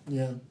cool.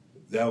 Yeah.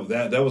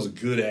 That was a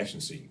good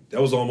action scene.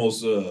 That was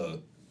almost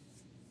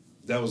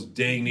that was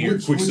dang near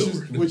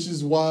Quicksilver. Which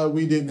is why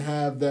we didn't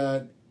have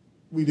that.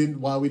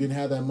 Why we didn't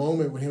have that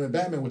moment with him and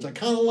Batman, which I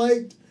kind of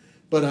liked,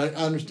 but I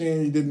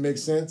understand it didn't make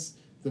sense.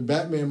 The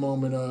Batman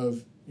moment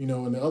of,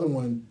 and the other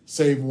one,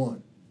 save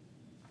one.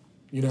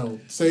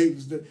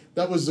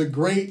 That was a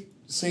great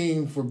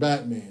scene for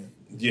Batman.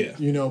 Yeah.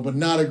 But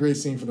not a great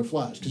scene for the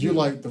Flash, because you're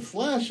like, the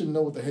Flash should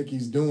know what the heck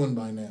he's doing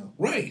by now.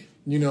 Right.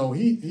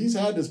 He's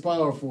had this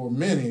power for a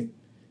minute.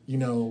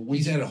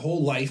 He's had a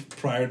whole life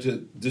prior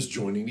to this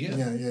joining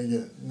together.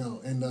 Yeah. No,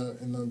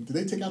 and did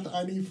they take out the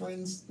I Need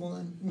Friends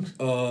line?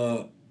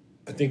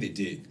 I think they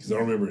did, because I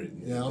don't remember it.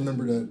 Yeah, I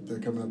remember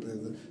that coming up.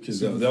 Because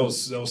that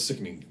was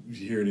sickening. You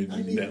hear it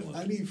in that line.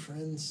 I Need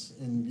Friends,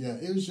 and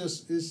it was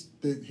just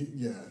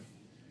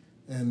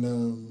and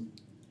I'm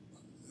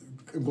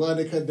glad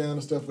they cut down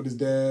the stuff with his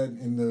dad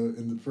in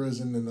the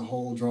prison and the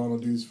hole drawn on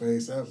dude's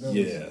face. That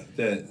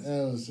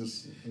was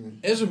just.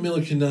 Ezra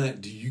Miller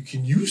cannot.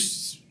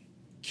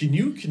 Can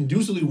you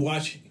conducively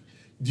watch?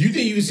 Do you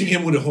think you can see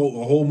him with a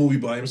whole movie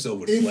by himself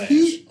with Flash?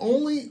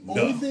 Only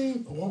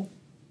thing. Well,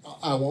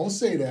 I won't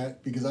say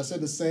that, because I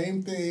said the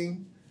same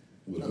thing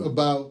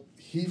about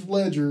Heath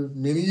Ledger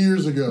many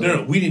years ago.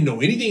 No, we didn't know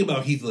anything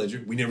about Heath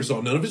Ledger. We never saw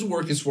none of his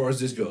work as far as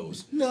this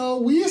goes. No,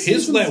 we've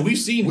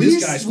seen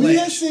this guy's Flash. We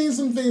had seen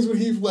some things with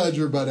Heath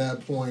Ledger by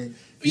that point.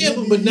 Yeah,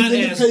 but not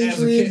as a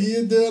Patriot. He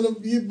had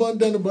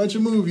done a bunch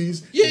of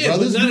movies. Yeah,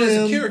 but not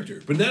as a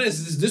character. But not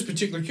as this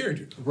particular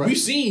character. Right. We've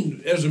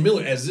seen Ezra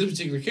Miller as this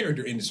particular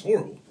character, and it's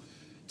horrible.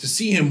 To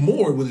see him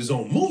more with his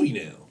own movie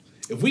now.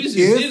 If we just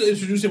did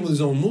introduce him with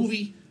his own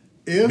movie,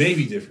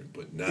 maybe different,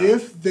 but not.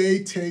 If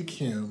they take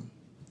him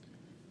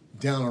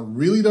down a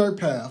really dark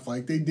path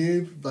like they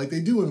do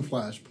in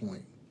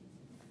Flashpoint,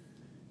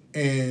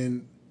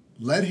 and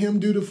let him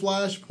do the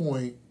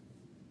Flashpoint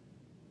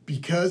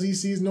because he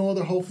sees no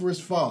other hope for his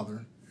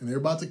father, and they're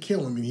about to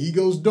kill him, and he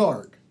goes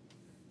dark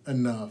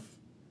enough,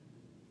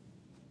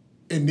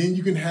 and then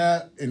you can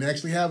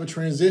actually have a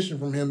transition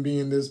from him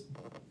being this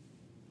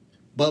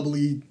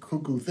bubbly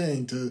cuckoo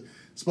thing to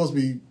supposed to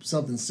be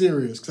something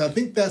serious. Because I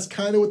think that's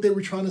kind of what they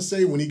were trying to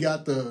say when he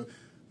got the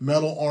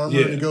metal armor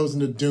and he goes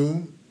into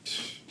Doom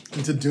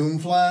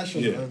Flash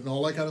and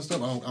all that kind of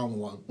stuff. I don't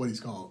know what he's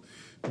called,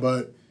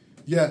 but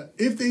yeah,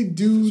 if they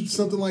do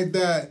something like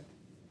that,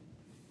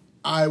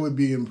 I would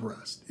be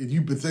impressed.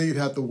 But they'd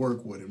have to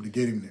work with him to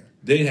get him there.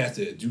 They'd have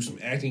to do some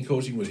acting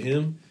coaching with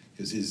him,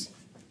 because his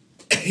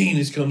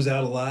anus comes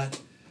out a lot.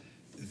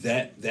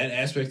 That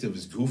aspect of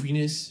his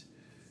goofiness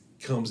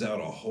comes out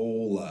a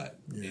whole lot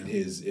in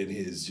his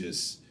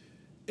just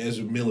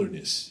Ezra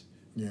Millerness.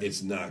 Yeah.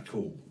 It's not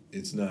cool.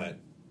 It's not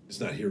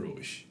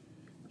heroish.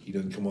 He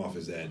doesn't come off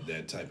as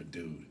that type of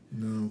dude.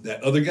 No.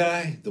 That other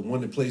guy, the one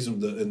that plays him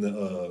in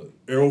the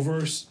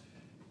Arrowverse,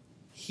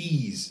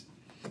 as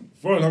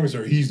far as I'm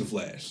concerned, he's the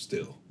Flash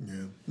still.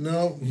 Yeah.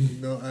 No,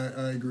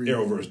 I agree.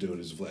 Arrowverse dude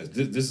is the Flash.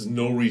 This is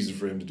no reason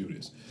for him to do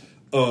this.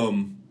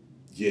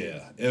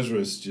 Yeah,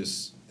 Ezra's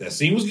just, that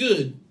scene was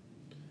good,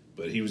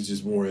 but he was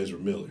just more Ezra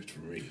Miller for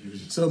me.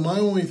 So my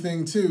only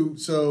thing too.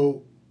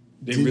 So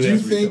did you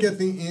think at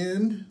the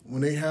end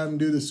when they had him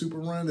do the super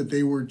run that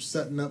they were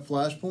setting up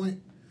Flashpoint?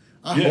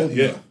 I hope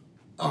not.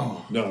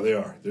 Oh no, they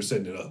are. They're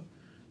setting it up.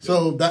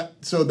 So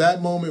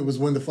that moment was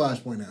when the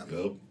Flashpoint happened.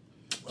 Yep.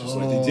 Just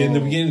like they did in the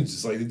beginning.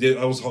 Just like they did.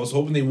 I was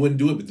hoping they wouldn't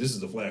do it, but this is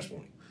the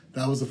Flashpoint.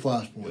 That was the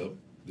Flashpoint. Yep.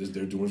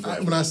 They're doing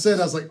Flashpoint. When I said,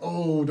 I was like,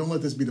 oh, don't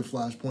let this be the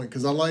Flashpoint,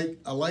 because I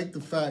like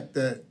the fact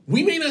that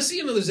we may not see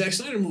another Zack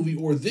Snyder movie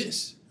or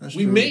this. That's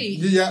we true. may.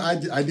 Yeah,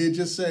 I did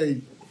just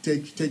say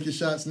take your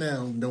shots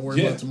now. Don't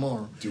worry about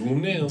tomorrow. Do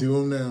them now. Do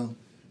them now.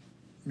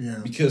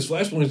 Yeah. Because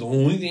Flashpoint is the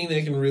only thing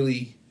that can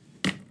really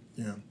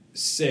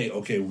say,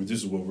 okay, well,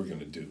 this is what we're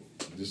gonna do.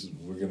 This is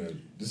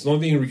the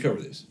only thing to recover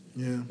this.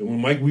 Yeah.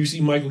 And when we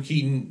see Michael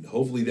Keaton,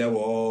 hopefully that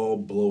will all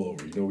blow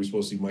over. You know, we're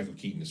supposed to see Michael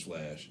Keaton as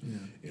Flash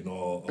and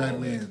all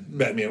Batman.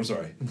 Batman, I'm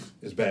sorry.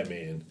 It's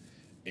Batman.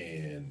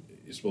 And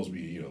it's supposed to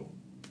be,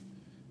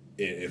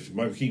 if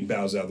Michael Keaton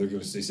bows out, they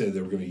said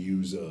they were going to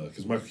use,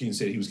 because Michael Keaton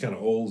said he was kind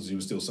of old, so he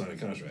was still signing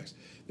contracts.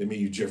 They may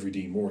use Jeffrey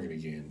Dean Morgan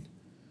again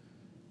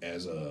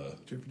as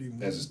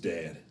his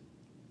dad.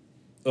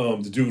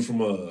 The dude from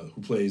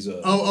who plays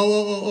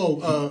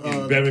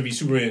Batman v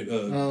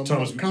Superman,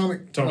 Thomas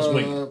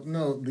Wayne.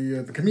 No,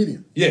 the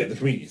comedian. Yeah, the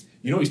comedian.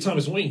 He's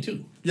Thomas Wayne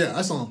too. Yeah,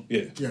 I saw him.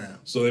 Yeah.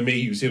 So they may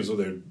use him. So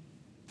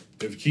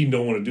if Keaton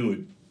don't want to do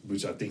it,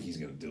 which I think he's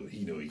going to do it,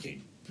 he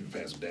can't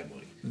pass him that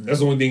money. Mm-hmm. That's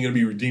the only thing going to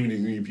be redeeming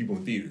to people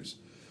in theaters.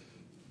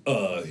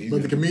 But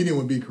the comedian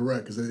would be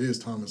correct, because it is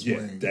Thomas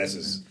Wayne. That's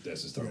his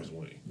Thomas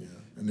Wayne. Yeah,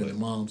 and then the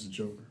mom's the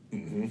Joker.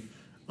 Mm-hmm.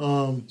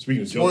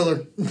 Speaking of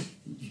spoiler.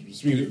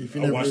 If you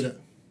never read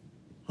it.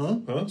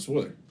 Huh?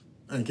 Spoiler.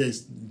 In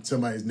case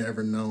somebody's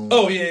never known.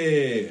 Oh,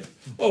 yeah.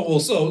 Oh, well,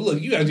 so,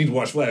 look, you guys need to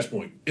watch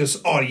Flashpoint.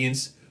 It's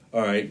audience.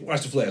 All right,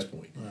 watch the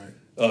Flashpoint.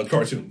 All right.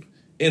 Cartoon.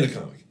 And the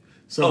comic.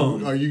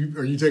 So are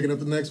you taking up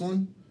the next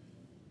one?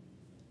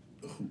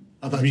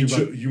 I thought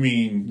you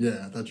mean?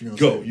 Yeah, I thought you were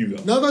going to say. You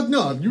go.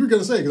 No, you were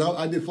going to say because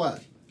I did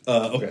Flash.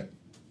 Okay.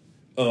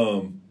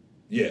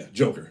 Yeah,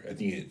 Joker at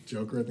the end.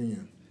 Joker at the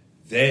end.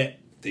 That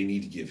they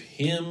need to give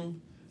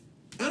him.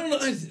 I don't know.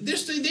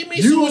 They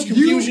made so much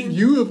confusion.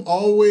 You have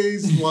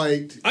always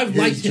liked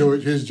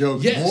his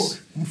Joker. Yes.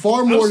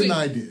 Far more than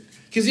I did.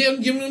 Because he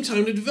haven't given him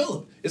time to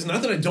develop. It's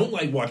not that I don't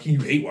like Joaquin.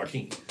 You hate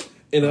Joaquin.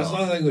 And it's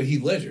not like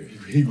Heath Ledger.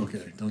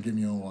 Okay, don't get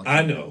me on Joaquin.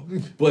 I know.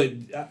 But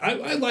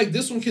I like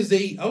this one because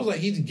I was like,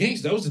 he's a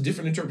gangster. That was a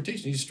different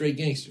interpretation. He's a straight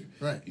gangster.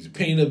 Right. He's a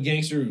painted up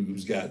gangster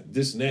who's got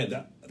this and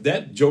that.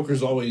 That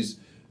Joker's always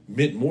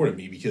meant more to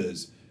me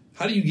because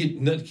how do you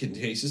get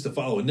nutcases to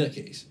follow a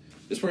nutcase?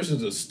 This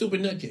person's a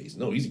stupid nutcase.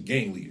 No, he's a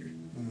gang leader.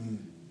 Mm-hmm.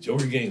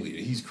 Joker gang leader.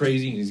 He's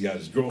crazy and he's got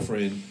his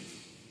girlfriend.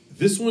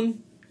 This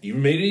one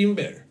even made it even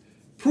better.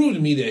 Proved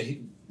to me that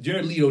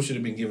Jared Leto should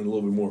have been given a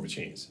little bit more of a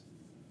chance.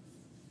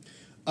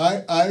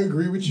 I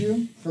agree with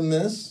you from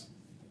this.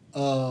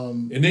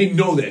 And they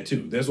know that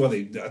too. That's why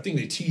I think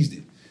they teased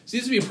it. See,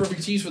 this would be a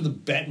perfect tease for the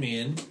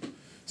Batman.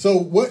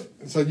 So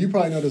you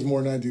probably know this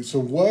more than I do. So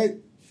what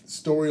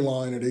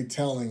storyline are they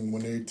telling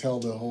when they tell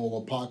the whole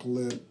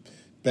apocalypse,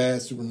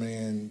 bad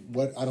Superman?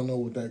 I don't know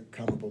what that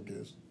comic book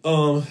is.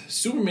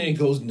 Superman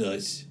goes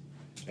nuts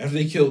after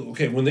they killed.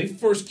 Okay, when they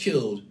first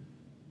killed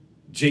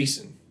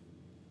Jason,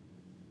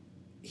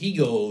 he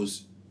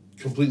goes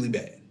completely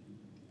bad.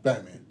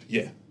 Batman.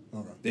 Yeah.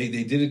 Okay.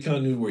 They did a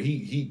continuity where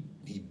he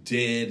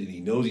dead and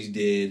he knows he's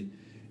dead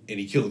and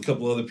he killed a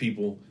couple other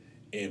people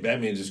and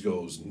Batman just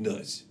goes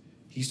nuts.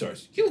 He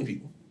starts killing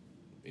people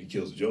and he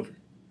kills the Joker.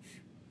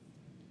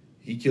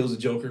 He kills the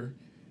Joker and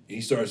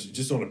he starts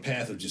just on a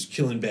path of just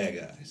killing bad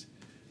guys.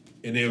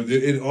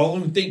 And all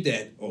of them think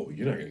that, oh,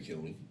 you're not going to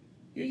kill me.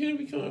 You're going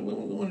to be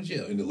going to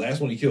jail. And the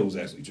last one he killed was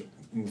actually Joker.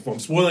 If I'm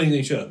spoiling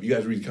anything, shut up. You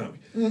guys read the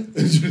comic.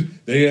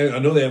 I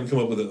know they haven't come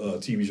up with a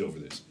TV show for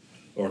this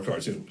or a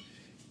cartoon.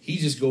 He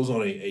just goes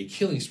on a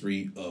killing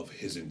spree of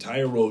his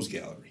entire Rose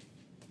Gallery.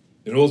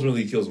 And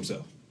ultimately he kills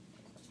himself.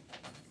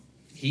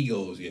 He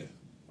goes, yeah.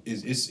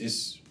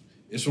 It's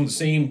from the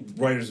same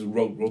writers who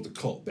wrote The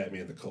Cult,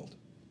 Batman the Cult.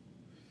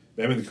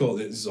 Batman the Cult,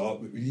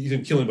 he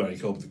didn't kill anybody in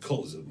the Cult, but the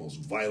Cult is the most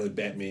violent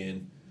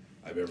Batman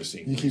I've ever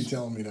seen. You keep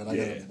telling me that. I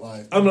gotta buy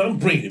it. I'm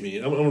bringing it,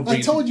 man. I'm gonna bring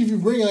I told you if you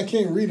bring it, I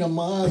can't read on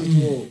my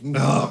eyes.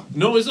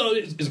 No, it's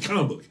a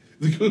comic book.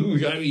 You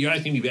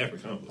guys can be back for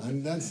comic books.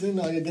 That's it.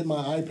 I gotta get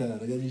my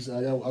iPad.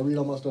 I read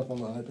all my stuff on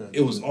my iPad.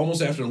 It was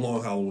almost after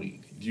Long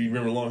Halloween. Do you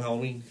remember Long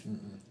Halloween? Mm-mm.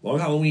 Long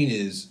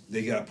Halloween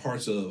they got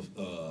parts of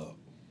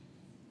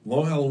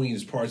Long Halloween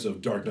is parts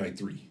of Dark Knight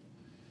 3,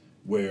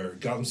 where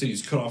Gotham City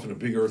is cut off in a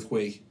big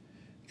earthquake.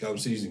 Gotham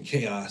City's in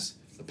chaos.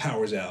 The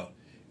power's out,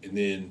 and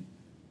then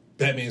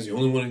Batman's the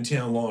only one in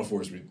town. Law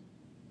enforcement.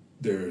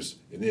 And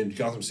then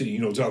Gotham City.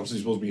 Gotham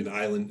City's supposed to be an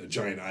island, a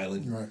giant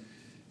island. Right.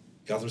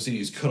 Gotham City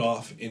is cut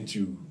off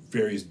into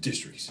various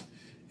districts,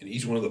 and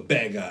each one of the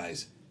bad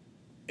guys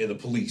and the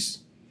police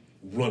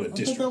run a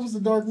district. I thought that was the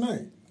Dark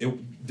Knight.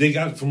 They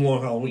got it from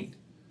Long Halloween.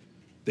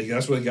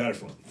 That's where they got it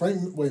from. Wait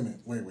a minute.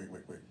 Wait.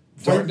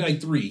 Dark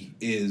Knight 3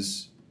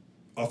 is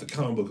off the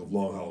comic book of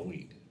Long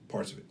Halloween,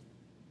 parts of it.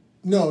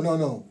 No.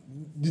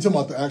 You talking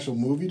about the actual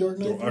movie Dark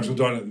Knight?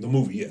 The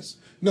movie, yes.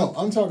 No,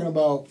 I'm talking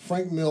about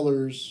Frank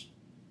Miller's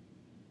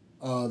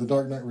The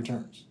Dark Knight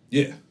Returns.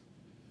 Yeah.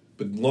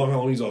 But Long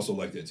Halloween's also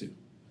like that, too.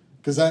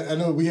 Because I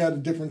know we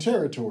had different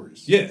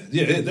territories. Yeah.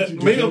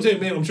 Maybe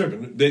I'm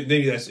tripping.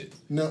 Maybe that's it.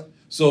 No.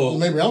 So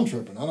maybe I'm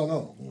tripping. I don't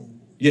know.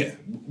 Yeah.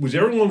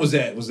 Whichever one was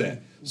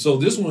that. So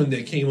this one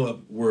that came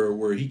up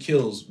where he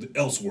kills the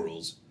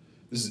Elseworlds.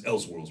 This is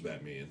Elseworlds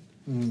Batman.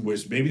 Mm-hmm.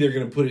 Which maybe they're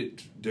going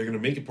to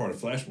make it part of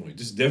Flashpoint.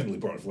 This is definitely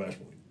part of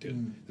Flashpoint.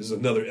 Mm-hmm. This is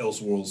another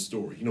Elseworlds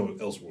story. You know what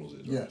Elseworlds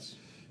is, right? Yes.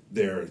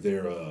 They're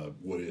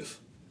What If,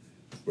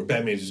 where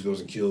Batman just goes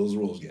and kills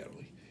Rose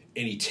Gallery.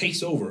 And he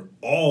takes over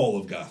all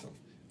of Gotham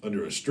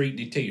under a straight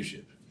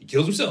dictatorship. He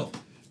kills himself,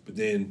 but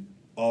then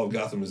all of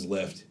Gotham is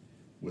left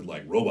with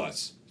like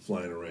robots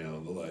flying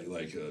around,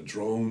 like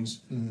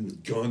drones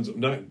with guns,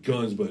 not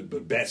guns,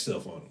 but bat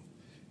stuff on them.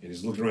 And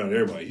he's looking around at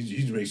everybody.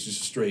 He makes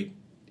just a straight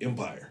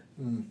empire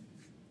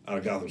out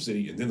of Gotham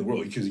City and then the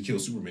world, because he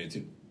kills Superman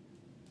too.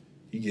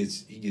 He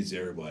gets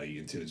everybody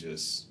into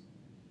just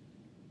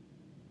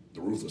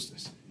the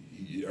ruthlessness.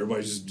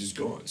 Everybody's just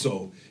gone.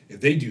 So if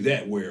they do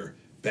that, where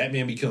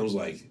Batman becomes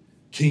like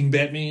King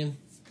Batman,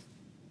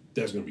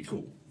 that's going to be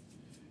cool.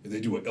 If they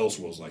do an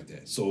Elseworlds like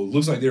that. So it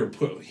looks like they were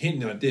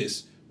hinting at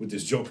this with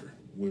this Joker,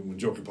 when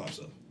Joker pops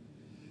up.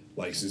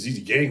 Like, since he's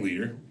a gang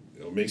leader,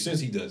 it'll make sense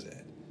he does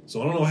that.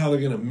 So I don't know how they're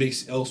going to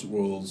mix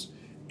Elseworlds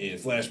and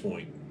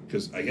Flashpoint,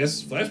 because I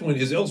guess Flashpoint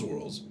is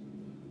Elseworlds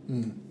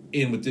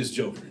in with this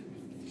Joker.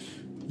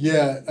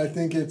 Yeah, I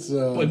think it's...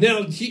 But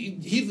now,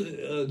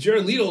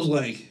 Jared Leto's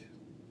like,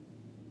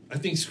 I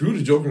think screw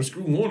the Joker and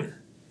screw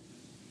Warner.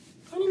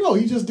 I don't know,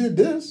 he just did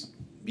this.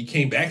 He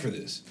came back for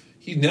this.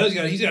 He's got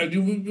to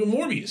do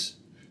Morbius.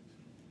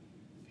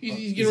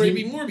 He's getting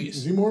ready to be Morbius.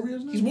 Is he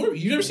Morbius now? He's Morbius.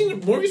 You never seen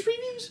the Morbius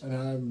previews?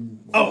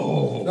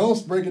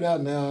 Don't break it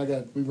out now.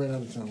 We ran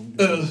out of time.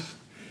 The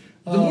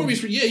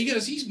Morbius,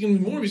 he's going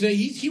to be Morbius.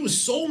 He was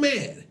so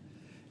mad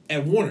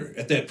at Warner,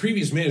 at that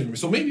previous management,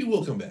 so maybe he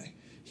will come back.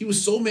 He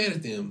was so mad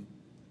at them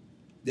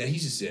that he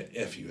just said,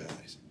 F you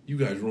guys. You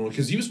guys are wrong.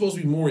 Because he was supposed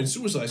to be more in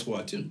Suicide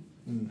Squad, too.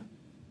 And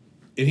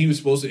he was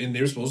supposed to, and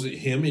they were supposed to,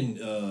 him and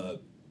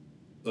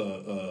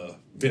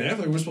Ben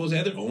Affleck were supposed to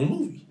have their own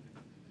movie.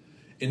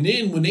 And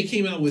then when they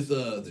came out with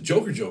the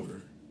Joker,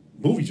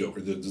 movie Joker,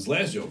 this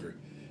last Joker,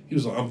 he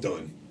was like, I'm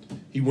done.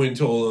 He went and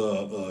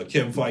told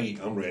Kevin Feige,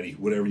 I'm ready,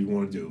 whatever you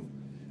want to do.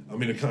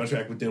 I'm in a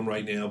contract with them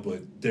right now,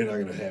 but they're not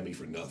going to have me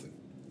for nothing.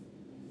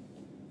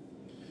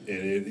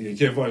 And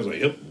Kevin Feige was like,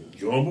 yep,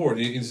 go on board.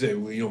 And he said,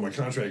 well, my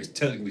contract is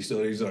technically still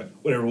there. He's like,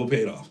 whatever, we'll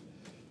pay it off.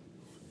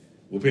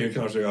 We'll pay the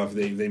contract off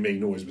if they make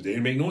noise. But they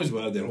didn't make noise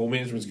about it. That whole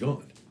management's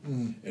gone.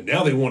 And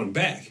now they want him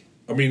back.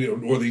 I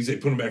mean, or they say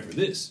put him back for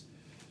this.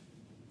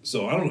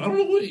 So I don't know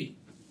what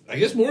I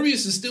guess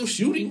Morbius is still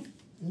shooting.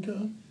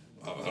 Okay.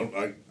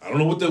 I don't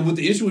know what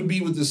the issue would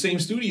be with the same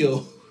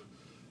studio.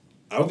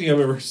 I don't think I've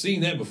ever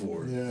seen that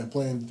before. Yeah,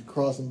 playing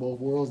crossing both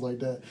worlds like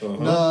that.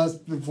 Nah,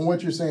 from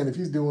what you're saying, if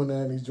he's doing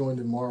that and he's joined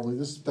in Marvel, that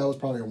was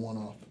probably a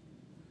one-off.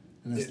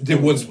 It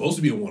wasn't supposed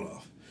to be a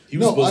one-off. He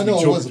was I know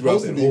it wasn't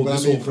supposed to be, but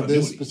I mean for continuity.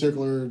 this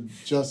particular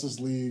Justice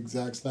League,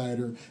 Zack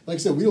Snyder, like I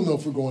said, we don't know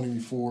if we're going any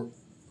forward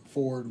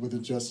with the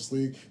Justice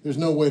League. There's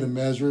no way to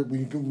measure it.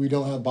 We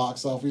don't have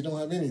box office. We don't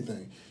have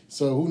anything.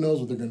 So who knows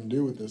what they're going to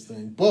do with this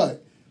thing.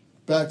 But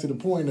back to the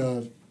point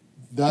of,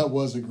 that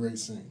was a great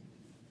scene.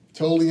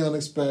 Totally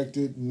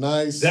unexpected.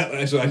 Nice.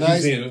 I keep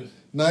saying it.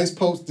 Nice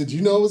post. Did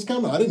you know it was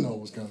coming? I didn't know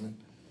it was coming.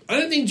 I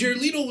didn't think Jared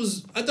Leto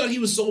was... I thought he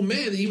was so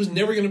mad that he was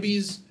never going to be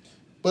his...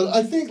 But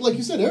I think, like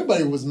you said,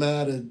 everybody was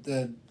mad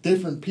at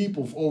different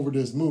people over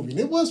this movie.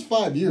 And it was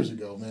 5 years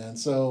ago, man.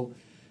 So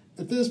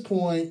at this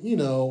point,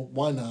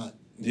 why not?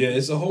 Yeah,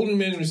 it's a whole new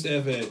management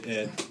staff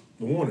at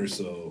Warner,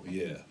 so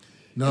yeah.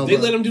 No, if they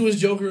let him do his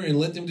Joker and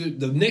let them do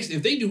the next...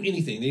 If they do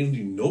anything, they don't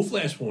do no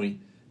Flashpoint,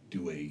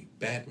 do a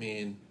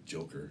Batman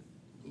Joker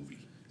movie.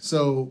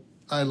 So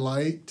I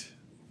liked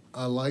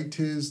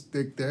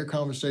their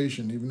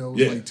conversation, even though it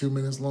was like 2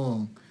 minutes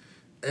long.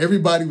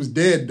 Everybody was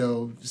dead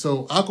though.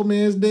 So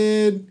Aquaman's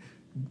dead,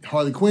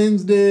 Harley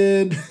Quinn's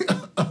dead.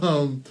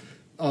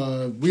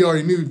 We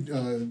already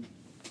knew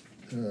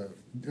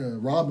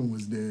Robin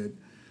was dead.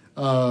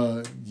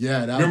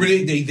 Remember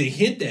they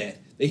hint that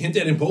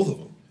in both of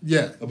them.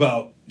 Yeah,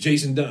 about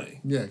Jason dying.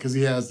 Yeah, because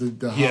he has and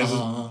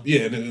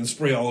then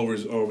spray all over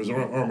his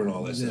arm and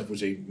all that stuff. Which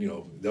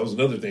that was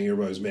another thing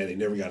everybody was mad they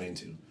never got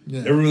into.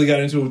 Yeah. Never really got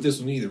into it with this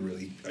one either.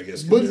 Really, I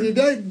guess. But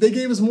they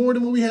gave us more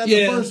than what we had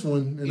in the first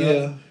one.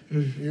 And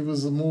it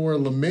was more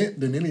lament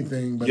than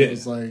anything. But it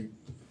was like,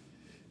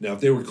 now if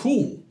they were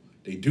cool,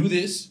 they do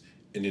this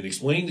and then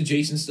explain the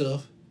Jason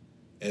stuff.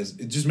 As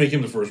just make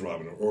him the first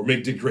Robin, or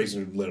make Dick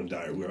Grayson and let him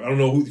die. I don't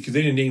know who, because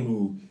they didn't name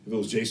who, if it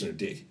was Jason or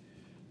Dick.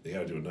 They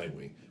got to do a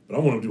Nightwing, but I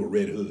want them to do a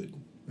Red Hood.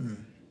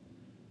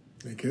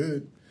 They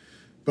could,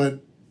 but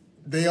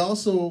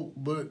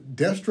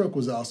Deathstroke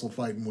was also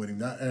fighting with him.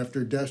 Not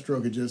after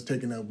Deathstroke had just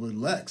taken up with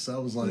Lex. I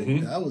was like,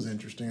 that was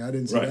interesting. I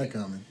didn't see that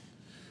coming.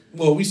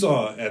 Well, we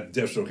saw at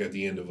Deathstroke at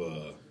the end of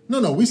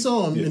No, we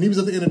saw him, and he was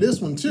at the end of this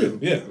one too.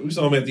 Yeah, we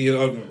saw him at the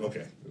end.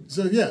 Okay.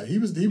 So yeah, he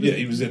was at the end of this.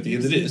 He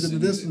was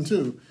at this one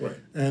too. Right.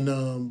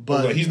 And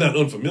but he's not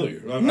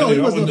unfamiliar. No, he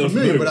wasn't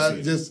unfamiliar. But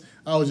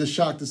I was just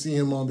shocked to see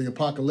him on the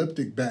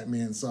apocalyptic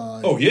Batman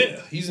side. Oh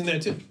yeah, he's in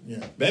that too.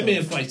 Yeah.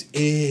 Batman fights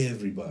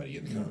everybody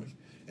in the comic.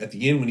 At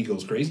the end, when he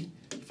goes crazy,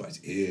 he fights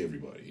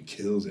everybody. He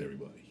kills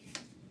everybody.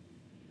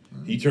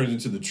 He turns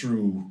into the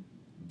true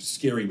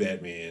scary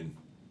Batman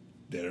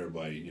that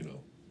everybody,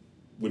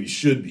 what he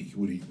should be,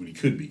 what he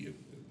could be.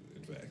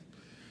 In fact.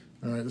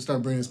 All right, let's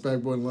start bringing this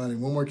back, boy. One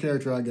more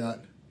character I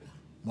got,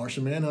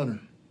 Martian Manhunter.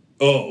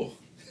 Oh.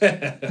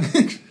 Yeah.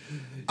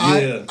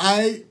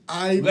 I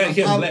liked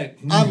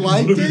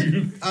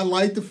it. I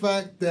liked the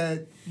fact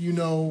that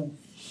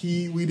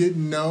we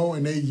didn't know,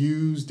 and they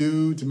used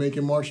dude to make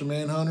him Martian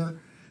Manhunter,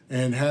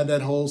 and had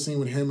that whole scene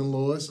with him and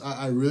Lois.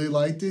 I really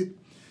liked it.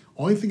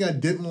 Only thing I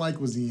didn't like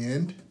was the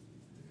end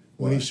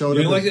when he showed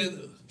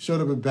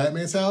up at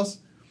Batman's house,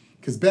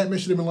 because Batman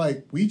should have been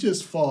like, "We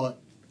just fought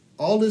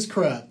all this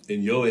crap,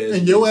 and your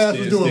ass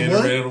was doing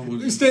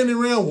what? He's standing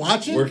around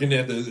watching, working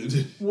at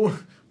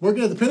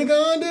the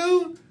Pentagon,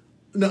 dude."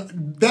 No,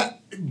 that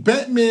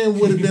Batman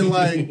would have been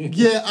like,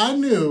 "Yeah, I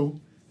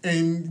knew,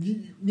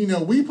 and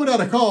we put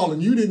out a call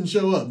and you didn't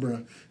show up,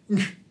 bro."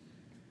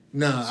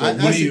 Nah,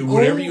 so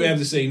whatever you have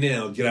to say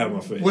now, get out of my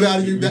face.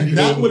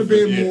 That would have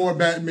been more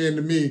Batman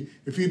to me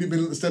if he'd have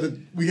been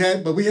we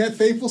had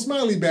faithful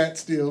Smiley Bat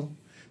still,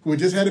 who had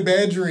just had a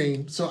bad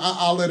dream. So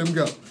I'll let him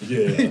go.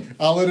 Yeah,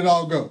 I'll let it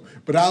all go.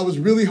 But I was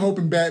really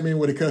hoping Batman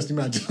would have cussed him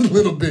out just a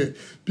little bit,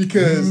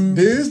 because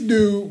this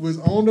dude was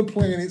on the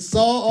planet,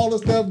 saw all the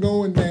stuff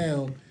going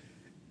down,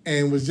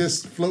 and was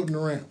just floating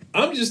around.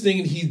 I'm just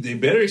thinking they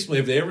better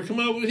explain, if they ever come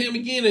out with him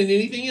again and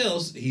anything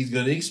else, he's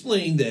going to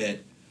explain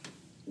that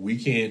we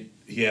can't,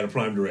 he had a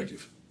prime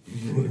directive.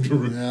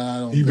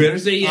 He better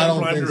say he had a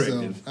prime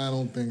directive. So. I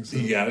don't think so.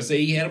 You gotta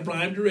say he had a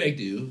prime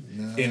directive,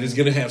 and it's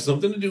gonna have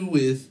something to do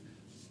with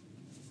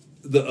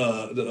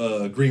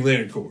the Green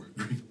Lantern Corps.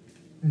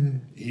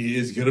 He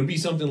is gonna be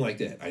something like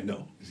that. I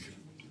know.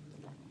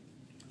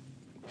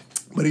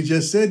 But he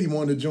just said he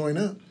wanted to join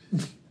up.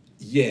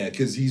 Yeah,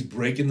 because he's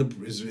breaking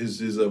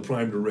his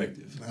prime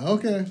directive.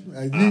 Okay,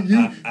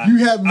 you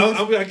have much.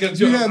 I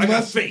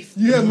got faith.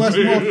 You have much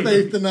more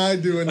faith than I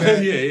do in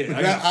that.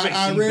 Yeah.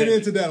 I ran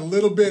into that a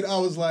little bit. I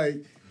was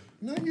like,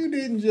 no, you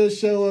didn't just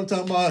show up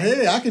talking about,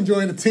 hey, I can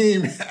join the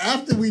team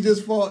after we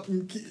just fought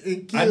and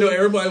killed. I know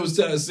everybody was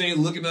saying,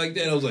 looking like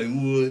that. I was like,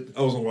 what?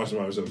 I wasn't watching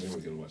myself. I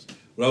was watch.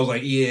 But I was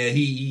like, yeah,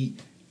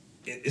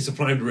 it's a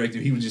prime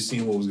directive. He was just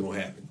seeing what was going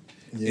to happen.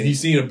 Yeah. And he's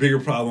seeing a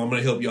bigger problem. I'm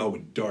going to help y'all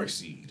with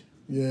Darkseid.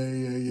 Yeah.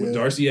 When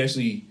Darcy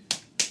actually,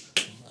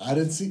 I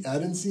didn't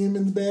see him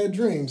in the bad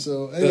dream.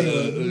 So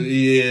anyway.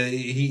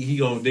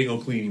 They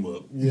gonna clean him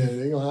up. Yeah,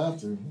 they gonna have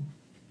to.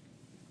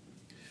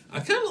 I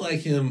kind of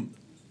like him.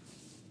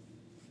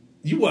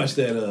 You watched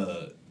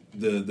that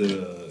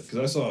because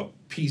I saw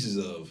pieces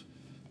of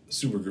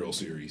Supergirl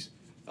series.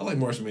 I like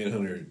Martian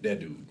Manhunter. That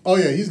dude. Oh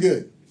yeah, he's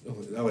good.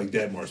 I like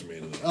that Martian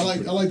Manhunter. I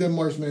like that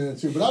Martian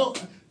Manhunter too.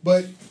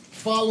 But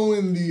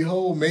following the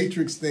whole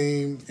Matrix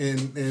theme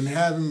and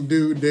having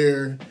dude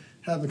there,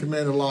 having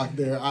Commander Locke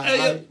there,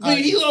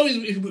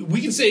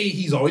 we can say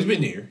he's always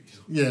been there.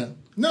 Yeah.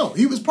 No,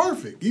 he was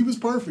perfect. He was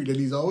perfect, and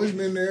he's always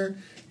been there.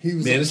 He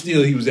was Man of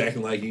Steel. He was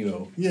acting like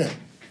Yeah.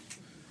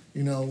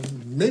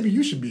 Maybe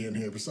you should be in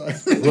here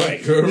besides.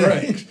 Right.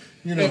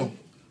 And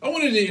I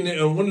wanted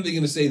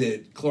to say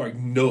that Clark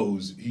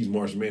knows he's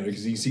Martian Manhunter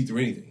because he can see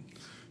through anything.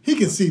 He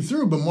can see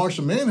through, but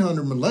Martian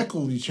Manhunter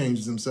molecularly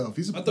changes himself.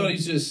 I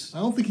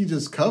don't think he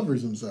just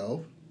covers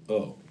himself.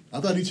 Oh.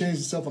 I thought he changed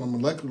himself on a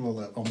molecular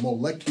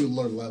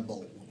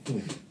level.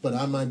 But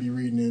I might be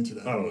reading into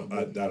that. I don't know.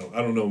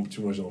 I don't know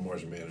too much on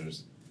Martian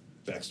Manhunter's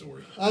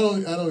backstory. I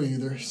don't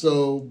either.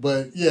 So,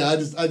 but yeah, I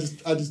just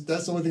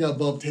that's the only thing I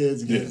bumped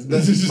heads against. Yeah.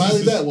 That's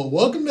finally that. Well,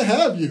 welcome to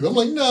have you. I'm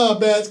like, nah,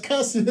 Bats,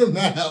 cussing him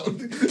out.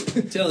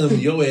 Tell him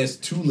your ass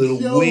too little.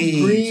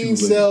 Green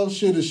Cell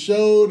should have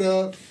showed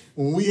up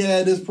when we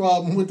had this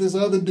problem with this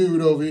other dude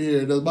over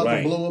here that's about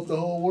to blow up the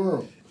whole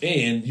world.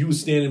 And you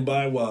was standing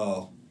by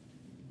while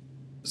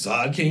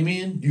Zod came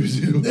in.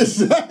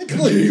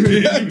 Exactly.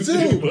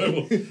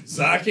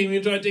 Zod came in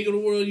and tried to take over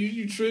the world.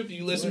 You tripped.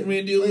 You let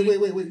Superman deal with it.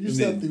 Wait. You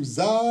slept through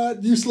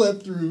Zod. You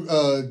slept through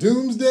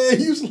Doomsday.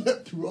 You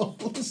slept through all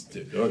this.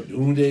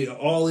 Doomsday.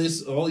 All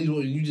these.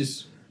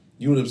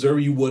 You an observer.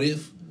 You what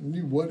if?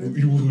 You what if?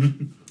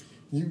 You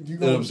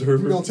gonna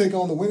take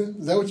on the winner?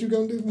 Is that what you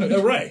gonna do?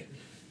 Right.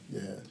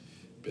 Yeah.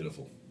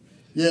 Pitiful.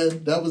 Yeah,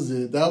 that was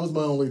it. That was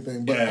my only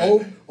thing.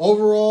 But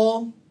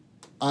overall,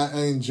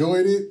 I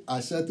enjoyed it.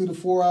 I sat through the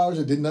 4 hours.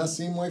 It did not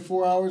seem like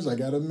 4 hours, I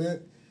gotta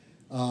admit.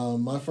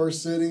 My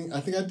first sitting, I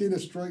think I did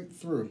it straight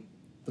through.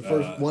 The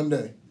first one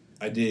day.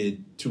 I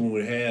did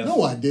 2.5.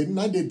 No, I didn't.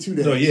 I did 2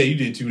 days. No, yeah, you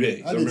did 2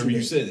 days. I remember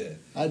you said that.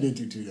 I did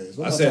 2 days.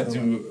 I sat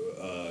through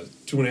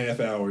 2.5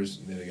 hours,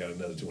 and then I got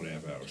another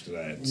 2.5 hours because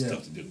I had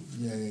stuff to do.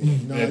 Yeah.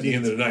 No, at the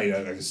end of the night,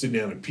 I could sit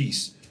down in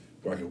peace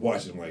where I could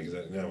watch it. I'm like,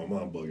 now my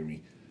mom bugging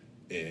me.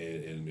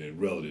 And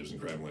relatives and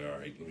crap. I'm like, all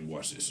right, let me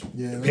watch this.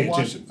 Yeah, pay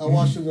attention. I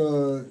watched it.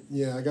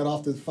 I got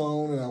off the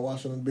phone and I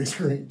watched it on the big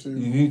screen too.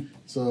 Mm-hmm.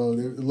 So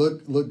it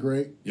looked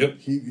great. Yep.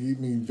 He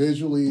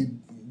visually.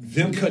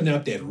 Them cutting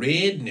out that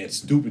red and that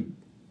stupid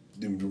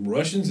them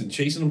Russians and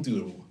chasing them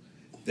through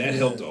that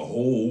helped a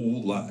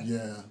whole lot.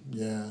 Yeah.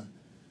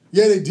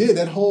 They did.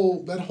 That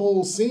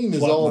whole scene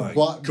is all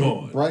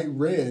bright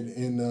red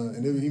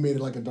and he made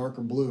it like a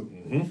darker blue.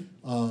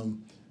 Mm-hmm.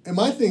 And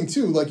my thing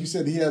too, like you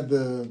said, he had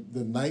the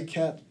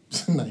nightcap,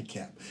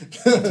 the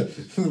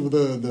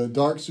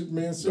dark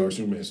Superman suit. Dark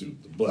Superman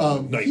suit,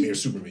 the Nightmare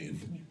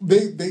Superman.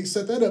 They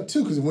set that up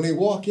too because when they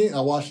walk in,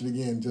 I watched it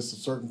again, just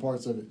certain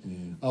parts of it.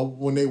 Mm.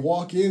 When they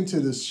walk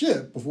into the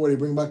ship before they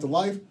bring him back to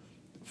life,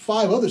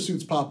 5 other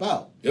suits pop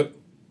out. Yep.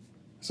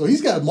 So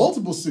he's got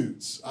multiple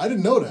suits. I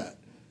didn't know that.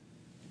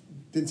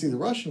 Didn't see the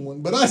Russian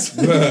one, but I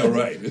said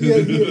right.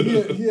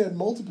 he had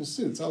multiple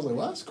suits. I was like,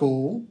 well, that's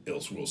cool.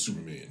 Elseworld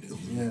Superman.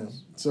 Yeah.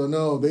 So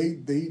no,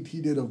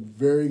 he did a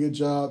very good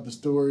job. The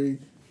story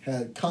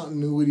had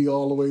continuity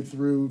all the way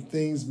through.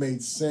 Things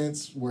made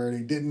sense where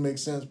they didn't make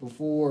sense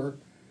before.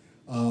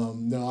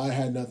 No, I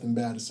had nothing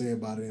bad to say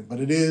about it. But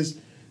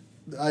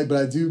I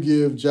do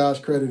give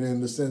Josh credit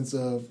in the sense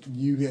of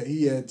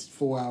he had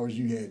 4 hours,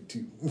 you had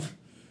 2.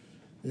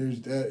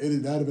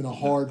 That'd have been a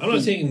hard. I'm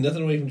not taking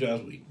nothing away from Josh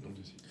Whedon.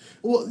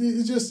 Well,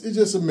 it just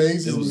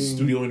amazes me. It was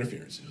studio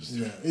interference.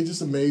 It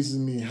just amazes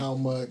me how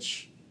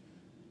much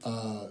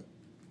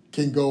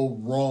can go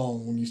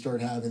wrong when you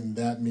start having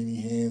that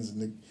many hands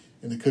in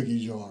the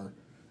cookie jar.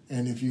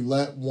 And if you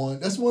let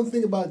that's one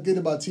thing good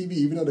about TV,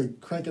 even though they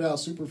crank it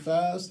out super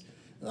fast.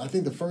 I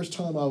think the first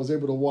time I was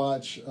able to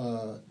watch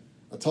a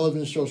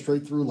television show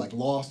straight through, like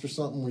Lost or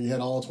something, where you had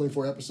all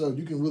 24 episodes,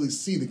 you can really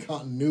see the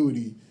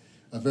continuity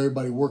of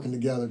everybody working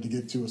together to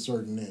get to a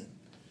certain end.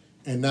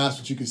 And that's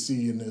what you can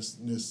see in this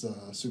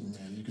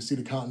Superman. You can see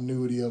the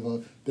continuity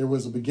of there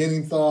was a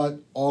beginning thought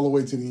all the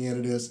way to the end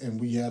of this, and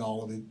we had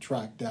all of it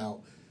tracked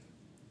out.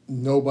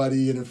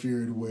 Nobody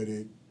interfered with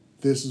it.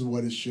 This is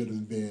what it should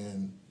have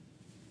been.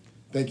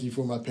 Thank you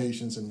for my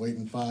patience and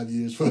waiting 5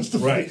 years for us to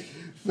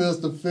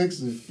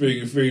fix it.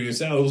 Figure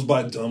this out. It was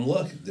by dumb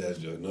luck that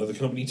another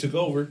company took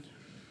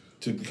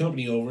the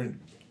company over, and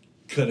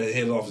cut a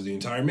head off of the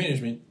entire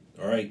management.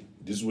 All right,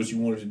 this is what you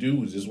wanted to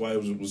do. Is this why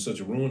it was such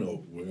a ruin?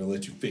 Oh, we're going to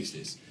let you fix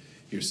this.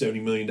 Here's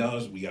 $70 million.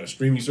 We got a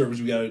streaming service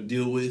we got to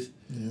deal with.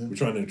 Yeah. We're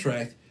trying to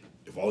attract.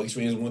 If all these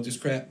fans want this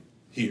crap,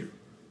 here.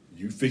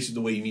 You fix it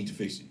the way you need to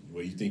fix it, the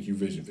way you think your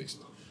vision fixed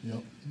it.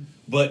 Yep.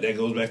 But that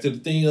goes back to the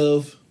thing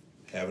of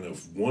having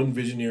one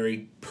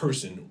visionary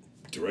person,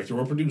 director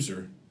or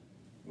producer,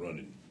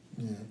 running.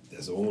 Yeah.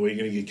 That's the only way you're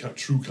going to get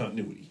true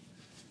continuity.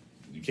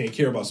 You can't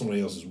care about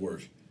somebody else's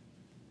work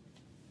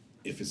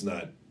if it's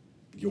not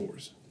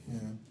yours. Yeah.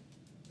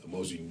 The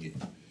most you can get.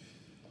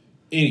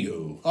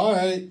 Anywho. All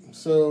right.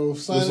 So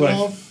signing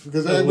off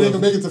because we're going to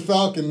make it to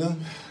Falcon now.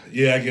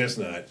 Yeah, I guess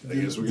not. I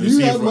guess we're going to see.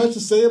 Do you have much to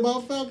say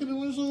about Falcon and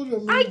Winter Soldier?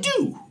 I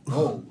do.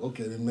 Oh,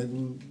 okay. Then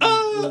maybe.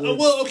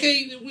 Well,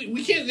 okay.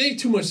 We can't. There ain't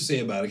too much to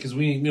say about it because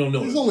we don't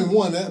know. There's only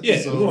one episode. Yeah,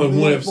 there's only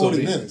one episode.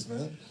 40 minutes,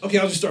 man. Okay,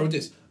 I'll just start with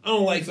this. I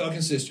don't like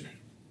Falcon's sister.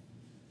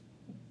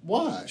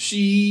 Why?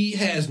 She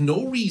has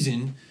no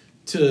reason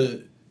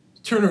to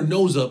turn her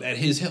nose up at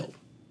his help.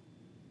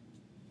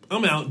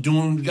 I'm out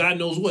doing God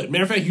knows what.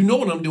 Matter of fact, you know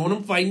what I'm doing.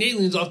 I'm fighting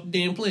aliens off the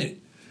damn planet.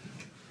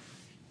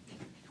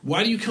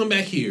 Why do you come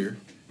back here?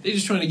 They're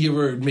just trying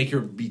to make her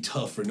be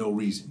tough for no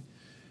reason.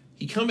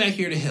 He come back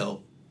here to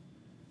help.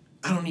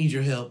 I don't need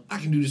your help. I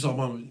can do this all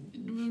by myself.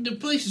 The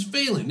place is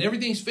failing.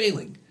 Everything's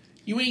failing.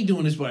 You ain't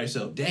doing this by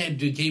yourself. Dad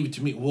gave it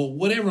to me. Well,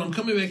 whatever. I'm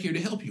coming back here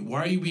to help you.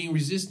 Why are you being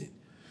resistant?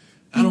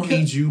 I don't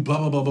need you. Blah,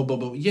 blah, blah, blah, blah,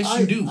 blah. Yes,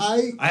 you do.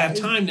 I have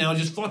time now.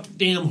 Just fuck the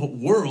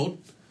damn world.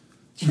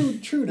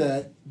 True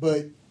that.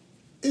 But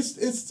it's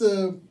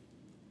the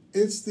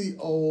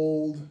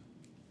old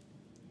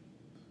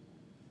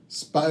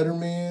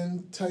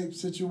Spider-Man type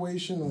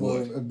situation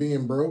of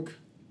being broke.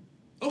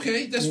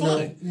 Okay, that's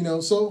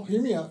fine. So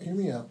hear me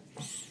out.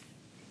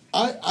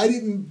 I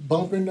didn't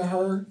bump into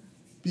her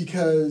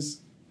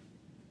because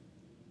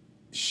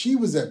she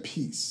was at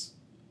peace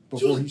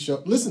before he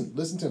showed.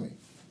 Listen to me.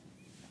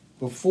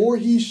 Before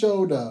he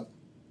showed up,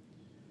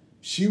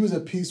 she was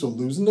at peace with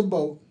losing the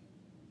boat,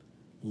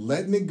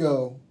 letting it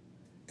go,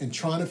 and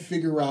trying to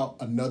figure out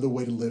another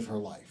way to live her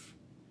life.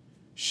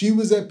 She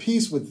was at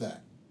peace with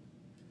that.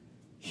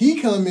 He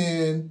come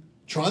in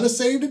trying to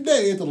save the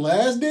day at the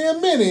last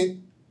damn minute.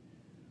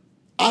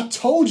 I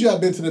told you I've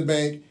been to the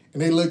bank,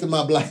 and they looked at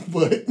my black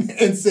book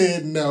and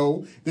said,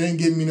 no, they ain't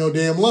giving me no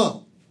damn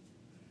loan.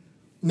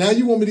 Now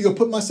you want me to go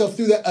put myself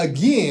through that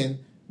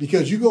again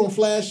because you going to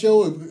flash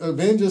your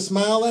Avenger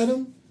smile at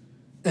him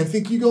and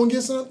think you going to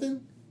get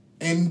something?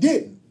 And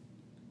didn't.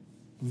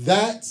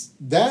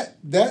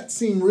 That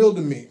seemed real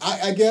to me.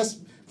 I guess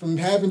from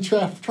having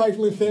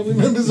trifling family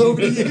members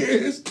over the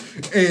years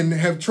and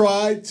have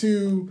tried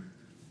to,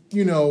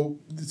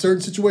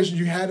 certain situations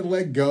you had to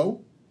let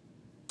go.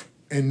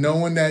 And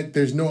knowing that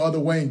there's no other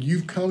way, and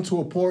you've come to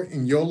a point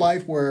in your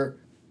life where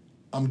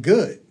I'm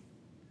good.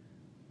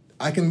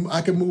 I can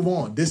move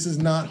on. This is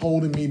not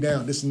holding me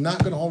down. This is not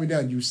going to hold me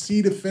down. You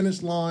see the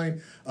finish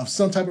line of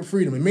some type of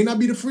freedom. It may not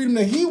be the freedom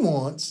that he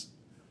wants,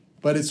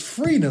 but it's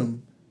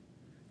freedom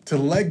to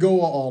let go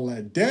of all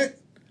that debt,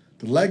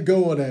 to let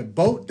go of that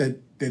boat that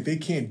they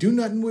can't do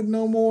nothing with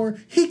no more.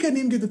 He couldn't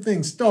even get the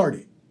thing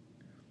started.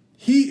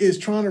 He is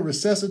trying to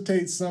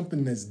resuscitate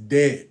something that's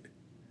dead.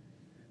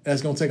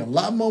 That's going to take a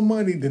lot more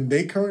money than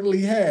they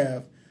currently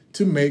have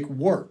to make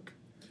work.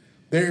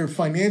 They're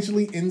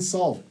financially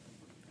insolvent.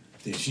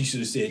 Then she should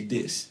have said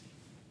this.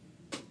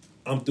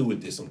 I'm through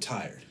with this. I'm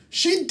tired.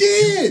 She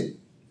did.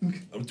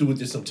 I'm through with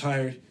this. I'm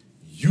tired.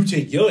 You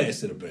take your ass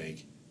to the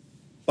bank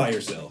by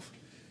yourself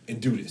and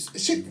do this.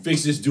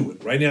 Fix this. Do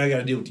it. Right now I got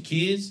to deal with the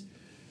kids.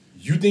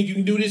 You think you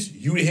can do this?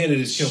 You the head of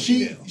this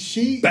company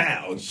now.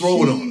 Bow and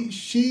throw it on her.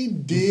 She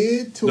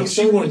did to No,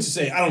 she wanted to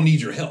say, I don't need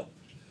your help.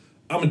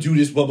 I'm going to do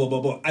this, blah, blah, blah,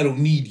 blah. I don't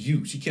need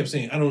you. She kept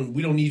saying,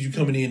 we don't need you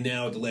coming in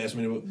now at the last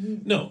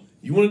minute. No.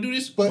 You want to do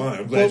this? Fine.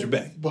 I'm glad you're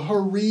back. But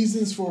her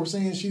reasons for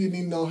saying she didn't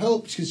need no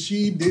help because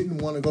she didn't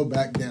want to go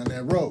back down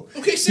that road.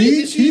 Okay,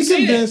 he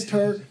convinced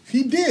her.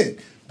 He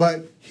did.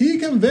 But he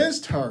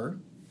convinced her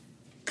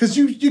because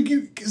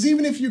because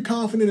even if you're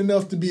confident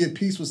enough to be at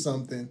peace with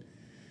something,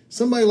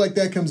 somebody like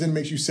that comes in and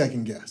makes you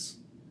second guess.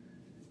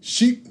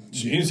 She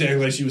didn't act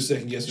like she was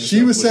second guessing.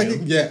 She was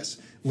second guess.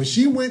 When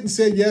she went and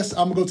said, yes,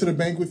 I'm going to go to the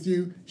bank with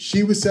you,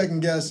 she was second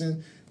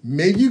guessing.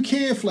 Maybe you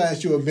can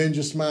flash your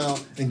Avenger smile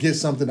and get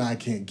something I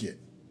can't get.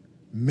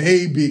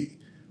 Maybe.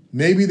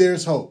 Maybe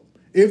there's hope.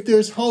 If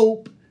there's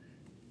hope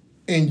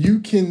and you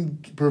can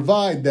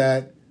provide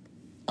that,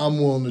 I'm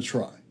willing to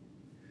try.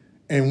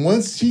 And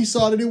once she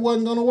saw that it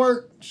wasn't going to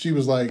work, she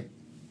was like,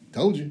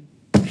 told you.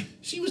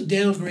 She was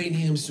downgrading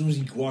him as soon as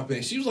he walked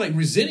back. She was like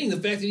resenting the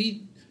fact that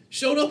he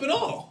showed up at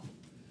all.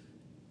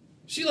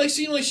 She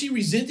seemed like she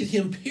resented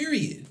him.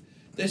 Period.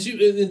 That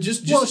she and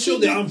just to show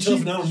that I'm tough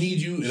and I don't need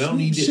you and I don't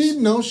need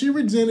this. She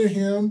resented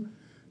him,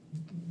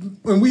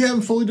 and we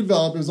haven't fully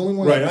developed. It was only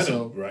one episode. I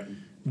know, right.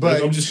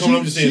 But I'm just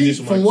saying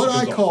from what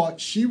I caught,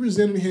 she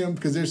resented him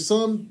because there's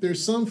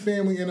some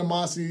family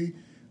animosity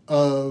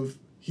of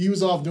he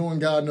was off doing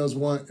God knows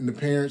what, and the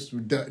parents were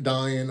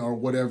dying or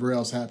whatever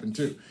else happened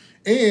too,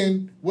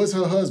 and was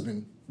her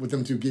husband with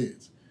them 2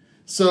 kids.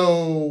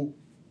 So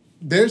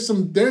there's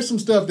some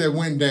stuff that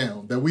went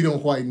down that we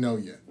don't quite know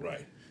yet.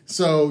 Right.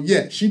 So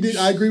yeah, she did.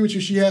 I agree with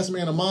you. She had some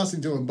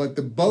animosity to him, but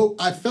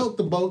I felt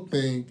the boat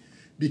thing.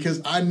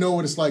 Because I know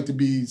what it's like to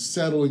be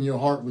settled in your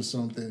heart with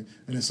something,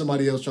 and then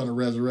somebody else trying to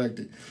resurrect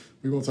it.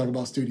 We won't talk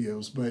about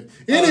studios, but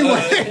anyway.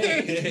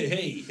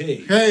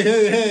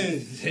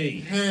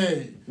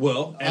 Hey.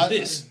 Well,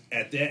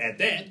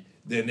 then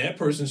that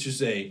person should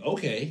say,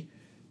 okay,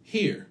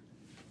 here,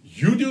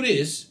 you do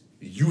this,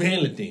 you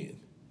handle it then.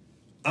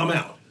 I'm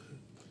out.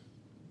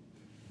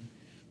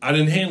 I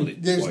didn't handle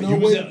it. There's no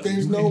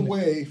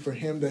way for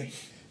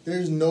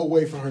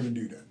her to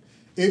do that.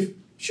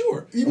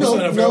 Sure. No.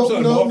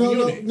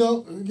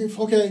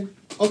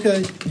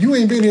 Okay. You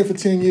ain't been here for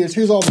 10 years.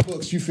 Here's all the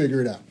books. You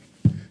figure it out.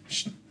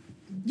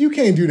 You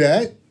can't do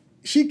that.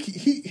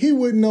 He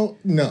wouldn't know.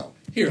 No.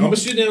 Here, I'm gonna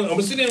sit down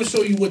and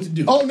show you what to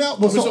do. Oh no,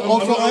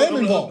 I am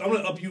involved. I'm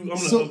gonna up you.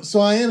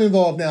 So I am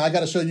involved now. I got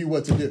to show you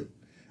what to do.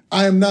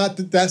 I am not.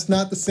 That's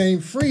not the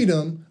same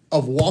freedom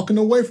of walking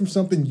away from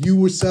something you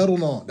were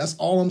settled on. That's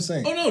all I'm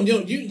saying. Oh no,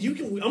 you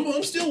can.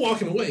 I'm still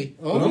walking away,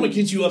 but I'm gonna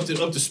get you up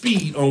to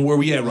speed on where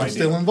we at right now. I'm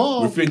still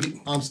involved.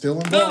 I'm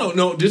still involved.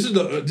 No.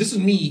 This is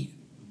me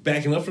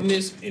backing up from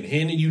this and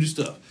handing you the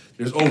stuff.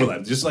 There's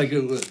overlap, just like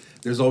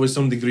there's always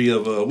some degree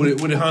of what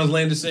did Hans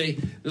Lander say?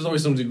 There's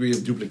always some degree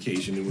of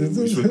duplication.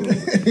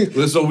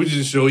 So we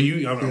just show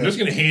you. I'm just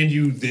gonna hand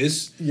you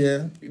this.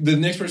 Yeah. The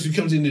next person who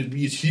comes in to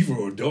be a chief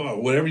or a dog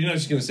or whatever, you're not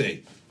just gonna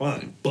say,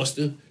 "Fine,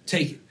 Buster,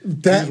 take it."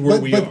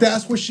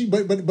 That's what she.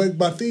 But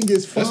my thing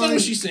is, fine. That's not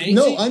what she's saying.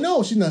 No, I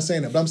know she's not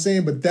saying that, but I'm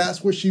saying, but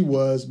that's what she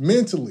was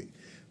mentally.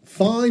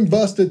 Fine,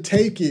 Buster,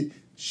 take it.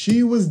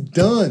 She was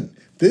done.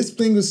 This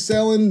thing was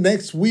selling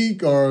next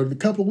week or a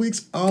couple of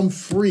weeks. I'm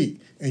free,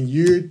 and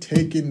you're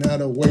taking that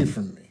away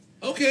from me.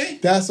 Okay,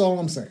 that's all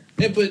I'm saying.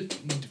 Yeah, but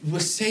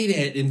say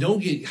that and don't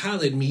get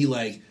holler at me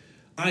like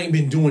I ain't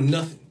been doing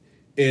nothing.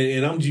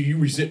 And you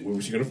resent.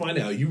 What you're gonna find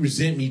out? You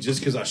resent me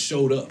just because I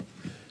showed up.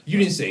 You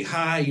didn't say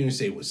hi. You didn't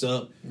say what's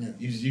up. Yeah.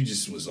 You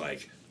just was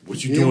like,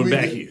 "What you doing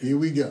back here?" Here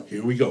we go.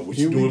 What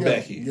you doing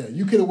back here? Yeah,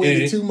 you could have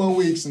waited 2 more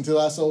weeks until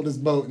I sold this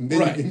boat, and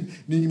then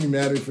you be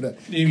mad at me for that.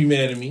 Then you be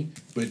mad at me,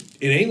 but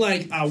it ain't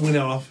like I went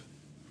off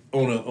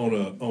on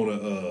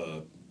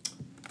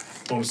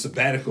a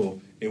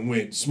sabbatical and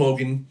went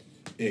smoking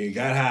and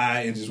got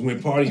high and just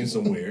went partying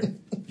somewhere.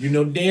 You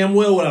know damn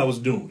well what I was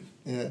doing.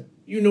 Yeah.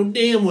 You know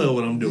damn well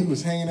what I'm doing. He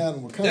was hanging out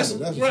in Wakanda.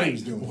 That's what right. he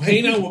was doing.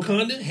 Hanging out in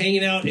Wakanda,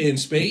 hanging out in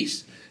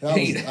space.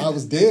 I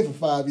was dead for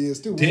 5 years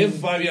too. Dead for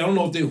 5 years. I don't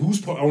know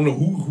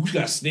who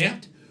got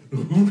snapped.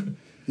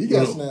 He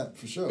got snapped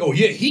for sure. Oh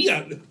yeah, he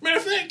got. Matter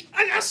of fact,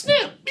 I got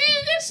snapped.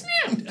 Man, got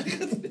snapped.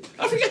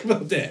 I forgot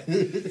about that.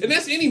 And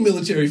that's any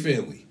military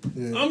family.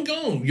 Yeah. I'm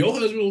gone. Your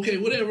husband, okay,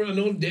 whatever. I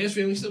know Dad's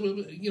family stuff.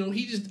 You know,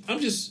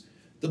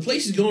 the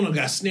place is going. I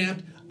got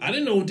snapped. I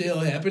didn't know what the hell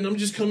happened. I'm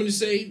just coming to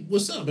say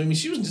what's up. I mean,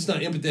 she was just not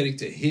empathetic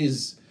to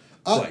his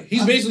plight.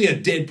 He's basically a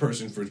dead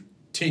person for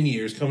 10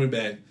 years, coming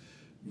back,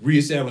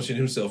 reestablishing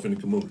himself in the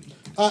community.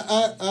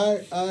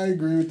 I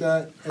agree with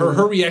that.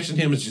 Her reaction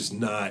to him is just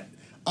not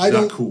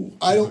cool.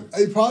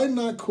 It's probably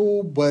not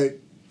cool, but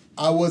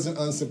I wasn't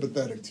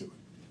unsympathetic to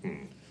it.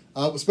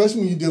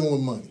 Especially when you're dealing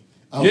with money.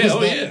 I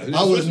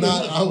was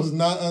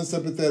not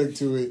unsympathetic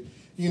to it.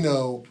 You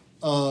know,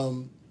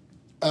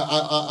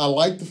 I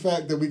like the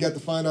fact that we got to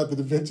find out that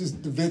the Ventures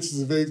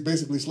is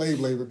basically slave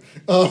labor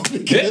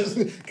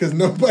because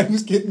nobody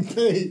was getting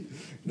paid.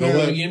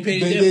 Nobody getting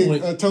paid at that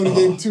point. Tony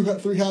gave him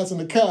 3 hots in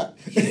the cot.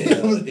 Yeah,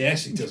 it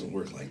actually doesn't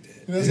work like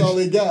that. And that's all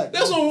they got.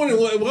 That's what I'm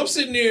wondering. When I'm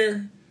sitting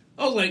there,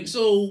 I was like,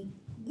 so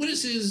what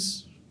is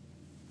his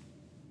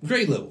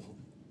grade level?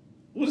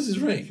 What is his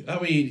rank? I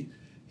mean,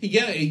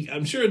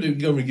 I'm sure the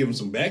government give him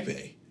some back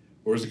pay.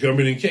 Or is the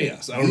government in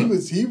chaos? I don't know.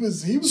 He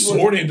was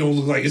Sword don't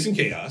look like it's in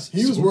chaos.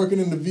 He was working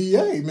in the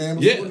VA, man.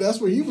 Yeah.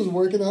 That's where he was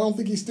working. I don't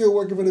think he's still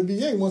working for the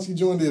VA once he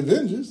joined the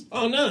Avengers.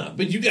 Oh, nah.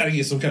 But you got to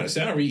get some kind of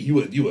salary.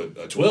 You a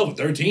 12 or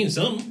 13 or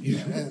something.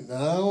 Man,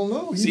 I don't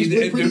know.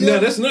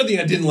 That's another thing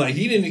I didn't like.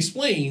 He didn't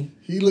explain.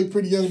 He looked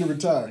pretty young to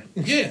retire.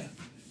 Yeah.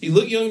 He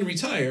looked young to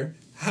retire.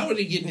 How are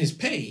they getting his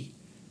pay?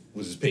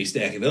 Was his pay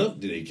stacking up?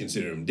 Did they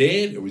consider him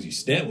dead? Or was he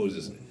snapped? What was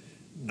this?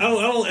 I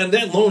don't. And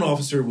that loan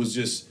officer was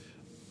just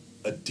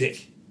a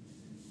dick.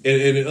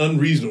 And an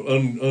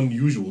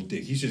unusual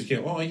dick. He just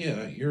came, oh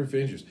yeah, you're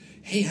Avengers.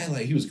 Hey,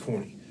 he was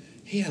corny.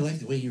 Hey, I like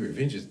the way you're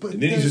Avengers.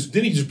 And then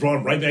he just brought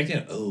him right back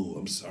down. Oh,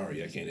 I'm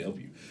sorry, I can't help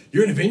you.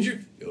 You're an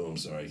Avenger? Oh, I'm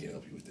sorry, I can't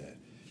help you with that.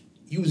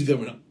 You as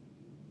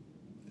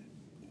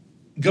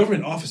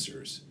government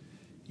officers,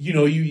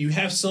 you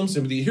have some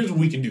sympathy. Here's what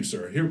we can do,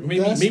 sir. Maybe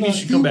you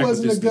should come back with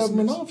this. He wasn't a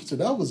government officer.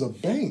 That was a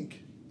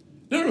bank.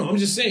 No. I'm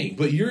just saying.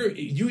 But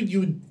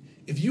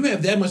if you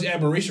have that much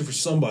admiration for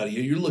somebody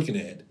you're looking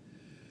at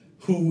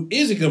who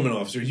is a government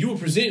officer, you will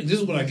present. This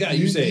is what I got.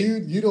 You say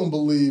you don't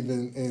believe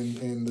in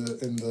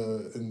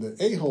the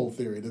a-hole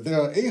theory that there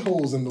are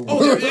a-holes in the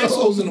world. Oh, there are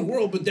assholes in the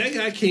world. But that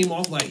guy came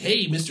off like,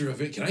 "Hey, Mr.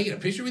 Can I get a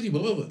picture with you?"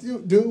 Blah blah blah.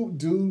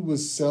 Dude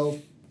was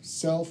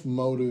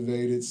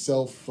self-motivated,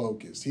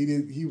 self-focused.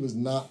 He was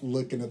not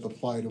looking at the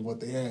plight of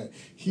what they had.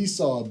 He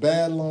saw a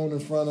bad loan in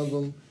front of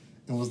him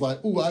and was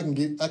like, "Ooh, I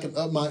can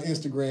up my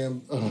Instagram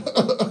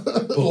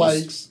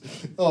likes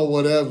or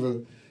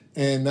whatever."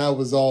 And that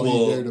was all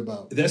he cared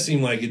about. That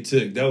seemed like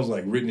that was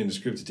like written in the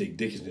script to take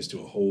Dickinson's to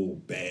a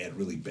whole bad,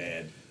 really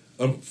bad,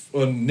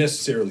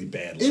 unnecessarily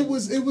bad level.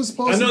 It was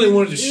supposed. I know they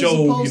wanted to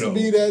show, supposed to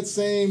be that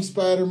same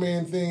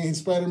Spider-Man thing,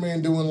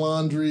 Spider-Man doing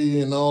laundry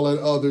and all that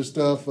other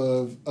stuff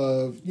of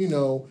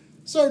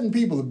certain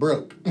people are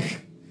broke.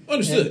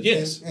 Understood.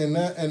 Yes, and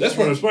that's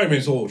part of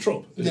Spider-Man's whole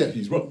trope. Yeah,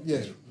 he's broke.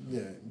 Yeah.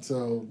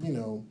 So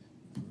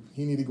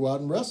he need to go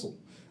out and wrestle.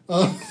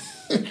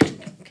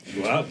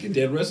 Go out, get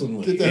that wrestling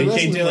money.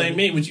 Can't tell Aunt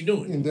May what you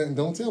doing. And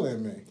don't tell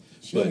Aunt May.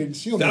 Falcon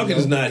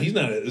is not. He's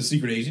not a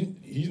secret agent.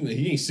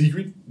 He ain't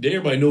secret.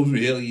 Everybody knows who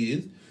the hell he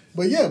is.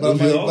 But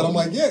I'm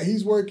like,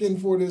 he's working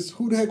for this.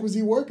 Who the heck was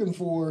he working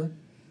for?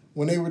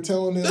 When they were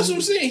telling him, that's what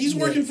I'm saying. He's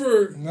working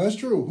for. That's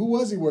true. Who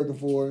was he working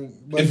for?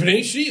 But if it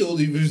ain't Shield,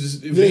 then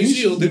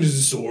it's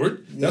a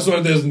sword. Yeah. That's what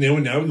it does. Now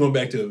we're going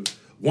back to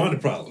Wanda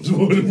problems.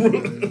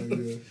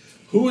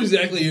 Who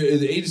exactly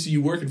is the agency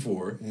you working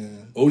for? Yeah.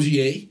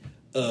 OGA.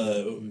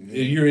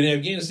 You're in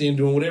Afghanistan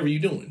doing whatever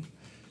you're doing.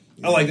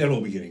 I like that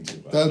whole beginning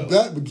too.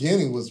 That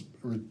beginning was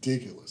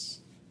ridiculous.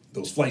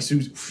 Those flight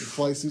suits,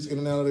 in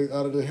and out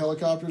of the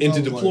helicopters, and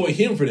to deploy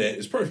him for that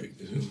is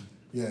perfect.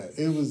 Yeah,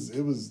 it was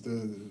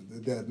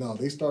that. No,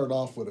 they started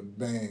off with a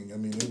bang. I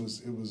mean, it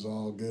was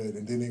all good,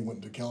 and then they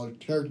went to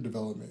character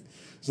development.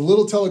 It's a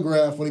little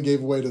telegraph when he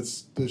gave away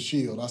the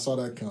shield. I saw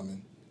that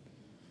coming.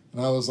 And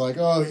I was like,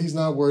 oh, he's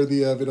not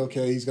worthy of it.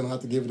 Okay, he's going to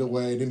have to give it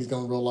away. Then he's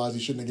going to realize he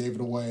shouldn't have gave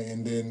it away.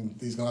 And then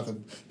he's going to have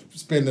to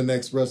spend the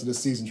rest of the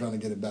season trying to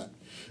get it back.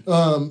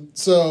 But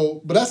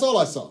that's all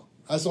I saw.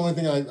 That's the only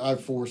thing I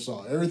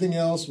foresaw. Everything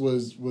else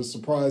was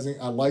surprising.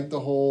 I liked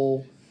the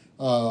whole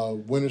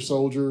Winter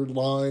Soldier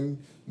line,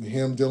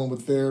 him dealing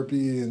with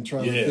therapy and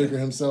trying to figure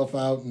himself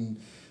out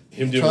and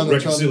him doing all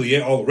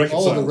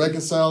the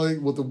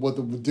reconciling with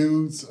the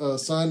dude's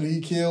son that he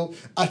killed.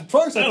 At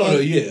first, I saw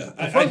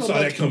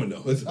that coming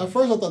though. At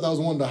first, I thought that was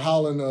one of the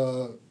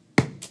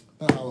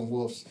not Howlin'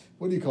 Wolves.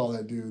 What do you call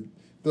that dude?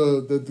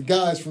 The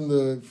guys from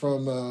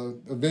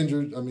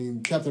Avengers. I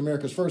mean, Captain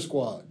America's first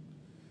squad.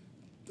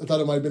 I thought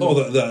it might have been.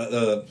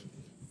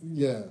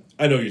 Yeah.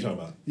 I know what you're talking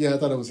about. Yeah, I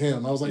thought it was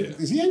him. I was like,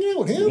 is he hanging out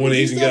with him? One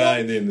Asian guy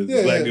and then the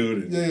black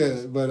dude.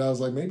 Yeah, but I was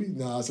like, maybe.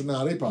 No, I said,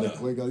 they probably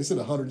wake up. He said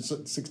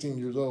 116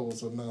 years old,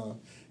 so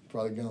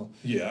probably gone.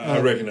 Yeah, I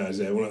recognize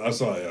that. When I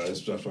saw it,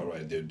 that's probably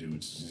right there,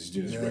 dude. He's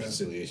doing his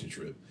reconciliation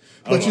trip.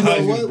 But you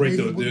know what?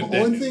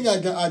 One thing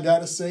I got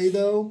to say,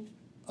 though,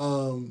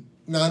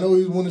 now I know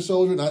he was Winter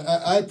Soldier, and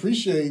I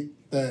appreciate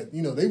that,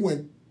 they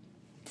went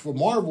for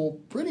Marvel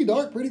pretty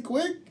dark, pretty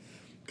quick.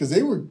 Because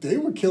they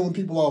were killing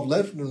people off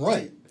left and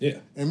right. Yeah.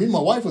 And me and my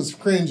wife was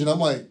cringing. I'm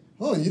like,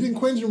 oh, you didn't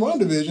cringe in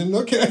WandaVision.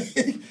 Okay.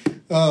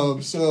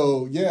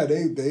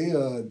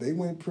 They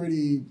went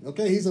pretty,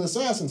 okay, he's an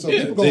assassin, so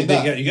people going to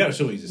die. You got to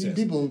show he's an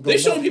assassin. They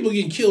showing people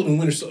getting killed in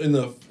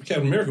the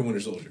Captain America Winter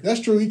Soldier.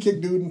 That's true. He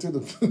kicked dude into the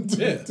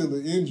to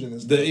the engine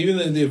and stuff.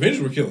 Even the Avengers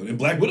were killing. And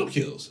Black Widow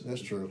kills.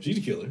 That's true. She's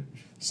a killer.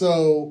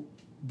 So,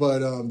 but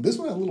this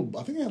one had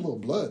I think it had a little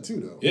blood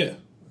too, though. Yeah.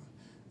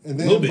 And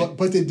then,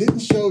 but they didn't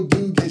show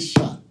dude get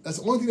shot. That's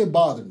the only thing that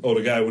bothered me. Oh,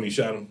 the guy when he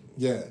shot him?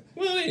 Yeah.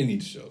 Well, they didn't need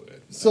to show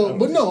that. So,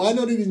 I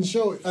know they didn't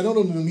show it. I don't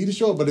know they need to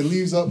show it, but it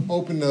leaves up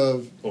open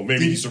of. Oh,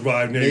 maybe he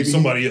survived. Maybe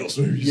somebody else.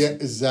 Yeah,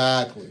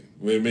 exactly.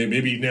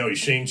 Maybe now he's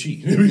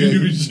Shang-Chi.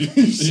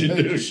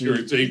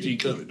 Shang-Chi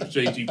coming.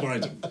 Shang-Chi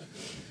finds him.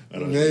 I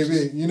don't know.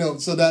 Maybe.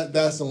 So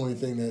that's the only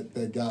thing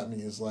that got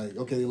me is like,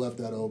 okay, they left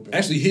that open.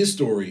 Actually, his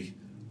story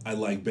I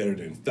like better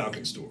than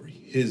Falcon's story.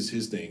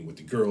 His thing with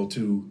the girl,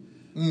 too.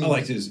 I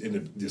liked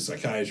the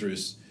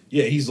psychiatrist.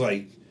 Yeah, he's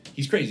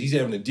crazy. He's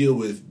having to deal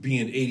with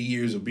being 80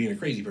 years of being a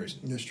crazy person.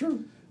 That's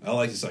true. I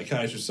like the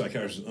psychiatrist. The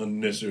psychiatrist is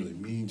unnecessarily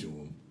mean to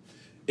him.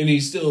 And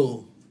he's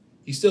still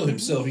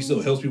himself. He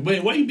still helps people.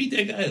 Man, why you beat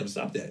that guy up?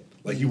 Stop that.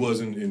 Like he was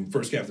in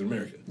First Captain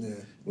America. Yeah.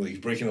 Like he's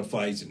breaking up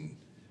fights and,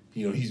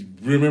 he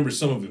remembers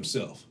some of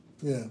himself.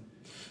 Yeah.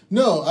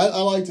 No,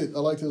 I liked it. I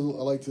liked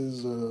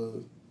his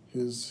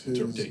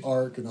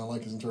arc and I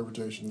like his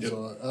interpretation. Yep.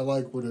 So I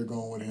like where they're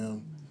going with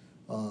him.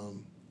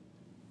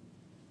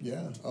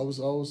 I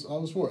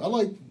was for it. I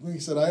like you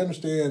said, I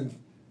understand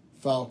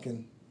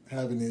Falcon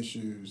having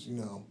issues,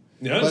 Yeah,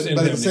 but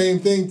at the same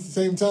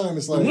time,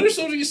 it's like the Winter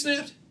Soldier get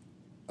snapped.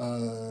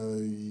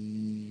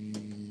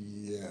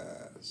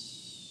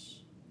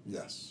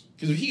 Yes.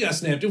 Because if he got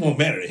snapped, it won't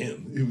matter to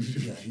him.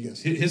 He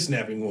gets his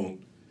snapping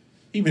won't.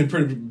 He been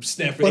pretty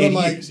snapped for But 80 I'm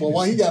like, years. well,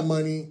 why he got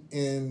money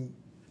and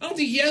I don't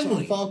think he has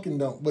money. Falcon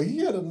don't? But he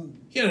had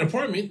an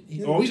apartment.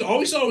 All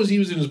we saw was he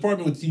was in his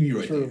apartment with TV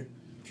right there.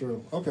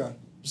 True. Okay.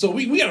 So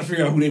we got to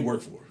figure out who they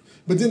work for.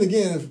 But then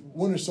again, if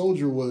Winter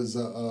Soldier was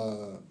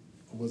an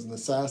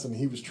assassin,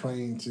 he was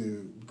trained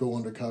to go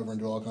undercover and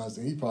do all kinds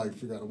of things. He probably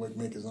figured out a way to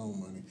make his own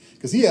money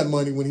because he had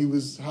money when he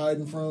was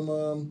hiding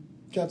from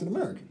Captain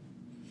America.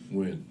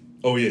 When?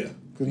 Oh yeah.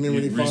 Because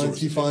remember when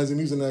he finds him,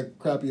 he's in that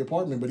crappy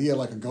apartment, but he had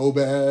like a go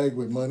bag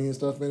with money and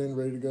stuff in it, and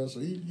ready to go. So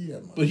he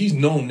had money. But he's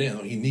known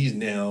now. He's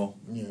now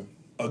Yeah.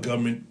 a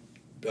government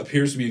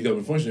appears to be a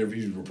government functionary.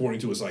 He's reporting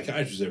to a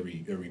psychiatrist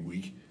every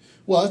week.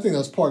 Well, I think that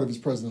was part of his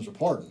presidential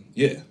pardon.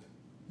 Yeah.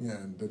 Yeah,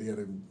 that he had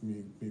to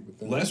meet with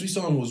them. Last we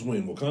saw him was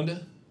when?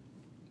 Wakanda?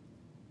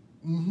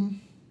 Mm-hmm.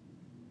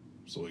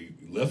 So he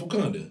left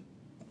Wakanda.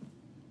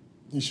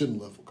 He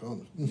shouldn't have left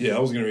Wakanda. Yeah, I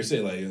was going to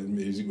say, like, I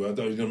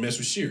thought he was going to mess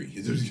with Shuri.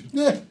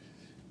 Yeah.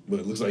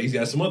 But it looks like he's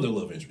got some other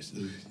love interests.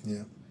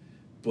 Yeah.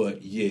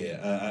 But,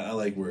 yeah, I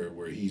like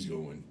where he's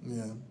going.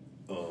 Yeah.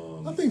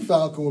 I think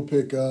Falcon will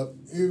pick up.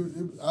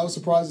 I was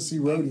surprised to see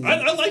Rhodey.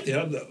 I like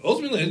that.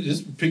 Ultimately, it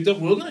just picked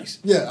up real nice.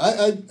 Yeah,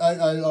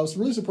 I was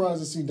really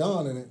surprised to see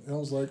Don in it. And I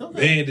was like, okay.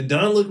 Man, did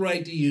Don look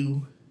right to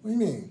you? What do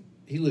you mean?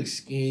 He looks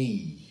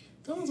skinny.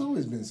 Don's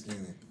always been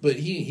skinny. But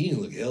he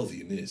didn't look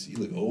healthy in this. He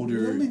looked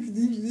older.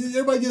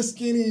 Everybody gets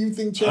skinny. You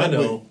think Chadwick?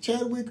 I know.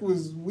 Chadwick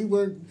was. We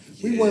weren't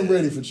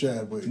ready for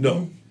Chadwick.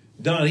 No,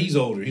 Don. He's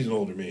older. He's an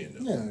older man.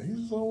 Though. Yeah,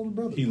 he's an older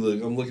brother.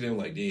 I'm looking at him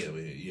like, damn,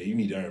 man. Yeah, you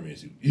need the Iron Man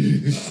suit.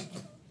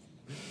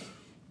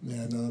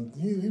 Yeah, no,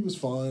 he was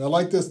fine. I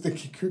like this. They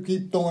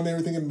keep throwing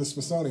everything in the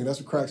Smithsonian. That's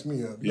what cracks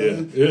me up. Yeah.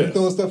 Keep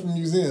throwing stuff in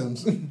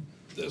museums.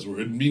 That's where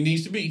it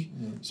needs to be.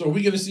 Yeah. So are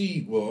we going to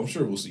see? Well, I'm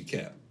sure we'll see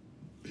Cap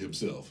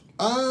himself.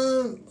 I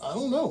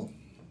don't know.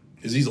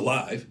 Because he's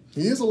alive.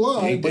 He is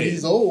alive, but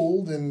he's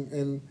old,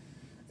 and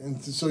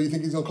so you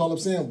think he's gonna call up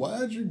Sam?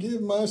 Why'd you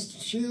give my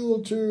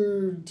shield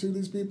to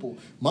these people?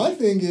 My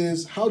thing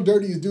is, how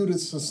dirty is dude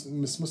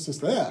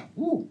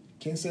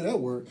can't say that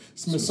word.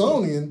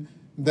 Smithsonian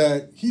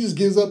that he just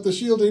gives up the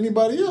shield to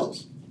anybody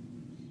else.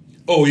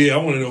 Oh yeah, I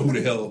want to know who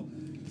the hell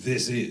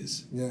this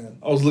is. Yeah,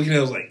 I was looking at it,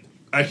 I was like,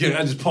 I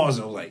just paused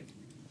and I was like,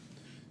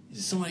 is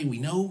it somebody we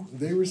know?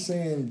 They were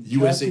saying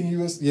U.S.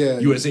 U.S.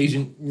 U.S.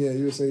 agent. Yeah,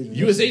 U.S. agent.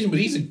 U.S. agent, but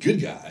he's a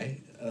good guy.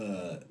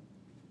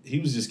 He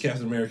was just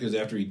Captain America's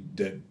after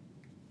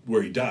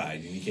where he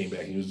died, and he came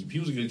back, and he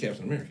was a good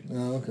Captain America.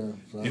 Oh, okay.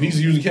 So and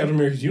he's using Captain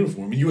America's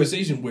uniform. And U.S.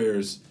 agent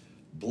wears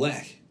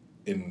black,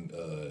 and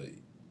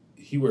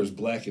he wears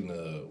black and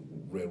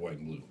red, white,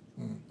 and blue.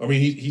 I mean,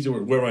 he's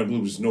red, white, and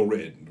blue, which is no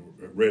red.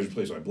 Red is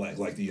replaced by black,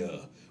 like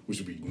which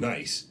would be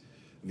nice.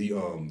 The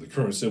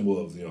current symbol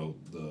of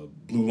the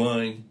blue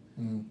line,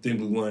 thin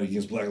blue line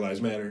against Black Lives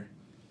Matter.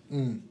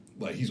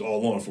 Like he's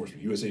all law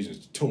enforcement. U.S. agent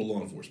is total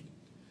law enforcement,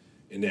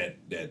 and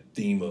that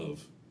theme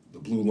of the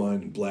blue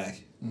line and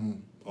black,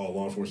 all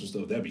law enforcement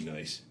stuff. That'd be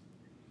nice.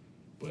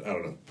 But I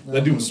don't know.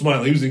 That dude was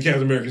smiling. He was in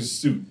Captain America's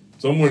suit,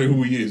 so I'm wondering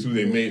who he is, who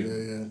they made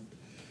him.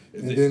 Yeah.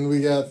 And then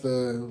we got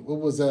what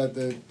was that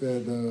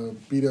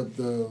beat up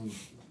the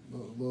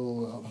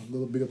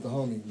little beat up the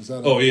homie? Was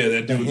that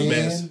that dude with the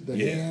mask.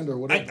 Hand or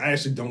whatever? I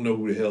actually don't know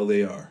who the hell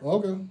they are.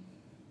 Okay.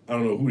 I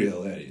don't know who the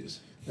hell that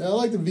is. Yeah, I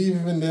like the V for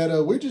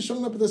Vendetta. We're just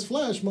showing up at this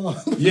Flash mob.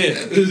 Yeah,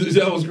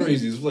 that was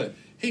crazy. It's like,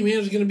 hey man, it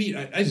was gonna be.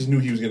 I just knew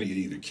he was gonna get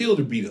either killed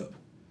or beat up,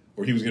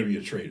 or he was gonna be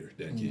a traitor.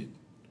 That kid.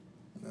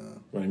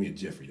 Reminded me of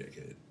Jeffrey. That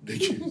kid.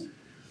 And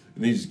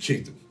they just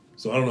kicked him.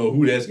 So I don't know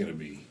who that's gonna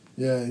be.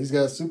 Yeah, he's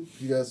got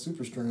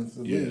super strength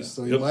at least.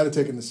 So he might have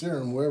taken the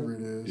serum wherever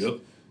it is. Yep.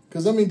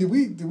 Because I mean, did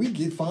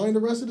we find the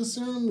rest of the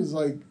serum? Is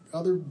like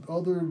other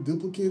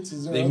duplicates?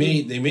 Is there? They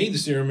made the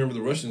serum. Remember,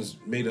 the Russians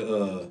made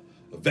a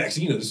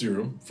vaccine of the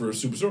serum for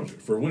Super Soldier,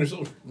 for Winter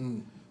Soldier.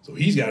 So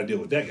he's got to deal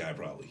with that guy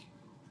probably.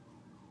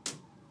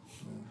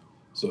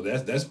 So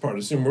that's part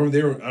of the serum. Remember,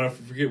 they were, I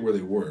forget where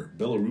they were.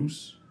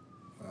 Belarus.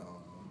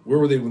 Where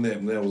were they when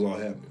that was all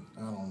happening?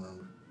 I don't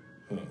remember.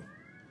 Huh.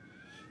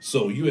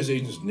 So U.S.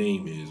 agent's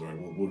name is, all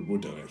right, we're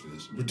done after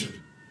this. We're done.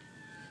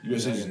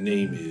 U.S. agent's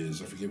name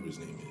is, I forget what his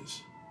name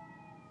is.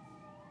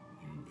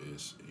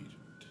 U.S. agent.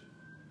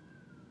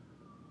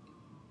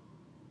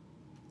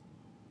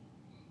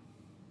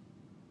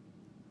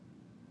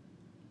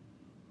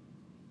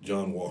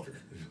 John Walker.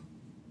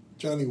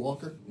 Johnny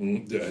Walker?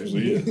 Yeah,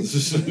 actually, yeah.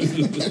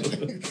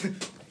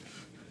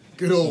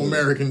 Good old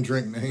American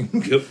drink name.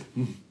 Yep.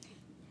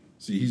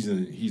 See, he's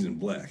in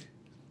black.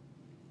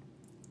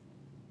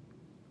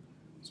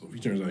 So if he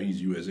turns out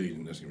he's U.S.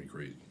 agent, that's going to be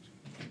crazy.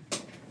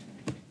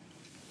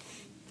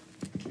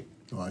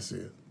 Oh, I see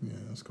it. Yeah,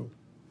 that's cool.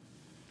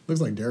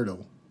 Looks like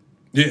Daredevil.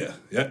 Yeah,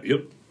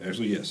 yep.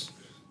 Actually, yes.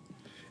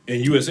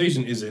 And U.S.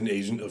 agent is an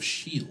agent of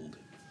S.H.I.E.L.D.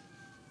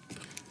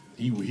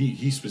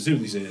 He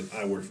specifically said,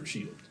 I work for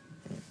S.H.I.E.L.D.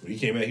 When he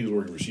came out, he was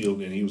working for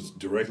S.H.I.E.L.D. and he was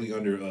directly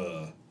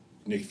under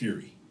Nick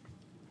Fury.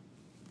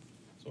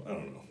 So, I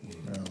don't know.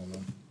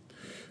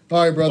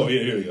 All right, brother. Oh,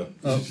 yeah, here we go.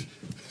 Oh.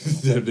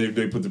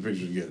 they put the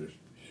picture together.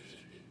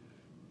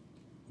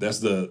 That's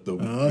the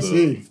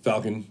see.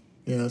 Falcon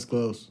Yeah, that's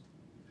close.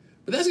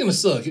 But that's gonna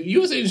suck.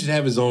 U.S. Agent should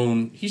have his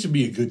own. He should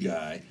be a good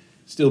guy.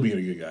 Still being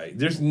a good guy.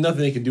 There's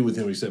nothing they can do with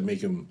him except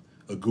make him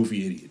a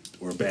goofy idiot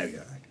or a bad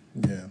guy.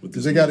 Yeah,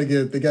 because they got to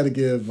give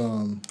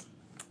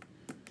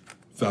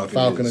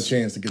Falcon a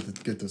chance to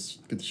get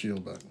the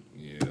shield back.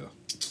 Yeah.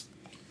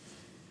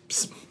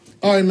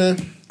 All right, man.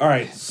 All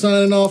right.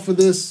 Signing off for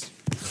this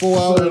 4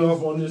 hour. Signing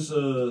off on this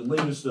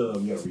latest. We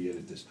gotta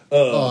re-edit this.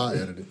 I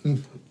edited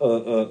it.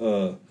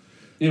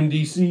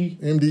 MDC.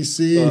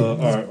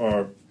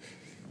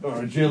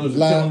 Our jailers are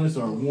telling us.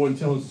 Our warden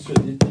telling us to shut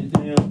it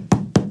down.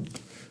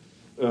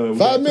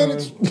 5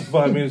 minutes.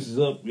 5 minutes is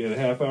up. We had a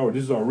half hour.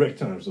 This is our rec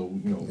time, so we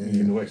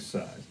need no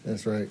exercise.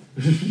 That's right.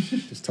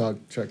 Just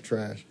check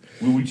trash.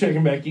 We'll be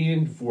checking back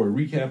in for a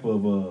recap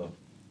of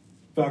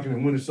Falcon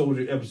and Winter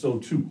Soldier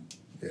episode 2.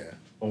 Yeah.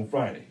 On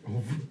Friday.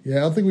 Yeah, I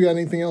don't think we got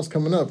anything else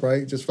coming up,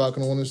 right? Just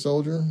Falcon and Winter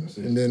Soldier,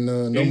 and then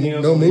no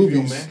HBO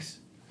movies. Max?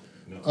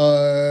 No.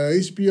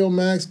 HBO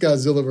Max,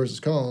 Godzilla vs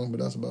Kong, but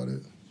that's about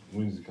it.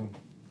 When does it come?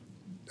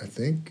 I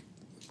think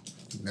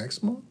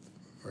next month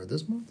or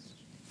this month.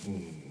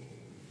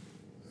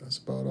 That's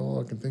about all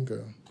I can think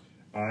of.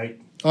 All right.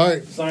 All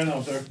right. Sign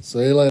off, sir. See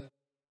you later.